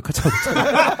나니까 레카차가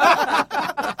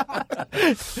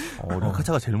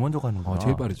레카차가 제일 먼저 가는 거야.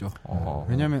 제일 빠르죠.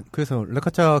 왜냐하면 그래서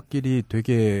레카차끼리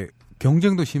되게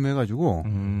경쟁도 심해가지고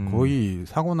거의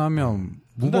사고 나면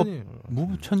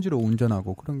무부천지로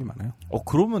운전하고 그런 게 많아요.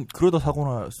 그러면 그러다 사고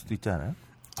날 수도 있지 않아요?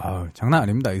 장난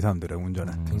아닙니다. 이 사람들의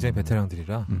운전은. 굉장히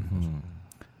베테랑들이라.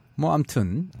 뭐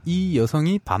아무튼 이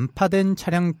여성이 반파된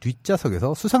차량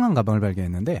뒷좌석에서 수상한 가방을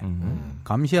발견했는데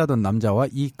감시하던 남자와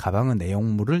이 가방의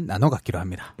내용물을 나눠 갖기로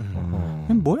합니다.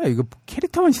 뭐야 이거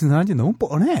캐릭터만 신선한지 너무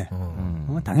뻔해.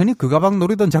 당연히 그 가방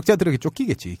노리던 작자들에게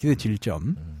쫓기겠지. 기대치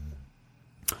 1점.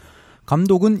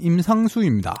 감독은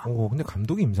임상수입니다. 근데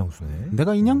감독이 임상수네.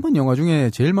 내가 인양반 영화 중에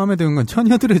제일 마음에 드는 건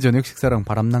처녀들의 저녁 식사랑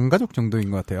바람난 가족 정도인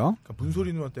것 같아요. 그러니까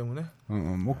문소리 누나 때문에?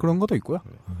 뭐 그런 것도 있고요.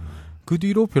 그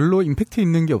뒤로 별로 임팩트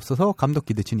있는 게 없어서 감독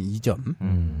기대치는 2점.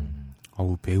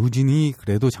 배우진이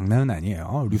그래도 장난은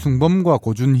아니에요. 류승범과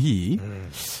고준희.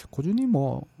 고준희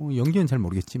뭐 연기는 잘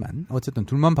모르겠지만 어쨌든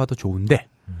둘만 봐도 좋은데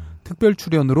특별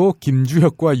출연으로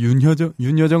김주혁과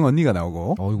윤여정 언니가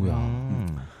나오고.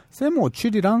 어이구야. 샘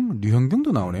오칠이랑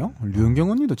류현경도 나오네요. 류현경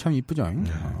언니도 참 이쁘죠.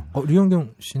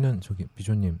 류현경 씨는 저기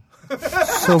비조님.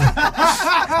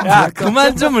 야,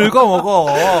 그만 좀 읽어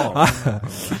먹어.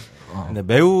 네,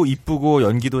 매우 이쁘고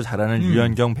연기도 잘하는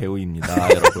유연경 배우입니다,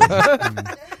 여러분.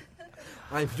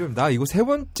 아니 좀 나 이거 세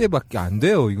번째밖에 안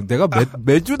돼요. 이거 내가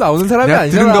매주 나오는 사람이 내가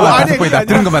아니잖아. 들은 것만 아니, 다섯 번이다. 아니,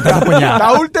 들은 것만 다섯 번이야.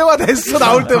 나올 때마다 했어,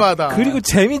 나올 때마다. 그리고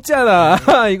재밌잖아.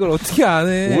 이걸 어떻게 안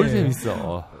해? 뭘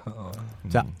재밌어.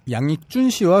 자, 양익준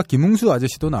씨와 김웅수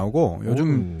아저씨도 나오고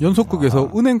요즘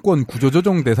연속극에서 은행권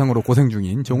구조조정 대상으로 고생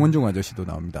중인 정원중 아저씨도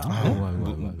나옵니다.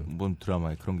 뭔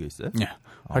드라마에 그런 게 있어요? 예.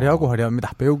 화려하고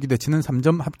화려합니다. 배우 기대치는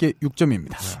 3점, 합계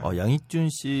 6점입니다. 양익준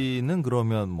씨는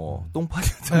그러면 뭐 똥파리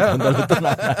같은 건달로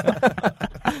떠나나요?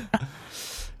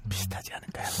 비슷하지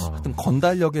않을까요? 하여튼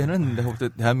건달역에는 내가 볼 때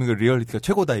대한민국 리얼리티가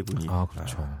최고다 이분이. 아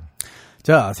그렇죠.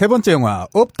 자, 세 번째 영화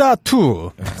없다 2.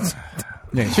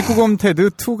 네, 19금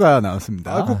테드 2가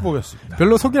나왔습니다. 꼭 보겠습니다.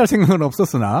 별로 소개할 생각은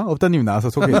없었으나 없다님이 나와서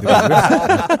소개해드리고요.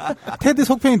 테드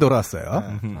속편이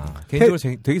돌아왔어요. 개인적으로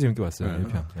되게 재밌게 봤어요.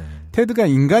 1편. 테드가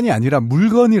인간이 아니라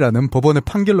물건이라는 법원의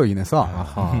판결로 인해서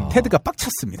테드가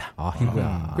빡쳤습니다.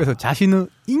 이거야. 그래서 자신의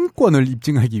인권을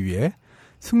입증하기 위해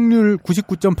승률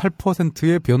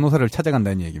 99.8%의 변호사를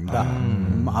찾아간다는 얘기입니다.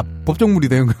 법정물이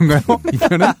되는 건가요? 이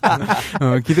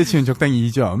편은? 기대치는 적당히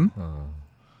 2점.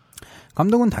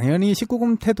 감독은 당연히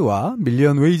 19금 테드와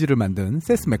밀리언 웨이즈를 만든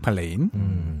세스 맥팔레인.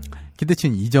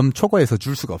 기대치는 2점 초과해서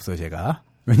줄 수가 없어요, 제가.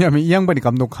 왜냐하면 이 양반이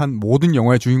감독한 모든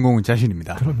영화의 주인공은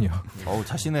자신입니다. 그럼요.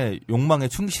 자신의 욕망에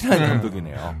충실한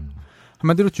감독이네요.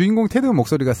 한마디로 주인공 테드의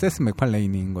목소리가 세스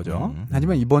맥팔레인인 거죠.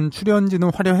 하지만 이번 출연진은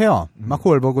화려해요. 마크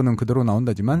월버그는 그대로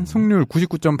나온다지만 승률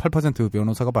 99.8%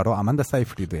 변호사가 바로 아만다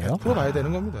사이프리드예요. 그거 봐야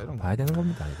되는 겁니다. 이런 거. 봐야 되는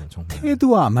겁니다. 이건 정말.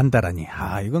 테드와 아만다라니.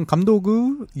 이건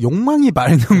감독의 욕망이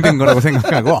반영된 거라고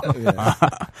생각하고.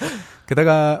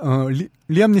 게다가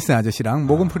리암 니슨 아저씨랑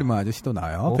모건 프리먼 아저씨도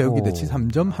나와요. 배우 기대치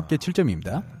 3점, 합계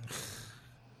 7점입니다.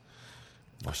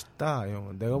 멋있다.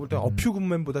 내가 볼 때 어퓨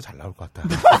굿맨보다 잘 나올 것 같다.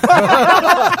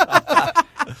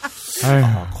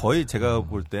 거의 제가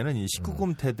볼 때는 이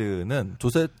 19금 테드는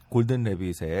조셉 골든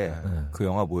레빗의 그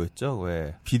영화 뭐였죠?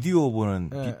 왜 비디오 보는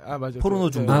맞아.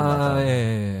 포르노 중독.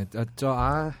 예.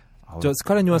 저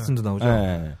스칼렛 요한슨도 나오죠.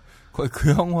 네. 거의 그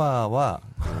영화와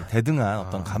대등한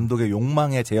어떤 감독의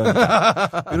욕망의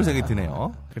재현이다. 이런 생각이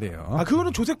드네요. 그래요.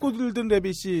 그거는 조셉 골든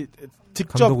레빗이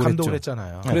직접 감독을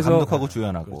했잖아요. 그래서 감독하고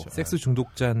주연하고. 그렇죠. 섹스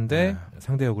중독자인데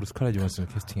상대 역으로 스칼렛 요한슨을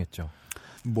캐스팅했죠.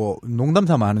 뭐 농담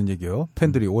삼아 하는 얘기요.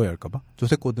 팬들이 오해할까봐.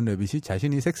 조셉 고든 레빗이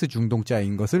자신이 섹스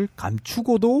중독자인 것을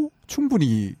감추고도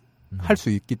충분히 할 수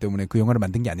있기 때문에 그 영화를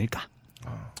만든 게 아닐까.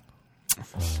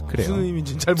 그래요. 무슨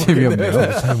의미인지는 잘 모르겠네요.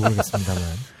 재미없네요. 잘 모르겠습니다만.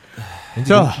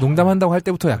 왠지 농담한다고 할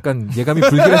때부터 약간 예감이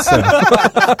불길했어요.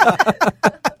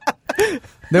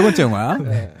 네 번째 영화.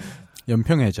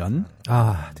 연평해전.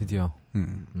 드디어.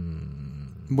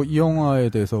 뭐 이 영화에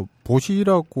대해서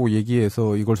보시라고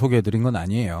얘기해서 이걸 소개해드린 건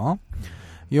아니에요.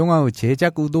 이 영화의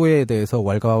제작 의도에 대해서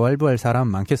왈가왈부할 사람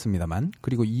많겠습니다만,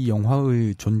 그리고 이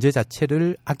영화의 존재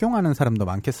자체를 악용하는 사람도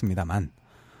많겠습니다만,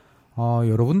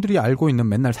 여러분들이 알고 있는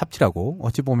맨날 삽질하고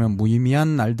어찌 보면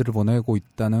무의미한 날들을 보내고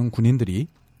있다는 군인들이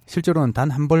실제로는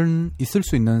단 한 번 있을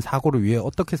수 있는 사고를 위해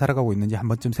어떻게 살아가고 있는지 한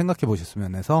번쯤 생각해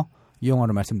보셨으면 해서 이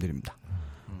영화를 말씀드립니다.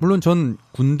 물론 전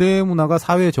군대 문화가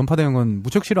사회에 전파되는 건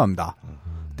무척 싫어합니다.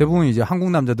 대부분 이제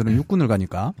한국 남자들은 육군을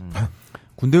가니까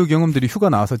군대의 경험들이 휴가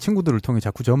나와서 친구들을 통해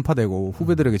자꾸 전파되고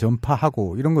후배들에게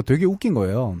전파하고 이런 거 되게 웃긴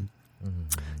거예요.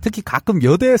 특히 가끔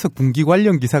여대에서 군기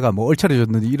관련 기사가 뭐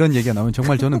얼차려졌는지 이런 얘기가 나오면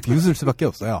정말 저는 비웃을 수밖에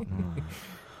없어요.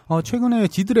 최근에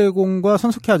지드래곤과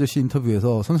손석희 아저씨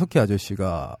인터뷰에서 손석희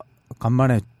아저씨가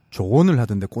간만에 조언을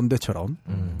하던데 꼰대처럼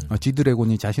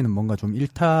지드래곤이 자신은 뭔가 좀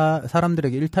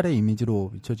사람들에게 일탈의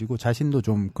이미지로 비춰지고 자신도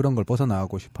좀 그런 걸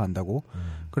벗어나가고 싶어 한다고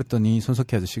그랬더니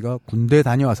손석희 아저씨가 군대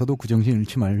다녀와서도 그 정신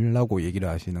잃지 말라고 얘기를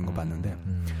하시는 거 봤는데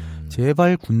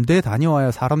제발 군대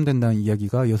다녀와야 사람 된다는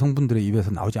이야기가 여성분들의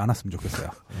입에서 나오지 않았으면 좋겠어요.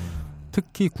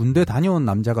 특히 군대 다녀온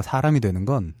남자가 사람이 되는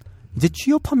건 이제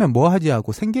취업하면 뭐 하지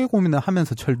하고 생계 고민을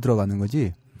하면서 철 들어가는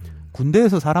거지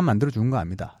군대에서 사람 만들어주는 거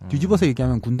아닙니다. 뒤집어서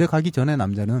얘기하면 군대 가기 전에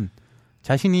남자는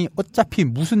자신이 어차피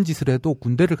무슨 짓을 해도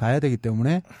군대를 가야 되기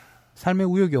때문에 삶의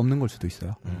우욕이 없는 걸 수도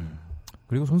있어요.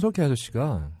 그리고 손석희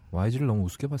아저씨가 YG를 너무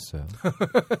우습게 봤어요.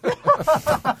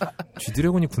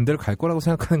 G드래곤이 군대를 갈 거라고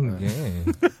생각하는 게.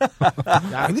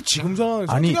 야, 근데 지금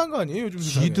상황에서 특이한 거 아니에요? 요즘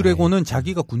G드래곤은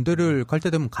자기가 군대를 갈 때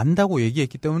되면 간다고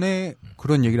얘기했기 때문에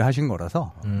그런 얘기를 하신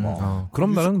거라서.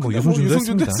 그런 말은 뭐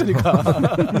유승준도 했으니까.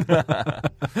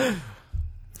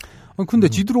 근데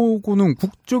G드래곤은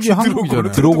국적이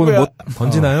한국이잖아요. 드래곤은 뭐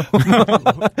던지나요?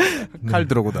 칼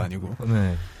드래곤도 아니고.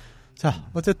 네. 자,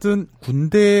 어쨌든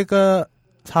군대가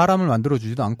사람을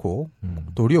만들어주지도 않고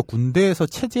도리어 군대에서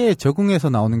체제에 적응해서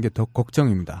나오는 게 더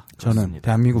걱정입니다. 저는 그렇습니다.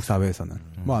 대한민국 사회에서는.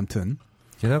 뭐 아무튼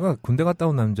게다가 군대 갔다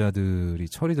온 남자들이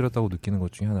철이 들었다고 느끼는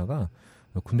것 중에 하나가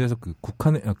군대에서 그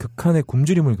극한의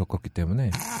굶주림을 겪었기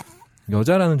때문에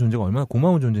여자라는 존재가 얼마나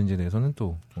고마운 존재인지에 대해서는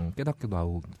또 깨닫게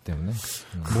나오기 때문에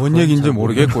뭔 얘기인지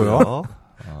모르겠고요.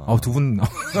 두 분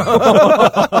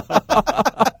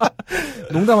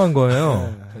농담한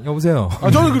거예요. 여보세요.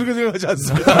 저는 그렇게 생각하지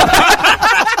않습니다.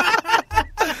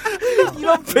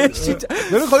 이런 배 진짜.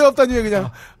 너는 거의 없다니 그냥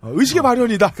의식의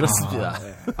발현이다. 그렇습니다.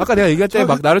 아까 내가 얘기할 때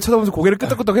막 나를 쳐다보면서 고개를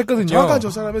끄덕끄덕 했거든요. 정확한 저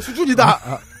사람의 수준이다.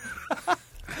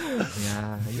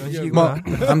 야, 이런 식이구나.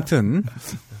 아무튼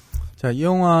자, 이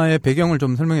영화의 배경을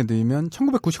좀 설명해 드리면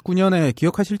 1999년에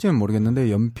기억하실지는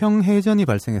모르겠는데 연평해전이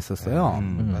발생했었어요.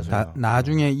 맞아요.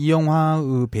 나중에 이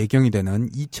영화의 배경이 되는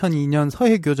 2002년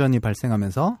서해교전이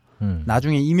발생하면서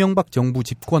나중에 이명박 정부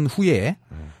집권 후에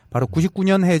바로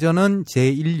 99년 해전은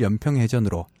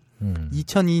제1연평해전으로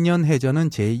 2002년 해전은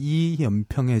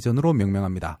제2연평해전으로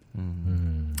명명합니다.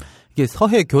 이게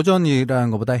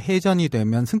서해교전이라는 것보다 해전이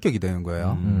되면 승격이 되는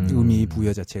거예요. 의미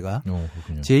부여 자체가.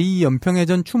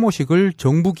 제2연평해전 추모식을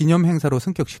정부 기념 행사로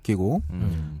승격시키고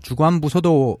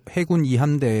주관부서도 해군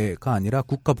 2함대가 아니라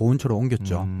국가보훈처로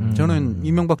옮겼죠. 저는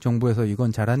이명박 정부에서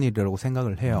이건 잘한 일이라고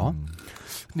생각을 해요.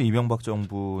 근데 이명박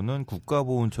정부는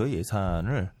국가보훈처의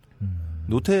예산을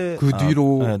노태 그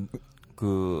뒤로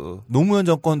그 노무현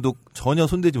정권도 전혀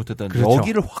손대지 못했다는 그렇죠.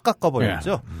 여기를 확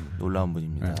깎아버렸죠. 놀라운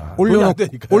분입니다.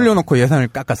 올려놓고 예산을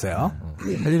깎았어요.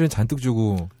 할 일은 잔뜩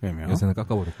주고 그러면. 예산을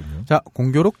깎아버렸군요. 자,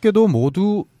 공교롭게도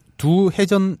모두 두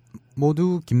해전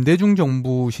모두 김대중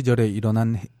정부 시절에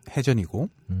일어난 해전이고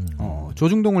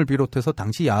조중동을 비롯해서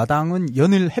당시 야당은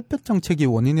연일 햇볕 정책이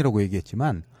원인이라고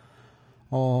얘기했지만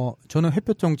저는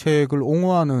햇볕 정책을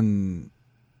옹호하는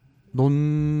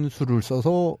논술을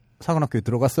써서 사관학교에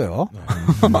들어갔어요.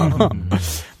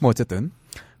 뭐 어쨌든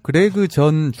그레그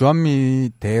전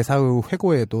주한미 대사의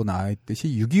회고에도 나와있듯이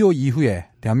 6.25 이후에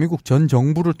대한민국 전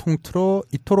정부를 통틀어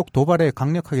이토록 도발에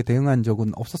강력하게 대응한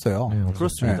적은 없었어요. 네,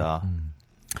 그렇습니다.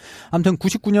 아무튼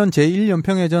 99년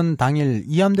제1연평해전 당일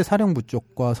이함대 사령부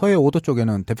쪽과 서해 5도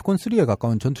쪽에는 데프콘 3에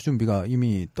가까운 전투 준비가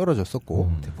이미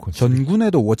떨어졌었고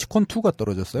전군에도 워치콘2가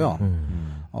떨어졌어요.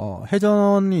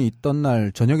 해전이 있던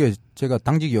날 저녁에 제가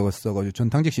당직이었어가지고 전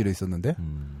당직실에 있었는데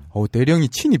대령이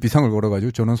친히 비상을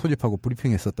걸어가지고 저는 소집하고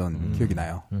브리핑했었던 기억이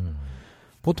나요.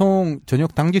 보통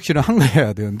저녁 당직실은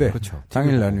한가해야 되는데 그렇죠.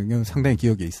 당일날은 상당히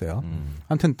기억에 있어요.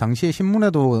 아무튼 당시에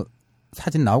신문에도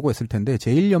사진 나오고 했을 텐데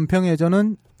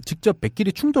제1연평해전은 직접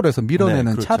백끼리 충돌해서 밀어내는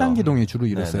네, 그렇죠. 차단 기동이 주로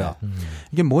이뤘어요.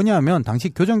 이게 뭐냐면 당시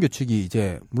교전규칙이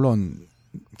이제 물론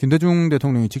김대중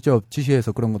대통령이 직접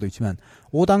지시해서 그런 것도 있지만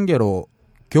 5단계로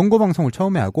경고방송을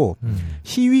처음에 하고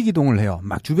시위 기동을 해요.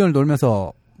 막 주변을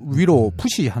돌면서 위로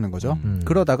푸시하는 거죠.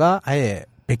 그러다가 아예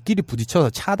백끼리 부딪혀서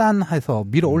차단해서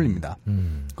밀어 올립니다.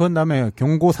 그런 다음에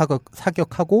경고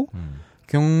사격하고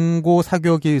경고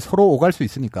사격이 서로 오갈 수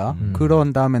있으니까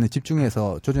그런 다음에는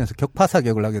집중해서 조준해서 격파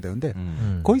사격을 하게 되는데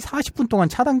거의 40분 동안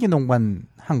차단 기동만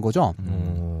한 거죠.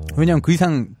 왜냐하면 그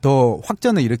이상 더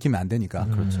확전을 일으키면 안 되니까.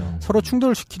 그렇죠. 서로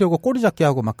충돌을 시키려고 꼬리 잡기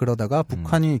하고 막 그러다가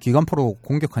북한이 기관포로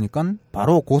공격하니까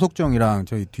바로 고속정이랑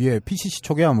저희 뒤에 PCC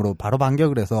초계함으로 바로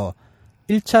반격을 해서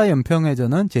 1차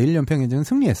연평해전은 제1연평해전은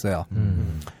승리했어요.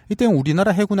 이때는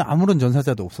우리나라 해군에 아무런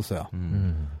전사자도 없었어요.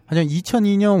 하지만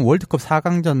 2002년 월드컵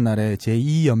 4강전 날의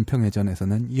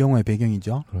제2연평해전에서는 이 영화의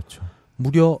배경이죠. 그렇죠.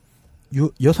 무려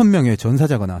 6명의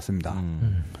전사자가 나왔습니다.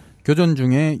 교전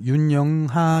중에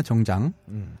윤영하 정장,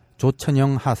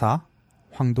 조천영 하사,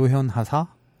 황도현 하사,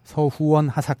 서후원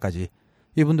하사까지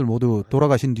이분들 모두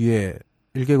돌아가신 뒤에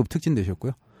 1계급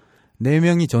특진되셨고요.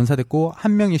 4명이 전사됐고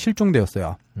 1명이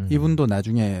실종되었어요. 이분도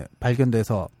나중에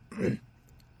발견돼서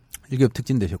 1계급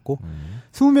특진되셨고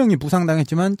 20명이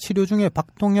부상당했지만 치료 중에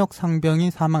박동혁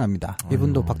상병이 사망합니다.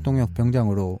 이분도 박동혁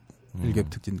병장으로 1계급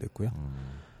특진됐고요.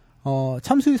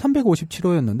 참수위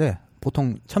 357호였는데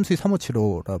보통 참수위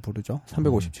 357호라 부르죠.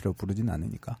 357호 부르진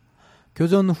않으니까.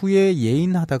 교전 후에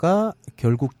예인하다가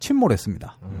결국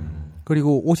침몰했습니다.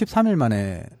 그리고 53일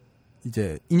만에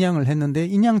이제 인양을 했는데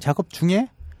인양 작업 중에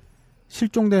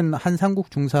실종된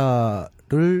한상국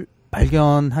중사를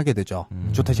발견하게 되죠.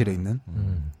 조타실에 있는.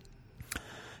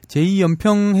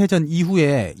 제2연평해전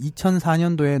이후에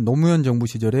 2004년도에 노무현 정부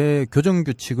시절에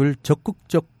교전규칙을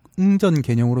적극적 응전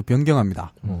개념으로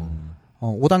변경합니다.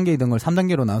 5단계 이던 걸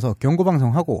 3단계로 나눠서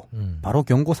경고방송하고 바로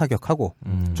경고사격하고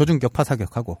조준격파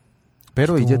사격하고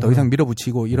배로 이제 더 이상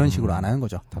밀어붙이고 이런 식으로 안 하는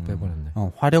거죠. 다 빼버렸네.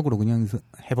 화력으로 그냥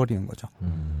해버리는 거죠.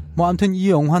 뭐 아무튼 이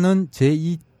영화는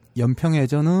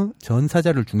제2연평해전의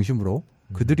전사자를 중심으로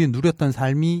그들이 누렸던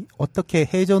삶이 어떻게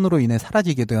해전으로 인해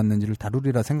사라지게 되었는지를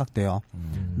다루리라 생각돼요.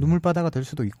 눈물바다가 될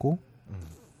수도 있고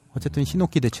어쨌든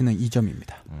신옥기 대치는 이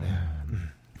점입니다.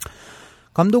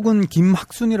 감독은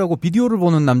김학순이라고 비디오를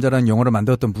보는 남자라는 영화를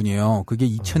만들었던 분이에요. 그게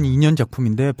 2002년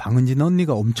작품인데 방은진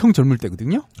언니가 엄청 젊을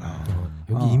때거든요.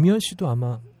 여기 이미연 씨도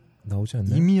아마 나오지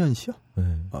않나요? 이미연 씨요? 네.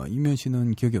 이미연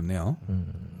씨는 기억이 없네요.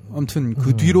 아무튼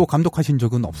그 뒤로 감독하신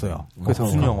적은 없어요. 그래서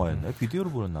무슨 영화였나요?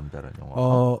 비디오를 보는 남자라는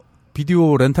영화.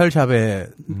 비디오 렌탈샵의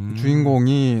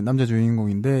주인공이 남자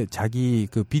주인공인데 자기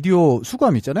그 비디오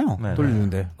수거함 있잖아요. 네네.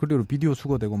 돌리는데 그리고 비디오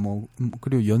수거되고 뭐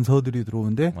그리고 연서들이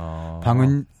들어오는데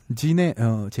방은진의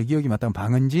제 기억이 맞다면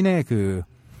방은진의 그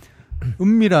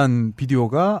은밀한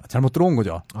비디오가 잘못 들어온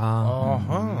거죠. 뭐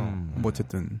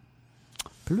어쨌든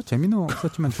별로 재미는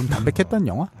없었지만 좀 담백했던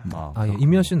영화. 예.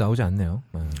 이미연 씨는 나오지 않네요.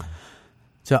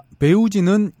 자,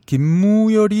 배우진은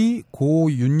김무열이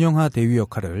고 윤영하 대위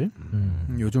역할을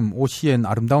요즘 OCN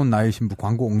아름다운 나의 신부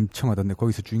광고 엄청 하던데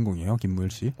거기서 주인공이에요. 김무열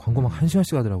씨. 광고 막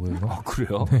 1시간씩 하더라고요. 이거.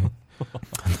 그래요? 네.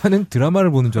 나는 드라마를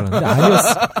보는 줄 알았는데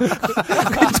아니었어.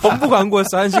 그게 전부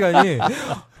광고였어. 1시간이.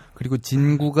 그리고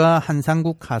진구가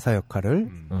한상국 가사 역할을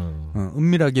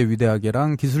은밀하게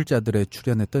위대하게랑 기술자들에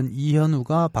출연했던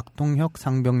이현우가 박동혁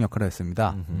상병 역할을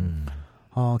했습니다.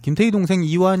 김태희 동생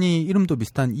이완이 이름도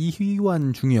비슷한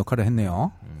이휘완 중이 역할을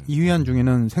했네요. 이휘완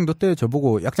중이는 생도 때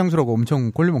저보고 약장수라고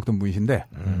엄청 골려먹던 분이신데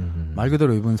말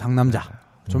그대로 이분 상남자.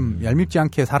 좀 얄밉지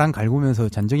않게 사랑 갈구면서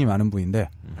잔정이 많은 분인데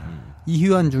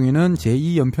이휘완 중이는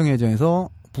제2연평해전에서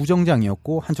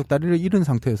부정장이었고 한쪽 다리를 잃은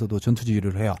상태에서도 전투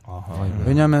지휘를 해요.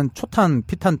 왜냐하면 초탄,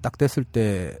 피탄 딱 됐을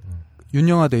때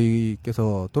윤영하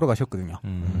대위께서 돌아가셨거든요.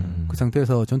 그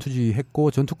상태에서 전투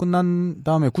지휘했고 전투 끝난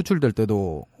다음에 구출될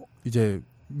때도 이제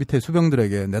밑에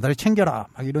수병들에게 내 다리 챙겨라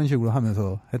막 이런 식으로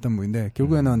하면서 했던 분인데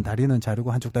결국에는 다리는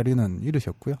자르고 한쪽 다리는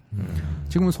잃으셨고요.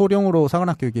 지금은 소령으로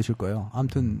사관학교에 계실 거예요.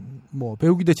 아무튼 뭐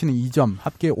배우기 대치는 2점,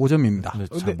 합계 5점입니다. 근데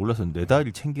잘 몰라서 내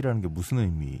다리를 챙기라는 게 무슨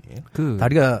의미예요? 그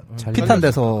다리가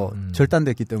피탄돼서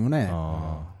절단됐기 때문에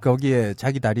거기에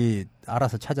자기 다리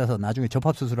알아서 찾아서 나중에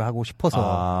접합 수술을 하고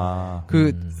싶어서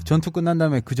그 전투 끝난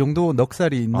다음에 그 정도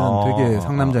넉살이 있는 되게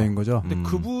상남자인 거죠. 근데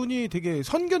그분이 되게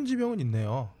선견지명은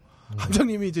있네요.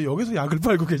 함장님이 이제 여기서 약을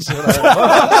팔고 계시잖아요.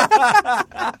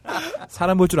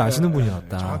 사람 볼 줄 아시는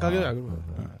분이었다. 정확하게 약을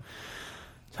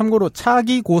참고로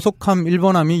차기 고속함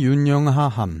 1번함이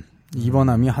윤영하함,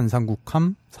 2번함이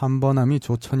한상국함, 3번함이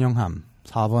조천영함,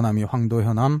 4번함이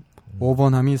황도현함,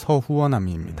 5번함이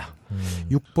서후원함입니다.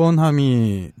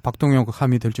 6번함이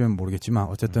박동혁함이 될지는 모르겠지만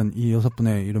어쨌든 이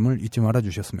 6분의 이름을 잊지 말아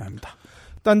주셨으면 합니다.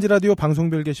 딴지라디오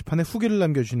방송별 게시판에 후기를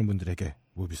남겨주시는 분들에게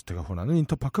무비스트가 후원하는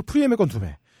인터파크 프리엠의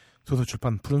건투매,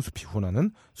 소설출판 푸른숲이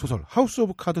후원하는 소설 하우스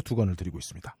오브 카드 2권을 드리고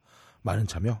있습니다. 많은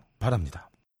참여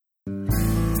바랍니다.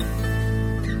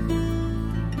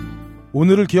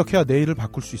 오늘을 기억해야 내일을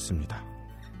바꿀 수 있습니다.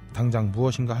 당장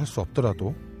무엇인가 할 수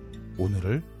없더라도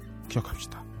오늘을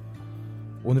기억합시다.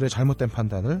 오늘의 잘못된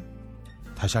판단을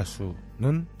다시 할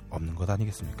수는 없는 것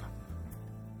아니겠습니까?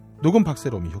 녹음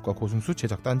박세롬이, 효과 고승수,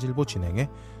 제작 딴지일보 진행의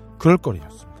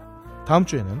그럴거리였습니다. 다음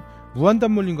주에는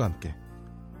무한단물님과 함께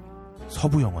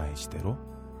서부 영화의 시대로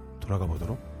돌아가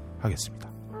보도록 하겠습니다.